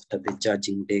up after the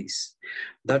judging days.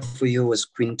 That for you was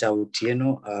Quinter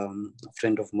Otieno, a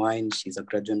friend of mine. She's a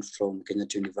graduate from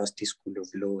Kenyatta University School of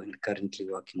Law and currently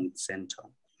working with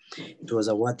CENTUM. It was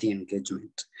a worthy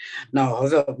engagement. Now,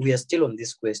 however, we are still on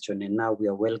this question, and now we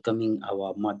are welcoming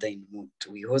our mother in mood.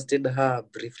 We hosted her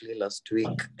briefly last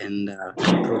week, and I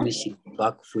promise she's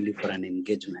back fully for an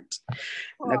engagement.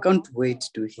 And I can't wait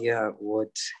to hear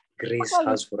what Grace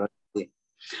has for us today.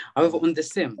 However, on the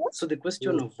same, so the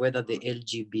question of whether the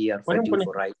LGB are fighting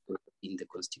for rights in the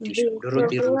Constitution.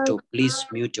 Dorothy Ruto, please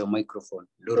mute your microphone.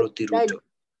 Dorothy Ruto.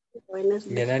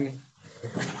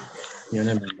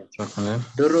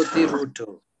 Dorothy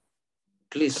Ruto,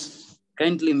 please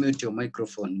kindly mute your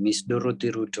microphone, Miss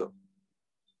Dorothy Ruto.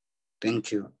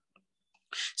 Thank you.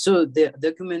 So the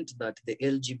document that the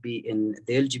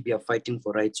LGB are fighting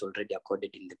for rights already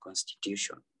accorded in the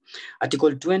Constitution.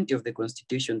 Article 20 of the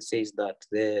Constitution says that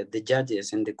the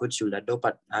judges and the court should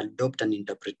adopt an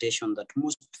interpretation that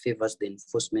most favors the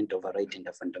enforcement of a right and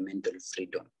a fundamental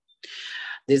freedom.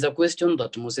 There's a question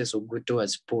that Moses Oguto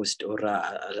has posed, or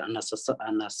an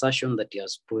assertion that he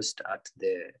has posed at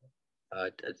the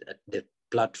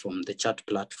platform, the chat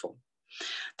platform,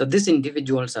 that these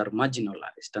individuals are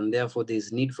marginalized and therefore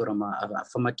there's need for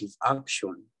affirmative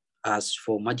action as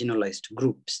for marginalized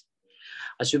groups.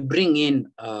 As we bring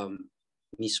in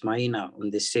Ms. Maina on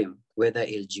the same, whether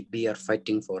LGB are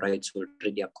fighting for rights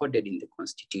already accorded in the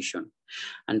Constitution,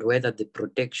 and whether the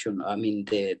protection,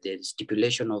 the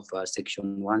stipulation of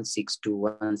section 162,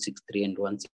 163, and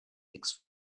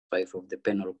 165 of the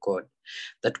Penal Code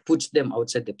that puts them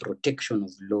outside the protection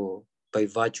of law by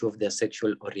virtue of their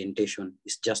sexual orientation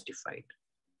is justified.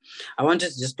 I want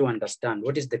us just to understand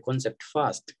what is the concept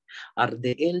first. Are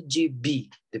the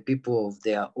LGB the people of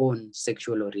their own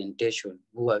sexual orientation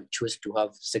who choose to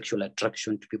have sexual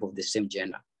attraction to people of the same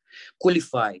gender,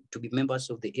 qualified to be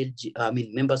members of the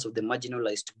members of the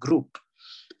marginalized group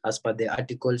as per the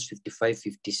articles 55,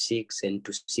 56, and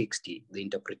 260, the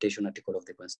interpretation article of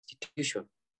the Constitution?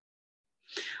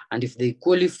 And if they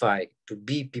qualify to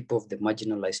be people of the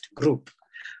marginalized group,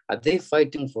 are they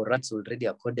fighting for rights already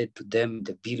accorded to them in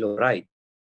the Bill of Rights?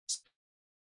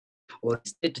 Or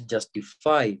is it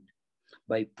justified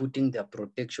by putting their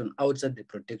protection outside the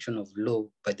protection of law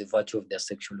by the virtue of their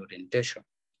sexual orientation?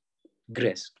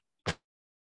 Grace.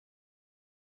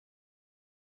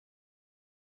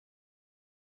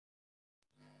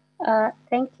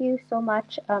 Thank you so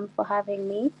much for having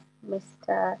me,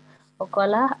 Mr.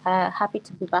 Ogola. Happy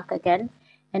to be back again.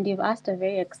 And you've asked a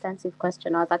very extensive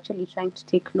question. I was actually trying to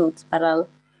take notes, but I'll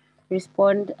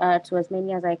respond to as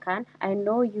many as I can. I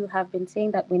know you have been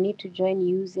saying that we need to join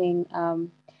using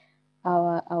with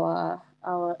our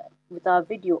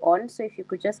video on. So if you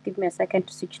could just give me a second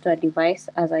to switch to a device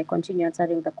as I continue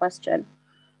answering the question,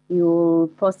 you'll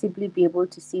possibly be able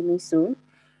to see me soon.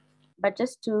 But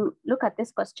just to look at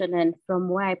this question, and from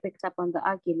where I picked up on the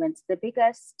arguments, the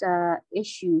biggest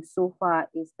issue so far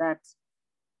is that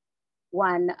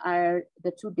one are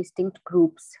the two distinct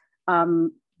groups,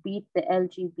 be it the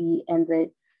LGB and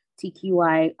the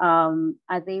TQI,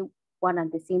 are they one and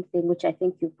the same thing, which I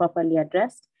think you've properly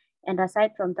addressed. And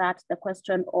aside from that, the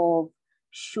question of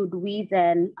should we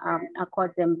then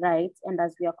accord them rights? And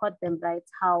as we accord them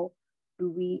rights, how do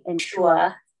we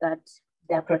ensure that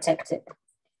they're protected?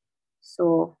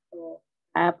 So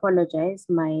I apologize,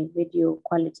 my video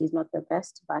quality is not the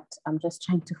best, but I'm just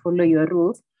trying to follow your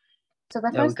rules. So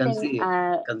the first thing,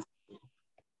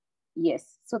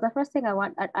 yes. So the first thing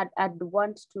I'd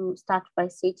want to start by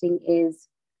stating is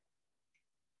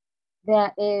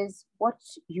there is what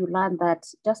you learn,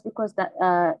 that just because that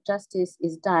justice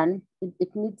is done,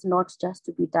 it needs not just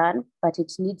to be done, but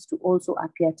it needs to also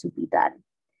appear to be done.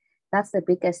 That's the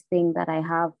biggest thing that I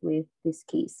have with this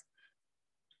case.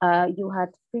 You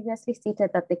had previously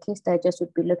stated that the case digest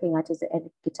would be looking at is the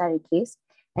Eric Gitare case.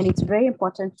 And it's very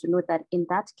important to note that in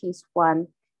that case one,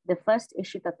 the first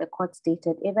issue that the court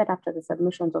stated, even after the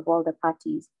submissions of all the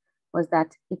parties, was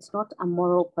that it's not a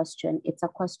moral question, it's a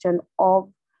question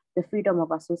of the freedom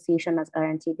of association as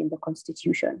guaranteed in the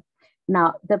Constitution.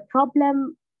 Now, the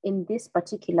problem in this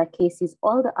particular case is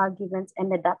all the arguments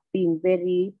ended up being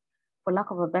very, for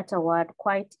lack of a better word,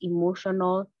 quite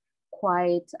emotional,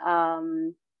 quite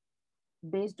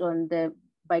based on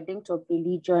by dint of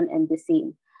religion and the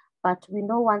same. But we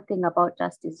know one thing about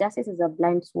justice. Justice is a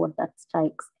blind sword that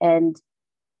strikes. And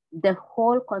the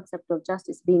whole concept of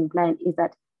justice being blind is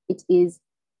that it is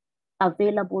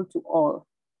available to all.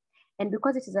 And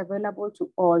because it is available to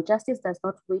all, justice does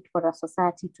not wait for a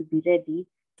society to be ready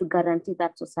to guarantee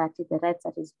that society the rights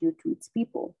that is due to its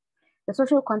people. The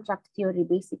social contract theory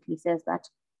basically says that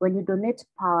when you donate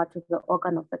power to the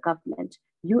organ of the government,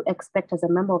 you expect as a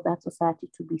member of that society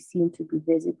to be seen, to be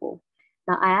visible.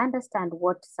 Now, I understand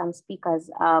what some speakers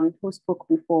who spoke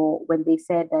before when they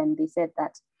said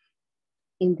that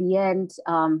in the end,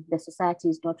 the society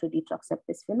is not ready to accept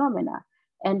this phenomena.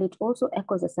 And it also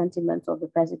echoes the sentiments of the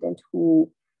president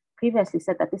who previously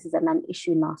said that this is a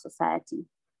non-issue in our society.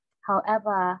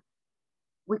 However,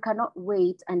 we cannot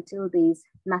wait until there's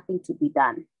nothing to be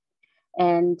done.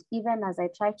 And even as I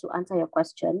try to answer your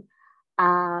question,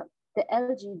 the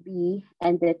LGB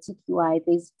and the TQI,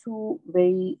 there's two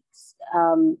very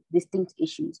distinct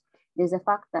issues. There's the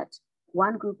fact that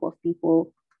one group of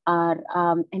people are,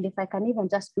 and if I can even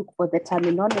just look for the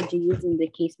terminology used in the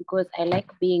case, because I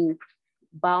like being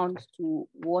bound to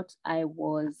what I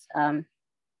was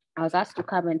asked to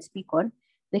come and speak on.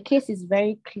 The case is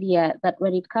very clear that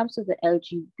when it comes to the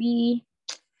LGB,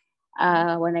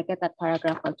 when I get that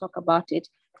paragraph, I'll talk about it.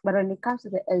 But when it comes to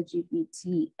the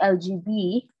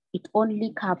LGB, it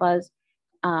only covers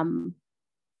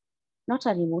not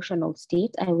an emotional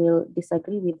state. I will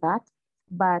disagree with that,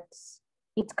 but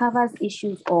it covers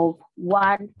issues of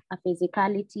one, a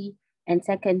physicality, and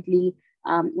secondly,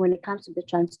 when it comes to the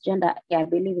transgender, I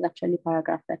believe it's actually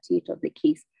paragraph 38 of the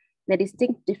case. The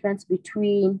distinct difference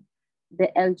between the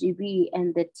LGB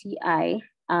and the TI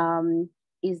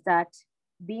is that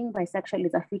being bisexual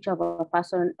is a feature of a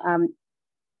person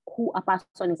who a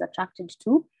person is attracted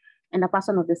to, and a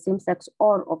person of the same sex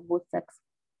or of both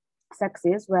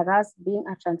sexes, whereas being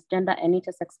a transgender and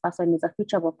intersex person is a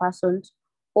feature of a person's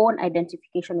own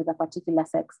identification with a particular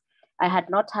sex. I had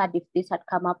not heard if this had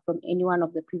come up from any one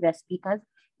of the previous speakers.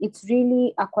 It's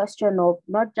really a question of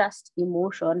not just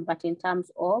emotion, but in terms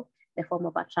of the form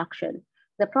of attraction.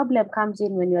 The problem comes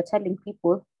in when you're telling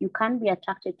people you can be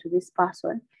attracted to this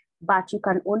person, but you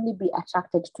can only be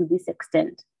attracted to this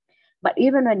extent. But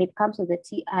even when it comes to the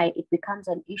TI, it becomes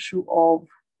an issue of,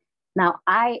 now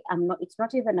it's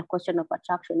not even a question of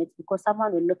attraction. It's because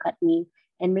someone will look at me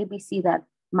and maybe see that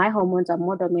my hormones are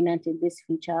more dominant in this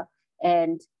feature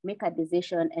and make a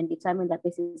decision and determine that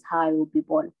this is how I will be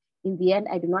born. In the end,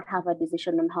 I do not have a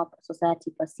decision on how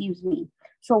society perceives me.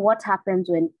 So what happens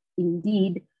when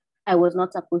indeed I was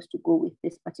not supposed to go with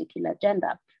this particular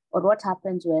gender? Or what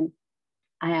happens when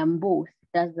I am both?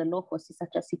 Does the law foresee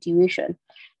such a situation?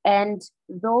 And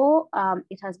though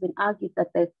it has been argued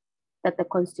that the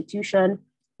Constitution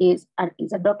is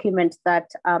a document that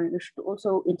we should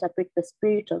also interpret the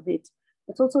spirit of it,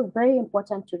 it's also very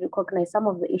important to recognize some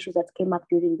of the issues that came up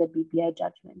during the BBI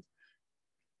judgment.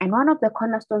 And one of the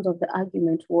cornerstones of the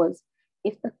argument was,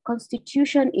 if the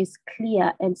Constitution is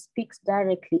clear and speaks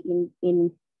directly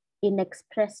in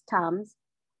express terms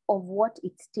of what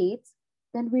it states,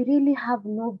 then we really have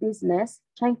no business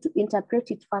trying to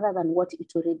interpret it further than what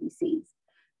it already says.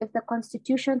 If the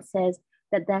Constitution says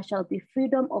that there shall be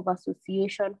freedom of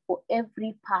association for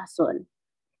every person,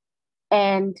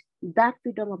 and that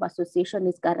freedom of association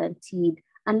is guaranteed,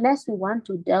 unless we want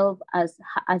to delve as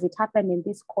it happened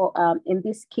in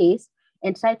this case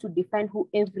and try to define who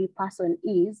every person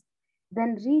is,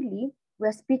 then really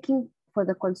we're speaking for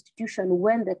the Constitution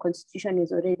when the Constitution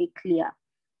is already clear.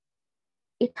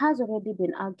 It has already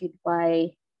been argued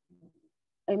by,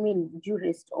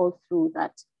 jurists all through,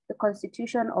 that the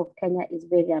Constitution of Kenya is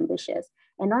very ambitious.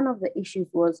 And one of the issues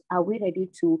was, are we ready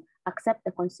to accept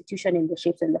the Constitution in the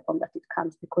shapes and the form that it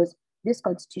comes? Because this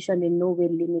Constitution in no way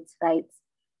limits rights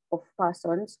of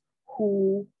persons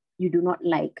who you do not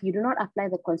like. You do not apply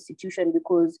the Constitution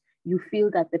because you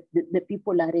feel that the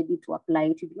people are ready to apply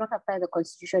it. You do not apply the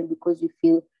Constitution because you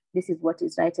feel this is what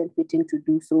is right and fitting to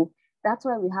do so. That's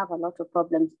why we have a lot of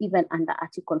problems even under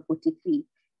Article 43,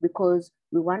 because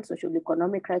we want social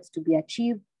economic rights to be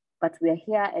achieved, but we're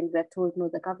here and we're told, no,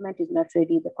 the government is not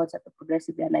ready, the concept of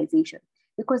progressive realization.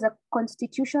 Because the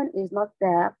Constitution is not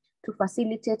there to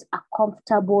facilitate a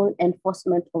comfortable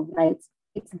enforcement of rights.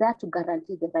 It's there to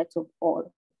guarantee the rights of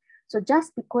all. So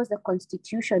just because the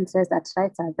Constitution says that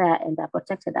rights are there and are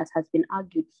protected, as has been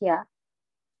argued here,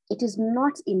 it is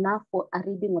not enough for a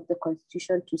reading of the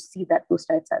Constitution to see that those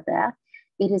rights are there.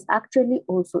 It is actually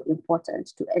also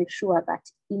important to ensure that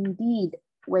indeed,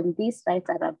 when these rights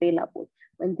are available,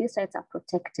 when these rights are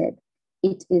protected,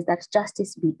 it is that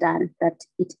justice be done, that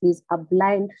it is a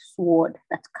blind sword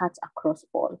that cuts across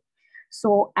all.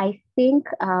 So I think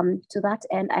to that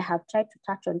end, I have tried to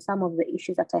touch on some of the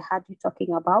issues that I had you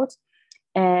talking about.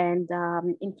 And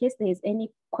in case there is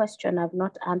any question I've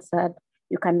not answered,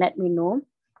 you can let me know.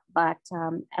 But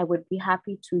I would be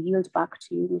happy to yield back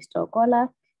to you, Mr. Ogola.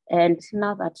 And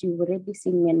now that you've already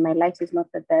seen me and my light is not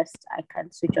the best, I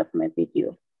can switch off my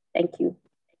video. Thank you.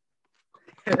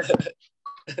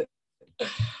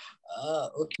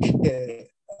 Okay.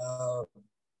 All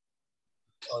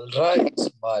right,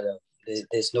 madam.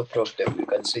 There's no problem. You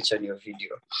can switch on your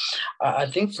video. I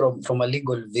think from a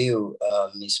legal view,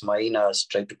 Ms. Maina has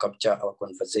tried to capture our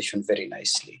conversation very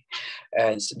nicely.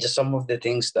 And just some of the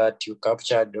things that you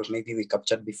captured, or maybe we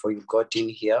captured before you got in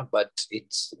here, but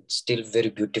it's still very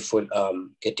beautiful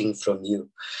getting from you.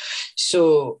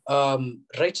 So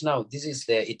right now,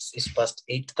 it's past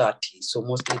 8:30. So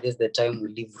mostly there's the time we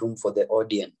leave room for the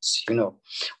audience.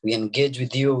 We engage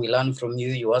with you, we learn from you,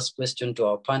 you ask questions to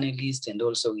our panelists, and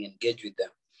also we engage with them.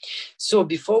 So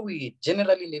before we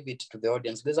generally leave it to the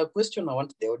audience, there's a question I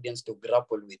want the audience to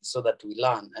grapple with so that we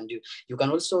learn. And you can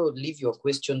also leave your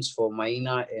questions for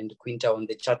Maina and Quinter on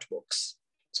the chat box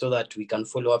so that we can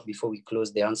follow up before we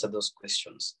close the answer those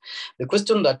questions. The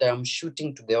question that I am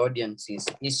shooting to the audience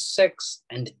is sex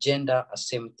and gender a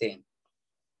same thing?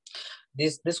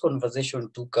 This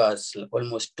conversation took us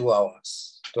almost 2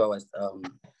 hours. 2 hours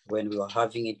when we were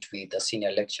having it with a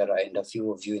senior lecturer and a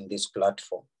few of you in this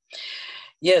platform.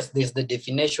 Yes, there's the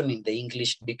definition in the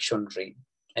English dictionary.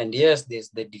 And yes, there's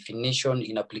the definition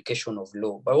in application of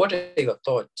law. But what are your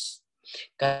thoughts?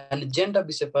 Can gender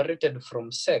be separated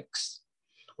from sex?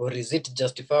 Or is it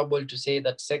justifiable to say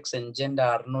that sex and gender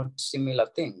are not similar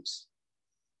things?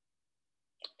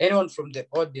 Anyone from the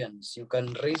audience, you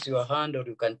can raise your hand or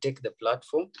you can take the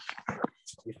platform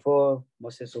before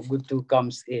Moses Ogutu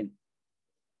comes in.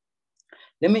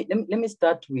 Let me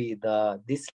start with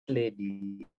this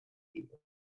lady.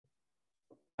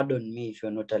 Pardon me if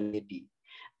you're not a lady.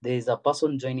 There is a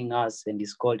person joining us and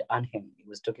is called Anhem. He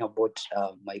was talking about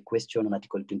my question on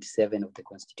Article 27 of the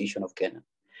Constitution of Kenya.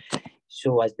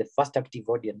 So as the first active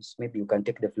audience, maybe you can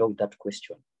take the floor with that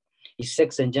question. Is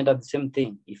sex and gender the same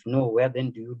thing? If no, where then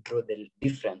do you draw the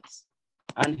difference?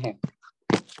 Anhem.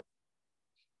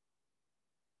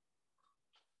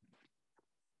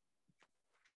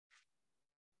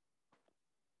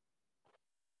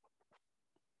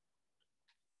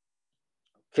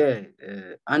 Okay,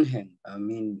 Anhem, I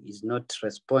mean, is not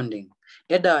responding.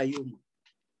 Eda Ayoo.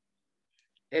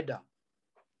 Eda.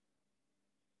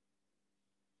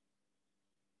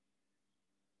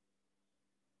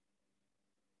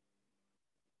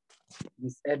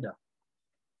 Miss Eda.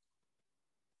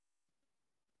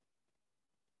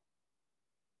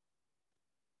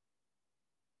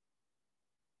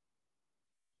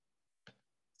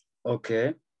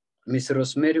 Okay. Miss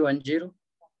Rosemary Wanjiru.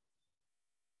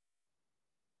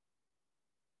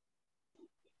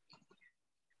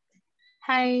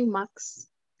 Hi, Max.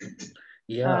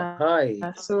 Yeah, hi.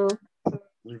 So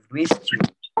We've missed you.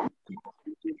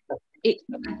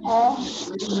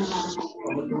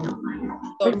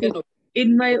 Okay.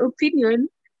 In my opinion,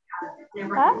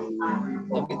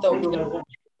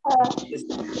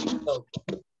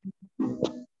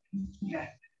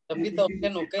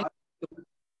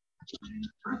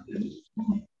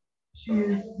 She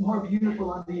is more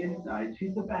beautiful on the inside.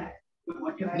 She's the best. But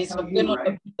what can I tell you,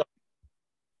 right?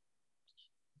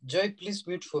 Joy, please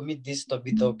mute for me this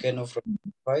Tabitha Otieno from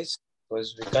the voice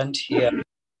because we can't hear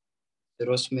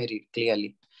Rosemary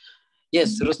clearly.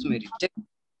 Yes, Rosemary.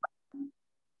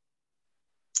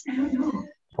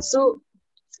 So,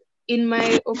 in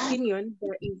my opinion,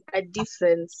 there is a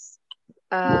difference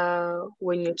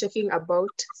when you're talking about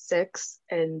sex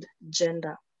and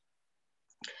gender.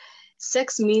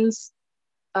 Sex means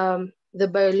the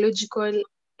biological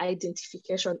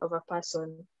identification of a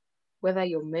person, whether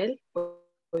you're male or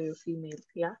you're female,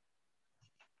 yeah?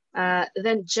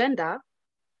 Then gender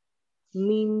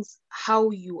means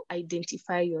how you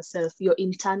identify yourself, your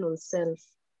internal self.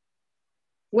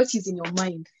 What is in your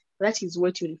mind? That is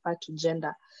what you refer to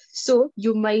gender. So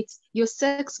your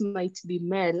sex might be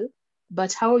male,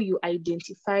 but how you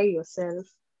identify yourself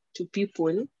to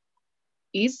people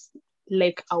is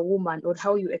like a woman, or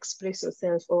how you express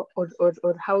yourself, or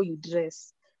how you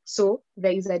dress. So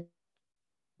there is a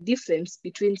difference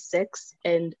between sex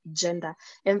and gender.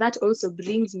 And that also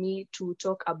brings me to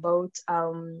talk about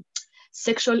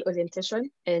sexual orientation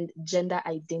and gender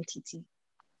identity.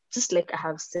 Just like I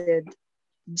have said,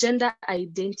 gender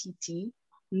identity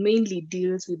mainly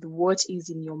deals with what is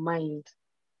in your mind,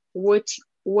 what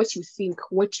you think,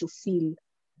 what you feel.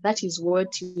 That is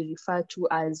what you refer to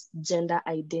as gender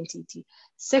identity.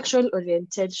 Sexual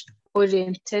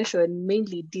orientation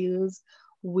mainly deals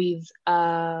with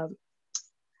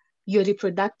your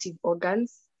reproductive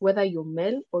organs, whether you're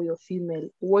male or you're female,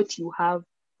 what you have,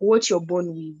 what you're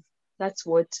born with. That's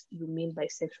what you mean by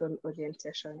sexual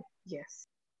orientation. Yes.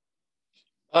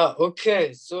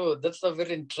 Okay, so that's a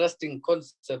very interesting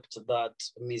concept that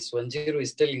Ms. Wanjiru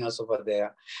is telling us over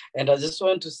there. And I just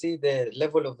want to see the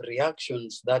level of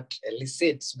reactions that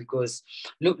elicits, because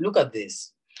look at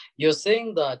this. You're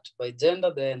saying that by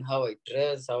gender, then how I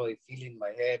dress, how I feel in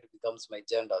my head becomes my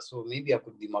gender. So maybe I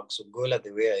could be Maxogola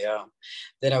the way I am.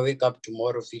 Then I wake up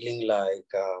tomorrow feeling like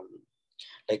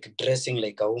dressing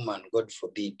like a woman, God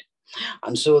forbid.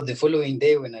 And so the following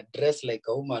day, when I dress like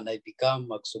a woman, I become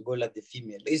Maxogola the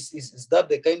female. Is that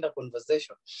the kind of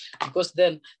conversation? Because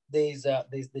then there's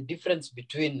the difference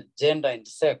between gender and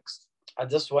sex. I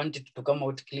just want it to come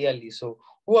out clearly. So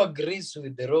who agrees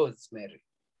with the Rosemary?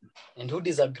 And who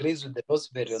disagrees with the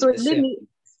Rosemary? So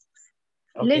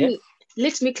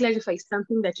let me clarify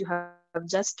something that you have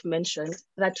just mentioned,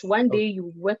 that one day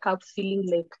you wake up feeling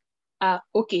like,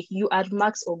 okay, you are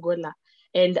Max Ogola.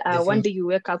 And one day you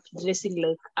wake up dressing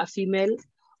like a female,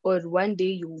 or one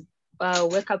day you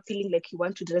wake up feeling like you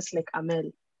want to dress like a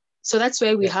male. So that's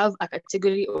why we have a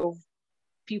category of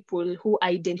people who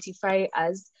identify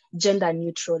as gender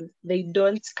neutral. They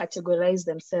don't categorize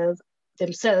themselves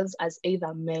as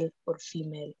either male or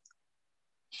female.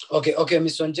 Okay,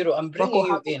 Ms. Wanjiru, I'm bringing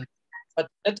you in. But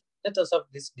let us have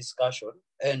this discussion,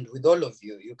 and with all of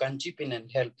you, you can chip in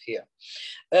and help here.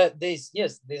 There's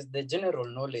the general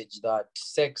knowledge that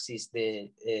sex is the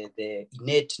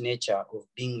innate nature of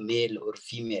being male or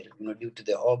female, due to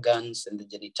the organs and the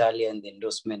genitalia and the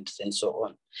endorsements and so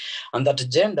on. And that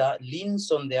gender leans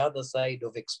on the other side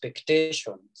of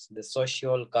expectations, the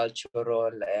social,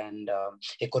 cultural, and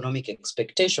economic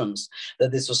expectations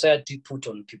that the society put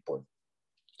on people.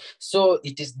 So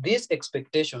it is these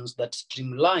expectations that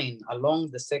streamline along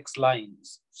the sex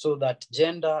lines so that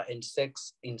gender and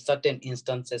sex in certain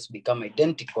instances become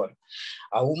identical.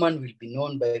 A woman will be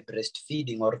known by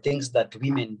breastfeeding or things that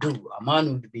women do. A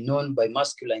man would be known by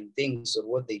masculine things or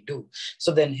what they do.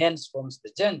 So then hence forms the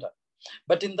gender.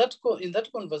 But in that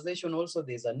conversation also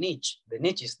there's a niche. The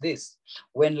niche is this.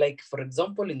 When, like, for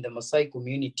example, in the Maasai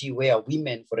community where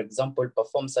women, for example,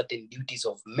 perform certain duties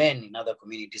of men in other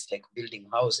communities like building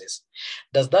houses,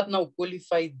 does that now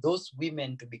qualify those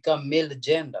women to become male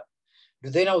gender?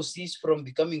 Do they now cease from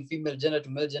becoming female gender to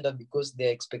male gender because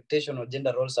their expectation or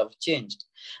gender roles have changed?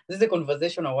 This is the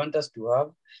conversation I want us to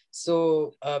have.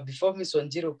 So before Ms.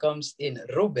 Wanjiru comes in,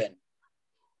 Ruben,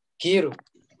 Kiiru.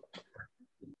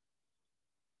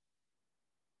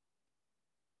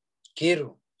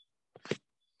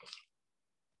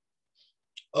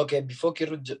 Okay, before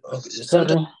Kiiru, okay,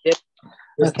 Santos,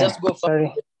 let's just go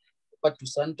back to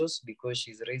Santos because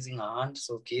she's raising her hand.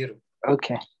 So Kiiru.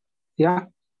 Okay. Yeah.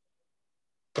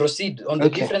 Proceed on the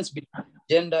difference between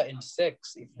gender and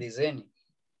sex, if there's any.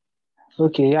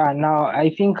 Okay, yeah. Now, I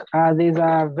think there's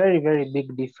a very, very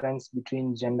big difference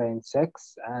between gender and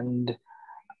sex. And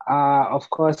of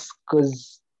course,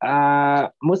 because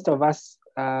most of us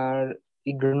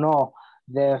ignore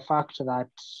the fact that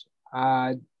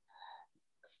that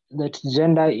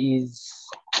gender is,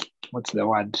 what's the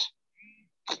word?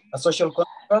 A social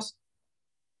construct?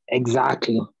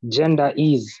 Exactly. Gender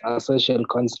is a social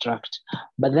construct.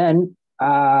 But then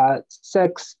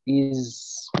sex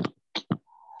is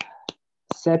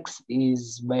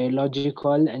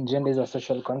biological and gender is a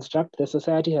social construct. The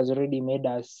society has already made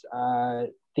us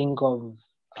think of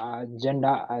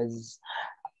gender as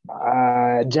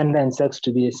gender and sex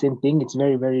to be the same thing. It's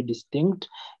very, very distinct,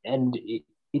 and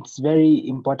it's very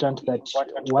important that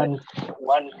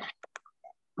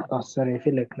I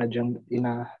feel like in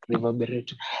a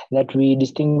reverberate, that we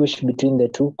distinguish between the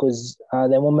two, because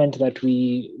the moment that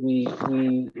we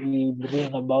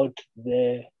bring about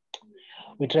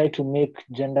we try to make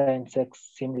gender and sex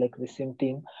seem like the same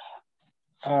thing,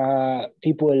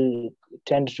 people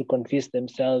tend to confuse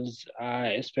themselves,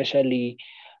 especially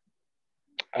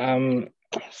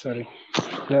sorry,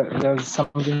 there's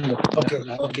something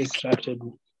that distracted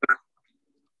me.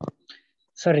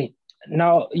 Sorry.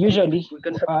 Now, usually,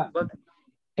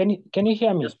 can you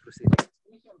hear me? Just proceed.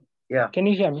 Yeah. Can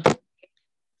you hear me?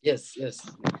 Yes.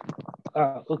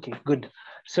 Okay, good.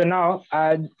 So now,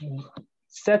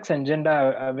 sex and gender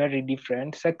are very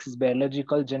different. Sex is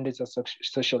biological, gender is a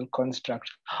social construct.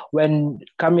 When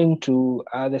coming to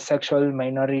the sexual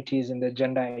minorities and the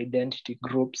gender identity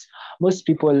groups, most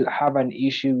people have an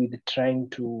issue with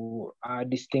trying to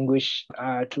distinguish,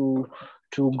 to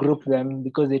group them,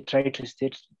 because they try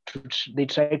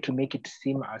to make it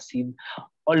seem as if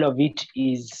all of it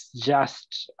is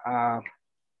just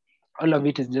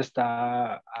a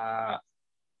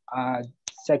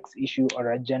sex issue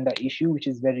or a gender issue, which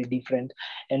is very different.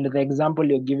 And the example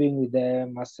you're giving with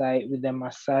the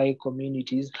Maasai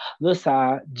communities, those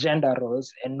are gender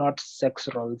roles and not sex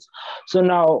roles. So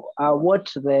now,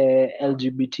 what the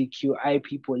LGBTQI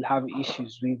people have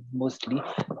issues with mostly,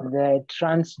 the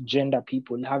transgender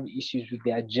people have issues with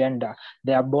their gender.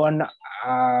 They are born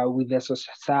with the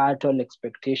societal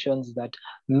expectations that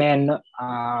men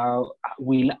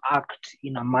will act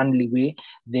in a manly way.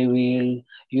 They will,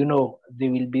 they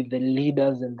will be the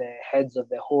leaders and the heads of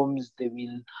the homes. They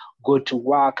will go to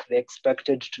work. They're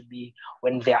expected to be,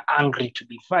 when they're angry, to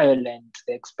be violent.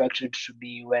 They're expected to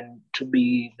be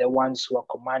the ones who are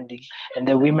commanding, and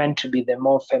the women to be the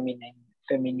more feminine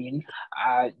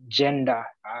gender.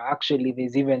 Actually,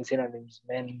 there's even synonyms: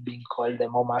 men being called the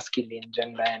more masculine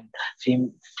gender and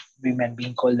women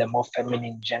being called the more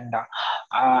feminine gender.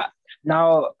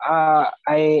 Now,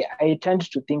 I tend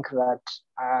to think that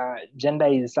gender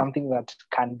is something that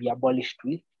can be abolished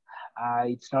with.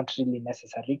 It's not really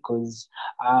necessary, because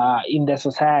in the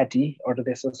society, or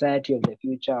the society of the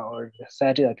future, or the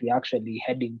society that we're actually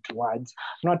heading towards,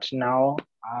 not now,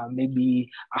 maybe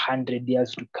 100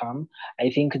 years to come, I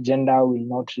think gender will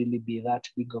not really be that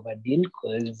big of a deal,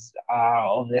 because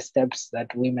of the steps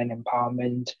that women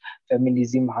empowerment,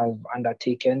 feminism have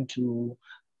undertaken to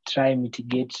try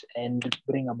mitigate and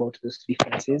bring about those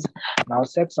differences. Now,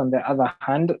 sex, on the other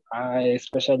hand,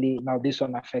 especially now this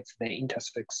one affects the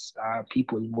intersex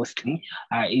people mostly,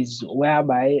 is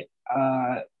whereby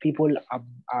people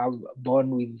are born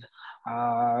with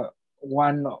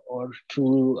one or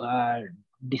two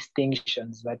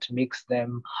distinctions that makes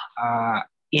them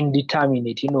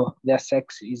indeterminate. Their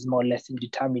sex is more or less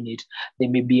indeterminate. They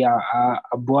may be a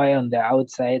boy on the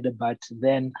outside, but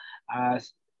then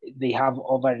they have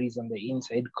ovaries on the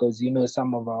inside, because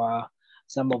some of our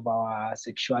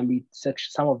sexuality,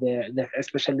 some of the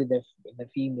especially the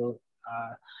female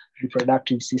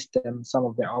reproductive system, some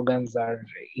of the organs are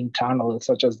internal,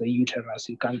 such as the uterus.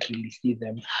 You can't really see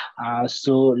them.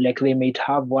 So like they might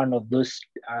have one of those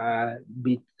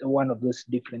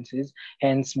differences,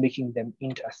 hence making them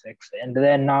intersex. And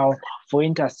then now for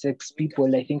intersex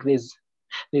people, I think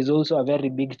there's also a very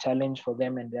big challenge for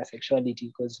them and their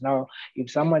sexuality, because now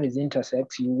if someone is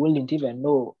intersex, you wouldn't even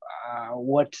know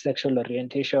what sexual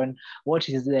orientation, what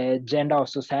is the gender or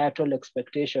societal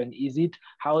expectation. Is it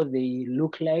how they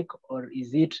look like, or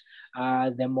is it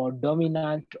the more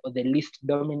dominant or the least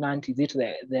dominant? Is it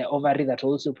the ovary that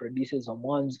also produces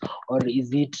hormones, or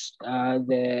is it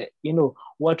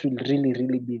what will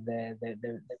really be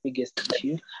the biggest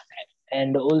issue?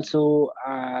 And also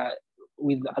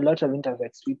with a lot of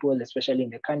intersex people, especially in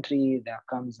the country, there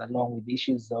comes along with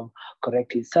issues of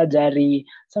corrective surgery.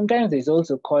 Sometimes there's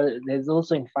also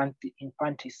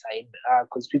infanticide,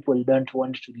 because people don't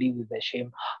want to live with the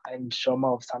shame and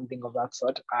trauma of something of that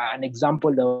sort. An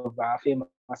example of a famous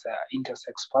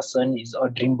intersex person is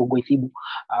Mburu.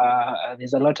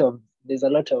 There's a lot of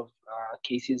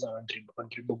cases on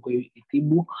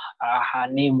Mburu. Her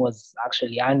name was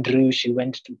actually Andrew. She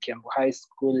went to Kiiru High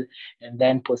School, and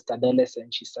then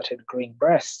post-adolescent, she started growing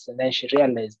breasts, and then she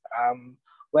realized,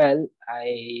 well,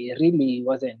 I really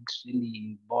wasn't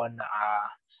really born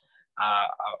a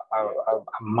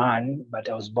man, but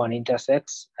I was born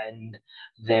intersex, and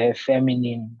the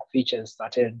feminine features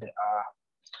started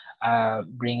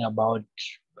appearing.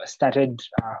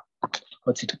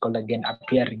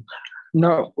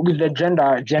 No, with the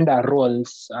gender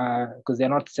roles, because they're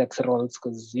not sex roles,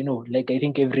 because I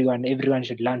think everyone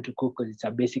should learn to cook, because it's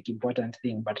a basic important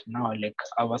thing. But now,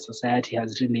 our society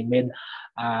has really made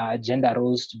gender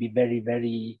roles to be very,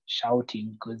 very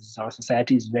shouting, because our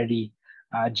society is very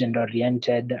gender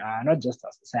oriented. Not just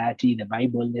our society, the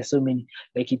Bible. There's so many.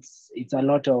 It's a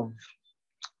lot of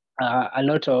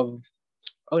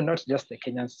not just the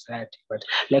Kenyan society, but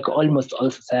almost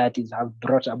all societies have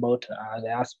brought about the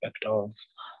aspect of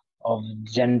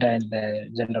gender and the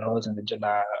gender roles and the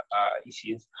gender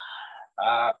issues.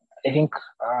 I think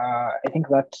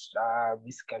that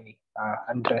basically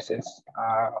addresses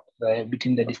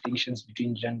between the distinctions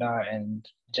between gender and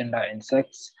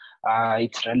sex,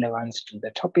 its relevance to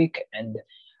the topic, and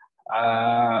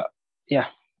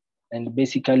and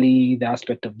basically the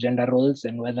aspect of gender roles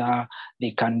and whether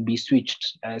they can be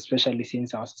switched, especially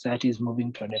since our society is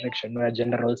moving to a direction where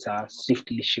gender roles are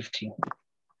swiftly shifting.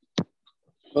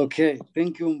 Okay,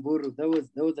 thank you, Mburu. That was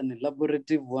an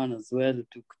elaborative one as well.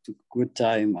 Took good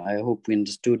time. I hope we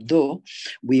understood. Though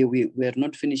we are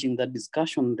not finishing that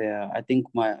discussion there. I think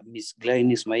Miss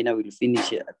Maina will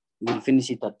finish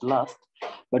it at last.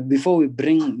 But before we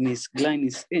bring Miss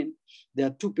Glynis in, there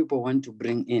are two people I want to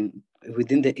bring in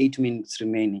within the 8 minutes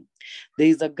remaining. There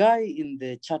is a guy in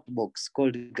the chat box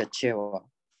called Gachewa.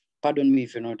 Pardon me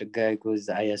if you're not a guy, because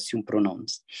I assume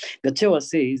pronouns. Gachewa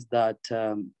says that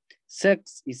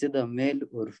sex is either male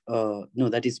or, no,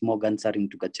 that is Morgan answering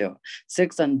to Gachewa.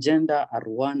 Sex and gender are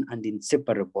one and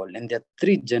inseparable, and there are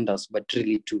 3 genders, but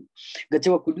really 2.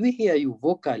 Gachewa, could we hear you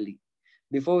vocally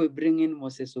before we bring in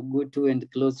Moses Ogutu and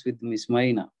close with Miss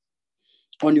Maina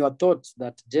on your thoughts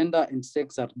that gender and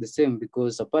sex are the same,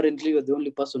 because apparently you're the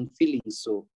only person feeling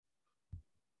so.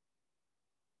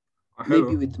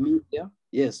 Maybe with me, yeah?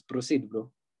 Yes, proceed,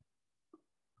 bro.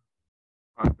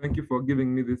 Thank you for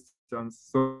giving me this chance.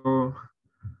 So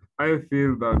I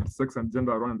feel that sex and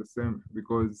gender are one and the same,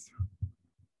 because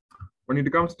when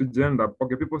it comes to gender,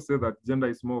 okay, people say that gender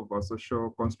is more of a social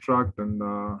construct and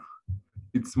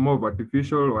it's more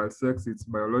artificial, while sex is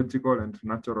biological and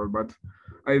natural. But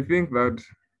I think that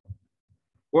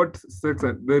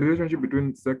the relationship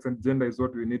between sex and gender is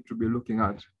what we need to be looking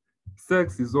at.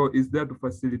 Sex is there to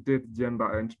facilitate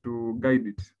gender and to guide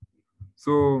it.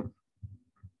 So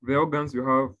the organs you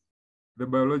have, the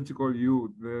biological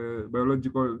you, the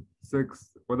biological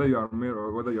sex, whether you are male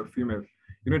or whether you're female,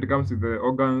 it comes with the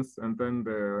organs, and then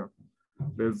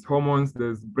there's hormones,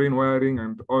 there's brain wiring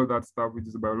and all that stuff, which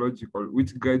is biological,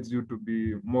 which guides you to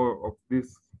be more of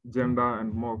this gender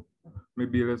and more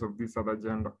maybe less of this other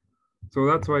gender. So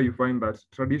that's why you find that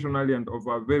traditionally and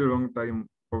over a very long time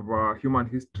of human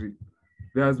history,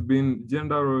 there has been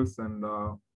gender roles and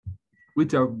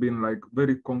which have been like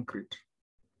very concrete.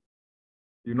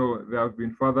 You know, there have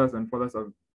been fathers and fathers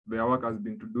have, their work has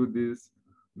been to do this.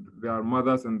 There are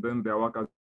mothers and then their work has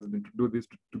been to do this,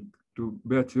 to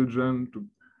bear children,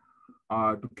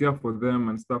 to care for them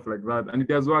and stuff like that. And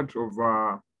it has worked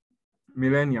over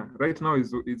millennia. Right now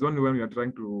is only when we are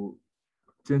trying to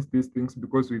change these things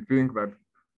because we think that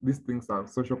these things are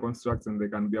social constructs and they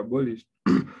can be abolished.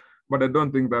 But I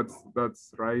don't think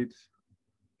that's right.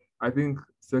 I think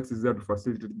sex is there to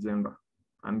facilitate gender,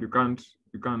 and you can't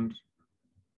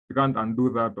undo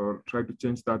that or try to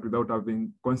change that without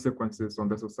having consequences on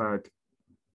the society.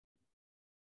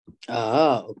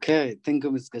 Okay. Thank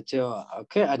you, Ms. Gachewa.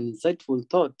 Okay, an insightful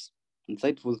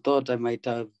thought. I might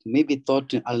have maybe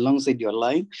thought alongside your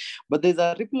line, but there's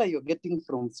a reply you're getting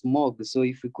from Smog. So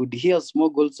if we could hear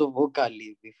Smog also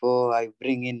vocally before I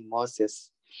bring in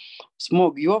Moses.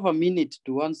 Smog, you have a minute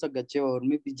to answer Gachewa, or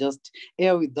maybe just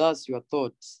air with us your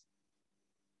thoughts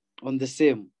on the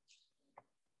same.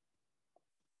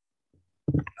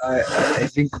 I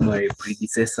think my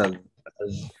predecessor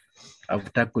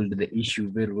have tackled the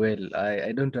issue very well.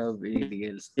 I don't have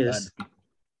anything else to add.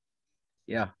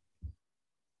 Yeah.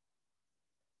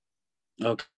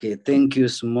 Okay, thank you,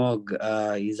 Smog.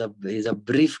 He's a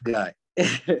brief guy.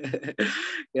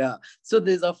 Yeah, so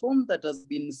there's a form that has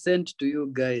been sent to you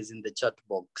guys in the chat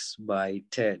box by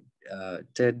Ted.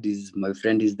 Ted is my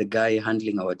friend, is the guy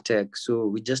handling our tech. So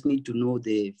we just need to know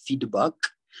the feedback,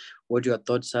 what your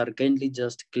thoughts are. Kindly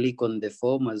just click on the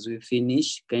form as we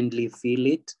finish. Kindly fill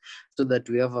it so that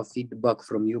we have a feedback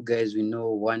from you guys. We know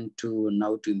 1, 2 on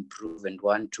how to improve and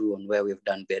 1, 2 on where we've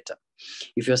done better.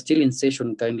 If you're still in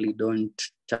session, kindly don't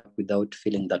chat without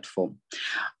filling that form.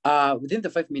 Within the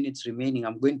 5 minutes remaining,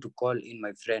 I'm going to call in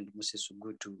my friend Moses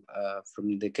Sugutu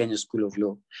from the Kenya School of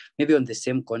Law, maybe on the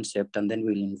same concept, and then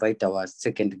we'll invite our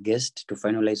second guest to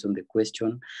finalize on the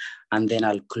question, and then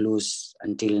I'll close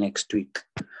until next week.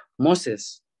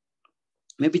 Moses,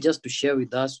 maybe just to share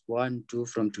with us 1, 2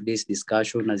 from today's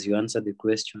discussion as you answer the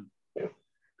question.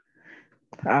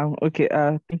 Okay,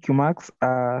 thank you, Max.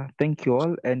 Thank you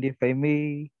all. And if I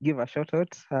may give a shout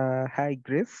out, hi,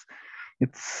 Grace.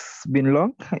 It's been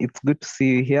long. It's good to see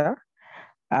you here.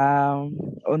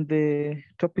 On the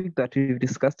topic that we've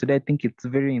discussed today, I think it's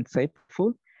very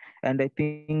insightful. And I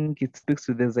think it speaks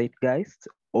to the zeitgeist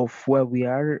of where we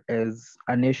are as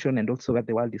a nation and also where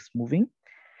the world is moving.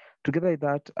 Together with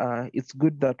that, it's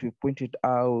good that we pointed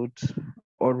out,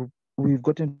 or we've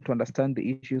gotten to understand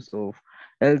the issues of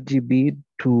LGBT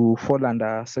to fall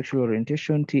under sexual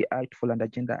orientation, TI to fall under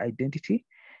gender identity.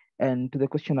 And to the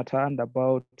question at hand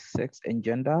about sex and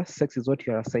gender, sex is what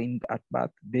you are assigned at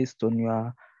birth based on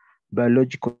your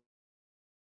biological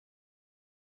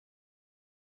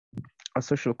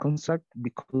social construct,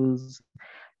 because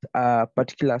a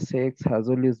particular sex has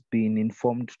always been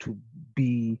informed to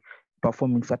be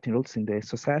performing certain roles in the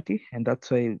society, and that's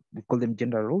why we call them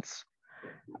gender roles.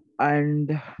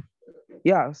 And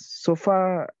yeah, so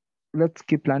far, let's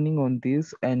keep learning on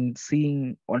this and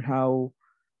seeing on how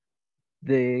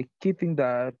the key thing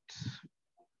that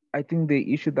I think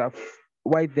the issue that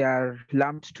why they are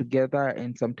lumped together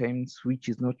and sometimes which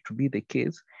is not to be the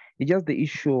case, is just the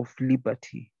issue of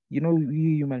liberty. You know,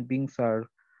 we human beings are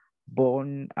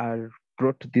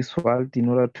brought to this world in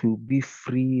order to be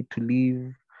free, to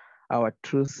live our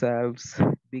true selves,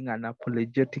 being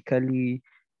unapologetically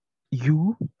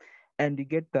you. And you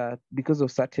get that because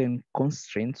of certain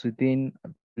constraints within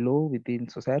law, within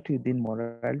society, within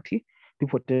morality,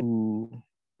 people tend to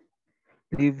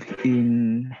live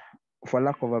in, for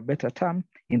lack of a better term,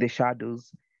 in the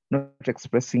shadows, not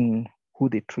expressing who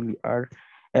they truly are.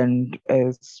 And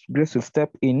as Grace will step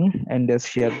in, and as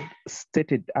she had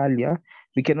stated earlier,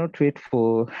 we cannot wait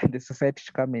for the society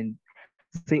to come and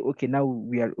say, okay, now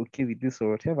we are okay with this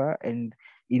or whatever. And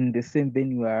in the same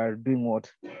vein, we are doing what?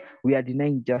 We are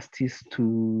denying justice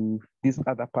to these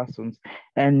other persons.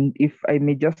 And if I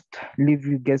may just leave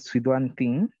you guys with one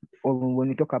thing, or when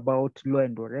we talk about law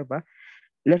and whatever,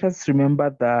 let us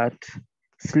remember that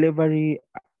slavery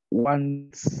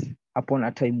once upon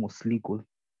a time was legal,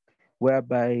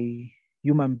 whereby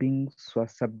human beings were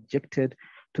subjected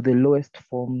to the lowest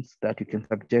forms that you can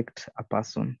subject a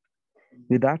person.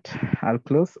 With that, I'll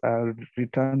close. I'll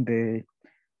return the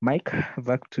mic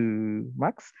back to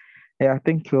Max. Yeah,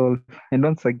 thank you all. And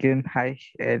once again, hi,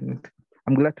 and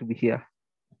I'm glad to be here.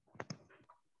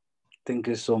 Thank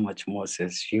you so much,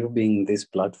 Moses. You being this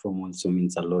platform also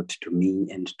means a lot to me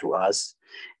and to us.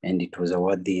 And it was a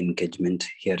worthy engagement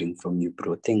hearing from you,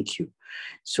 bro. Thank you.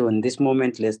 So in this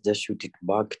moment, let's just shoot it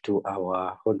back to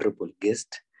our honorable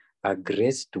guest,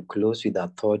 Grace, to close with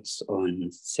our thoughts on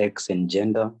sex and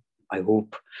gender. I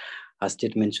hope our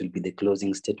statements will be the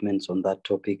closing statements on that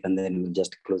topic, and then we'll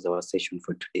just close our session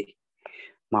for today.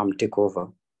 Ma'am, take over.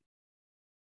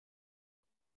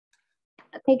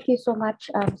 Thank you so much,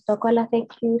 Mr. Kola.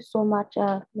 Thank you so much,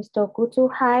 Mr. Okutu.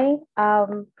 Hi.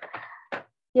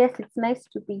 Yes, it's nice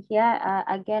to be here.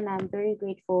 Again, I'm very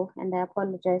grateful, and I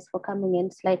apologize for coming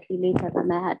in slightly later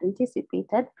than I had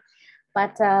anticipated.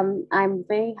 But I'm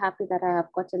very happy that I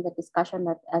have gotten the discussion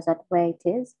as at where it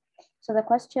is. So the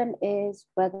question is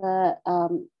whether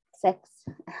sex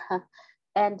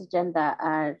and gender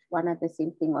are one and the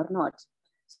same thing or not.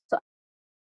 So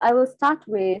I will start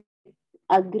with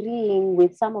agreeing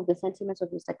with some of the sentiments of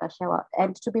Mr. Kashewa.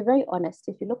 And to be very honest,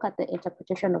 if you look at the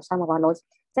interpretation of some of our laws,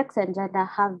 sex and gender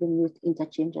have been used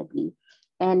interchangeably.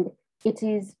 And it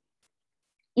is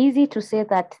easy to say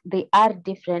that they are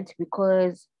different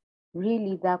because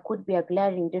really there could be a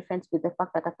glaring difference with the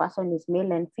fact that a person is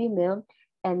male and female,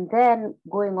 and then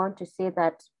going on to say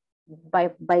that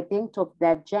by dint of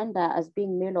their gender as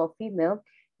being male or female,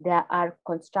 there are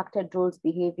constructed roles,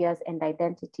 behaviors, and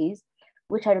identities,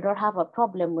 which I do not have a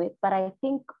problem with. But I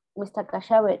think Mr.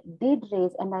 Kashewa did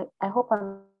raise, and I hope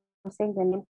I'm saying the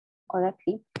name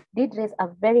correctly, did raise a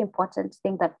very important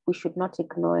thing that we should not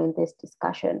ignore in this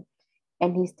discussion.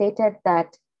 And he stated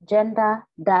that gender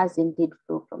does indeed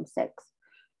flow from sex.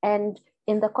 And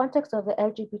in the context of the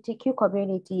LGBTQ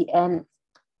community, and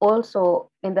also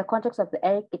in the context of the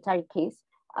Eric Gitare case,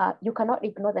 you cannot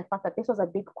ignore the fact that this was a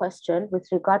big question with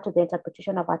regard to the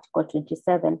interpretation of Article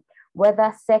 27,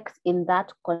 whether sex in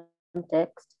that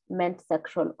context meant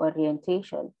sexual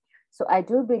orientation. So I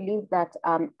do believe that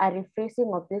a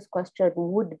rephrasing of this question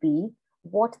would be,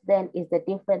 what then is the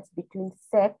difference between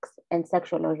sex and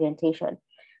sexual orientation?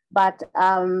 But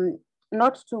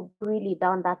not to really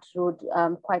down that road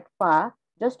quite far,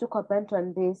 just to comment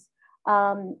on this,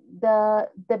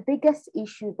 the biggest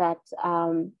issue that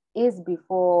is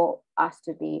before us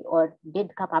today, or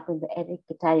did come up in the Eric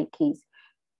Gitare case,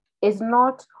 is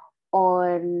not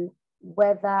on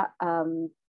whether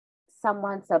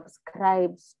someone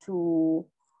subscribes to,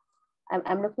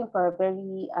 I'm looking for a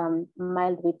very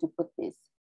mild way to put this.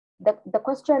 The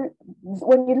question,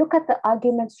 when you look at the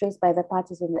arguments raised by the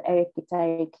parties in the Eric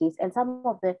Gitare case, and some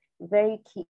of the very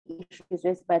key issues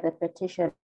raised by the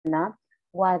petitioner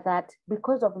were that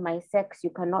because of my sex, you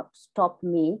cannot stop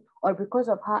me, or because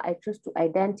of how I choose to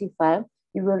identify,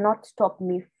 you will not stop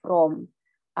me from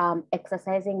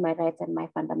exercising my rights and my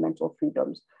fundamental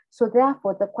freedoms. So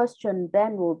therefore, the question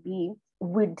then will be,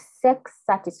 would sex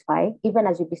satisfy, even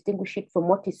as you distinguish it from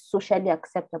what is socially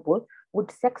acceptable,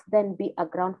 would sex then be a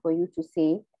ground for you to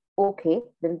say, okay,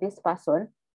 then this person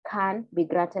can be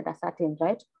granted a certain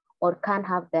right or can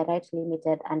have their right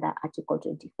limited under Article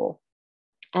 24?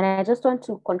 And I just want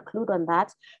to conclude on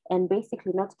that and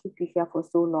basically not keep you here for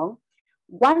so long.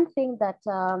 One thing that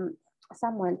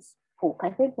someone spoke,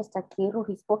 I think Mr. Kiiru,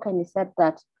 he spoke and he said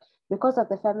that because of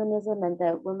the feminism and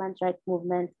the women's rights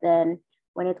movement, then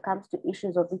when it comes to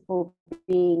issues of people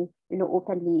being,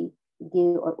 openly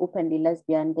gay or openly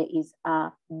lesbian, there is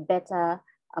a better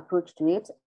approach to it.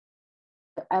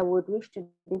 I would wish to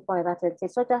define that and say,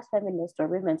 it's not just feminist or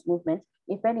women's movement.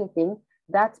 If anything,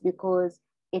 that's because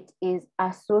it is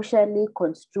a socially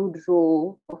construed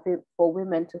role for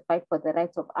women to fight for the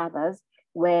rights of others,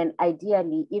 when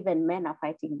ideally even men are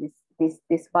fighting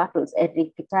these battles.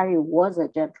 Eric Gitare was a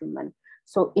gentleman.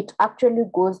 So it actually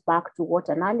goes back to what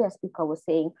an earlier speaker was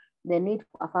saying, the need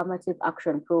for affirmative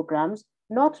action programs,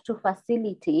 not to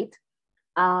facilitate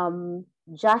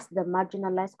just the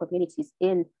marginalized communities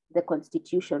in the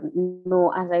Constitution.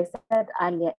 No, as I said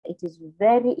earlier, it is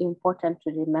very important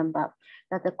to remember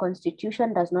that the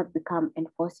Constitution does not become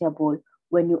enforceable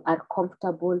when you are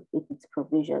comfortable with its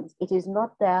provisions. It is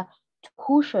not there to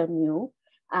cushion you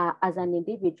as an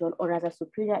individual or as a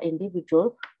superior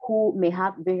individual who may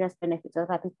have various benefits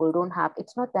other people don't have.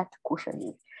 It's not there to cushion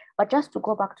you. But just to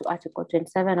go back to Article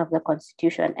 27 of the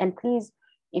Constitution, and please,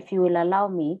 if you will allow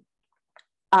me,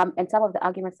 and some of the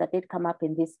arguments that did come up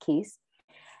in this case,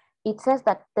 it says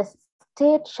that the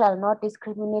state shall not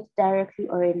discriminate directly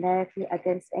or indirectly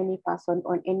against any person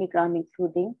on any ground,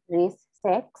 including race,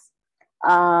 sex,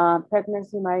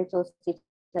 pregnancy, marital status,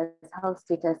 health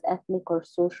status, ethnic or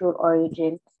social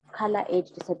origin, color, age,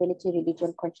 disability,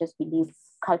 religion, conscious belief,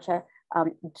 culture,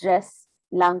 dress,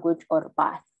 language, or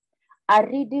birth. A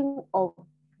reading of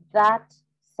that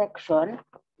section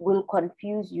will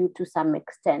confuse you to some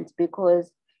extent,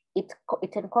 because it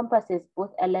encompasses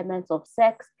both elements of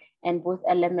sex and both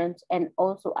elements and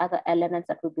also other elements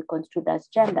that will be construed as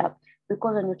gender.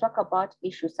 Because when you talk about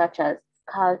issues such as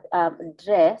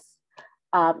dress,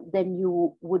 then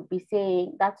you would be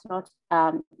saying that's not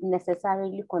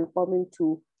necessarily conforming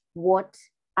to what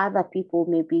other people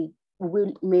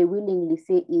may willingly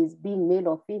say is being male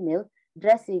or female.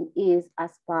 Dressing is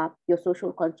as per your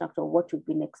social construct of what you've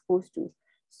been exposed to.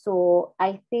 So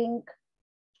I think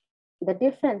the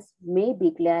difference may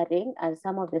be glaring, as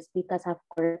some of the speakers have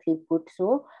correctly put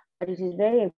so, but it is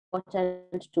very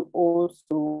important to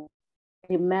also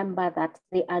remember that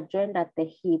they are joined at the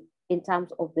hip in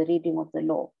terms of the reading of the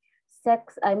law.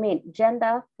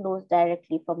 Gender flows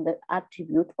directly from the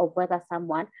attribute of whether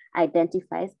someone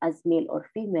identifies as male or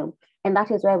female. And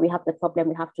that is why we have the problem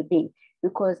we have today,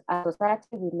 because as a society,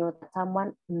 we know that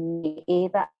someone may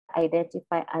either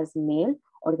identify as male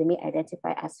or they may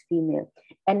identify as female.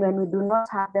 And when we do not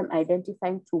have them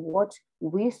identifying to what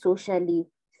we socially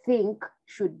think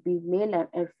should be male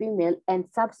or female and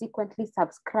subsequently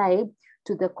subscribe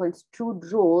to the construed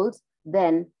roles,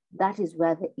 then that is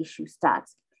where the issue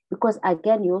starts. Because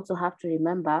again, you also have to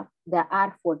remember there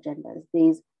are 4 genders. There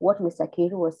is what Mr.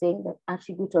 Kiiru was saying, the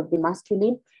attribute of being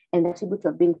masculine and the attribute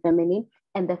of being feminine,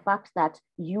 and the fact that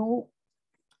you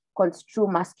construe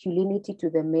masculinity to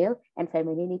the male and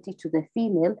femininity to the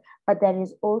female, but there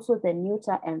is also the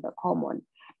neuter and the common.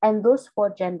 And those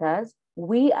 4 genders,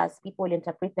 we as people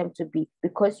interpret them to be,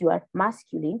 because you are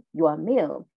masculine, you are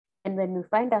male. And when we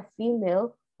find a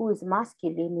female who is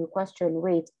masculine, we question,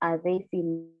 wait, are they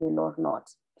female or not?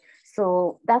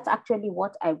 So that's actually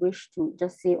what I wish to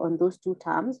just say on those 2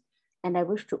 terms. And I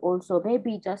wish to also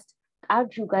maybe just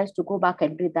urge you guys to go back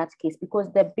and read that case,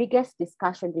 because the biggest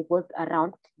discussion revolved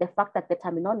around the fact that the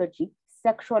terminology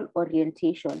sexual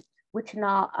orientation, which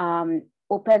now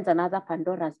opens another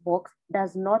Pandora's box,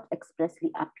 does not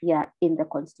expressly appear in the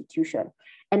Constitution.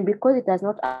 And because it does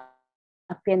not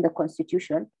appear in the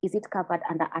Constitution, is it covered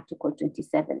under Article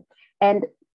 27? And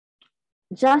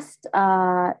just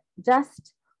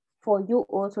for you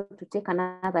also to take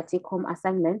another take-home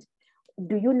assignment,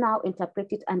 do you now interpret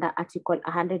it under Article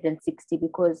 160?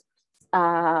 Because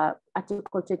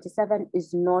Article 27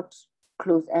 is not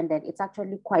close-ended. It's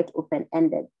actually quite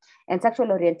open-ended. And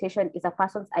sexual orientation is a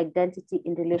person's identity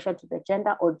in relation to the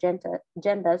gender or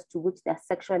genders to which they're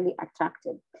sexually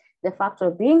attracted. The fact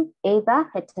of being either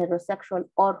heterosexual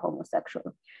or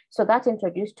homosexual. So that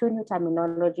introduced 2 new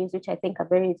terminologies, which I think are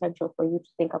very essential for you to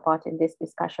think about in this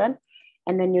discussion.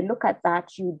 And when you look at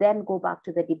that, you then go back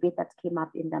to the debate that came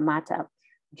up in the matter.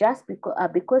 Just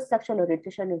because sexual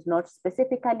orientation is not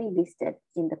specifically listed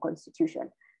in the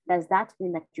Constitution, does that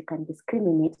mean that you can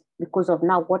discriminate because of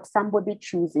now what somebody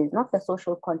chooses, not the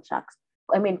social contracts,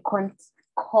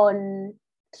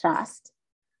 contrast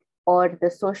or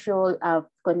the social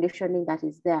conditioning that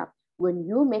is there? When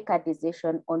you make a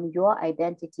decision on your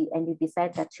identity and you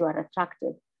decide that you are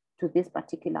attracted to this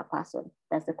particular person,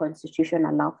 does the Constitution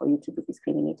allow for you to be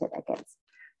discriminated against?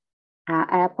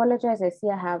 I apologize, I see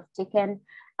I have taken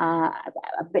a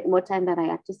bit more time than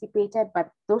I anticipated, but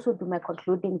those would be my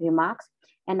concluding remarks.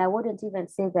 And I wouldn't even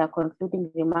say they're concluding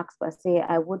remarks per se.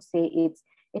 I would say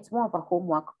it's more of a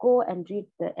homework. Go and read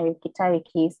the Eric Gitare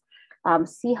case,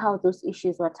 see how those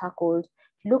issues were tackled.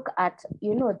 Look at,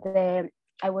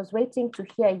 I was waiting to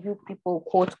hear you people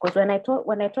quote, because when I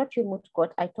taught you moot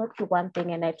court, I taught you one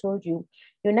thing and I told you,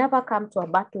 you never come to a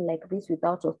battle like this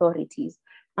without authorities.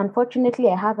 Unfortunately,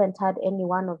 I haven't had any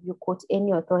one of you quote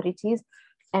any authorities,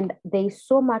 and there is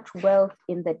so much wealth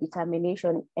in the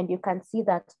determination. And you can see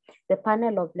that the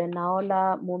panel of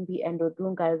Lenaola, Mumbi, and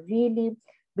Odunga really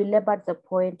belabored the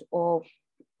point of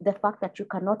the fact that you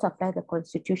cannot apply the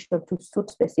Constitution to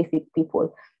suit specific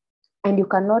people, and you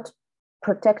cannot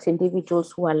protect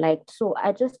individuals who are liked. So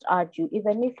I just urge you,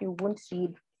 even if you won't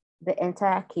read the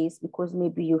entire case because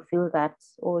maybe you feel that,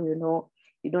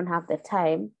 you don't have the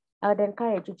time, I would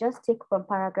encourage you just take from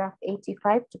paragraph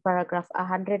 85 to paragraph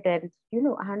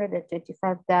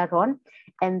 125 thereon,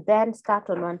 and then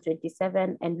start on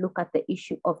 127 and look at the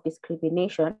issue of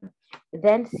discrimination,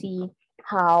 then see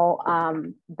how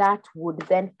that would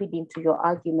then feed into your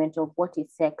argument of what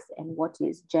is sex and what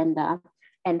is gender,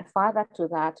 and further to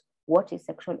that, what is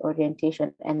sexual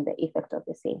orientation and the effect of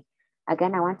the same.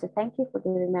 Again, I want to thank you for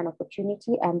giving me an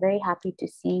opportunity. I'm very happy to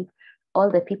see all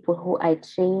the people who I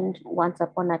trained once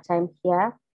upon a time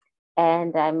here.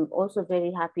 And I'm also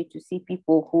very happy to see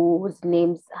people whose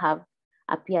names have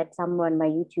appeared somewhere on my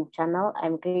YouTube channel.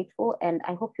 I'm grateful, and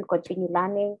I hope you continue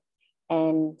learning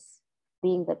and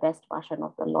being the best version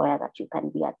of the lawyer that you can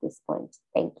be at this point.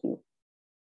 Thank you.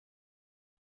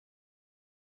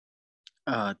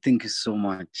 Thank you so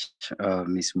much,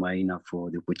 Ms. Maina,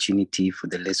 for the opportunity, for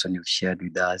the lesson you've shared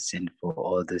with us, and for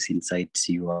all those insights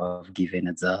you have given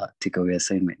as a takeaway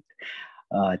assignment.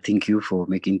 Thank you for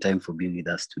making time for being with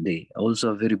us today.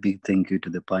 Also, a very big thank you to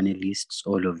the panelists,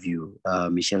 all of you,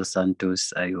 Mitchelle,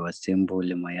 Santos, Ayoo, Asembo,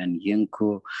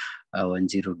 Yenko,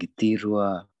 Wanjiru,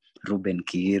 Gitare, Ruben,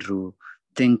 Kiiru.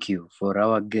 Thank you for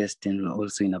our guest, and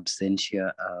also in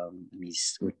absentia,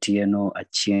 Ms. Otieno,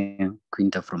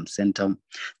 Quinter from CENTUM.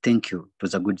 Thank you. It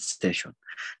was a good session.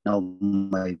 Now,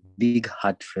 my big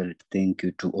heartfelt thank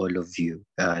you to all of you,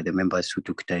 the members who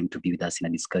took time to be with us in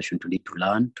a discussion today, to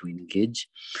learn, to engage,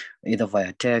 either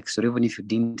via text or even if you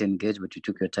didn't engage, but you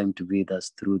took your time to be with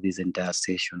us through this entire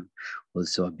session.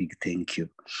 Also, a big thank you.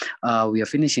 We are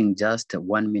finishing just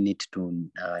 1 minute to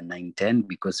 9:10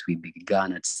 because we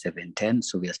began at 7:10.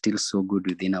 So we are still so good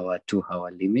within our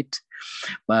 2-hour limit.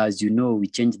 But as you know, we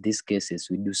change these cases.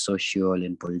 We do social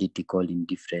and political in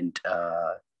different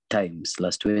times.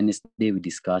 Last Wednesday, we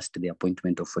discussed the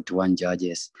appointment of 41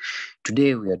 judges.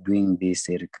 Today, we are doing this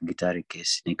Eric Gitare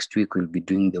case. Next week, we'll be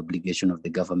doing the obligation of the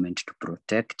government to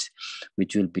protect,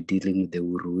 which will be dealing with the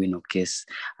Uruwino case.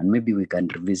 And maybe we can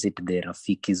revisit the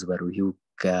Rafiki's Waruhiu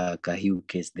Kahiu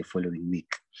case the following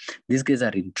week. These cases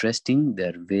are interesting.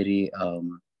 They're very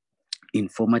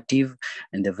informative,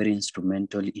 and they're very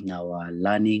instrumental in our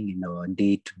learning, in our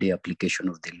day-to-day application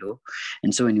of the law.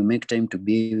 And so when you make time to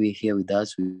be here with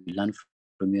us, we learn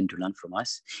from you and to learn from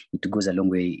us. It goes a long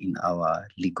way in our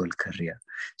legal career.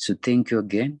 So thank you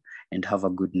again, and have a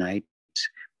good night.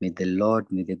 May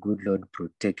the good Lord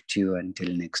protect you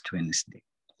until next Wednesday.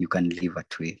 You can leave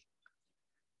at will.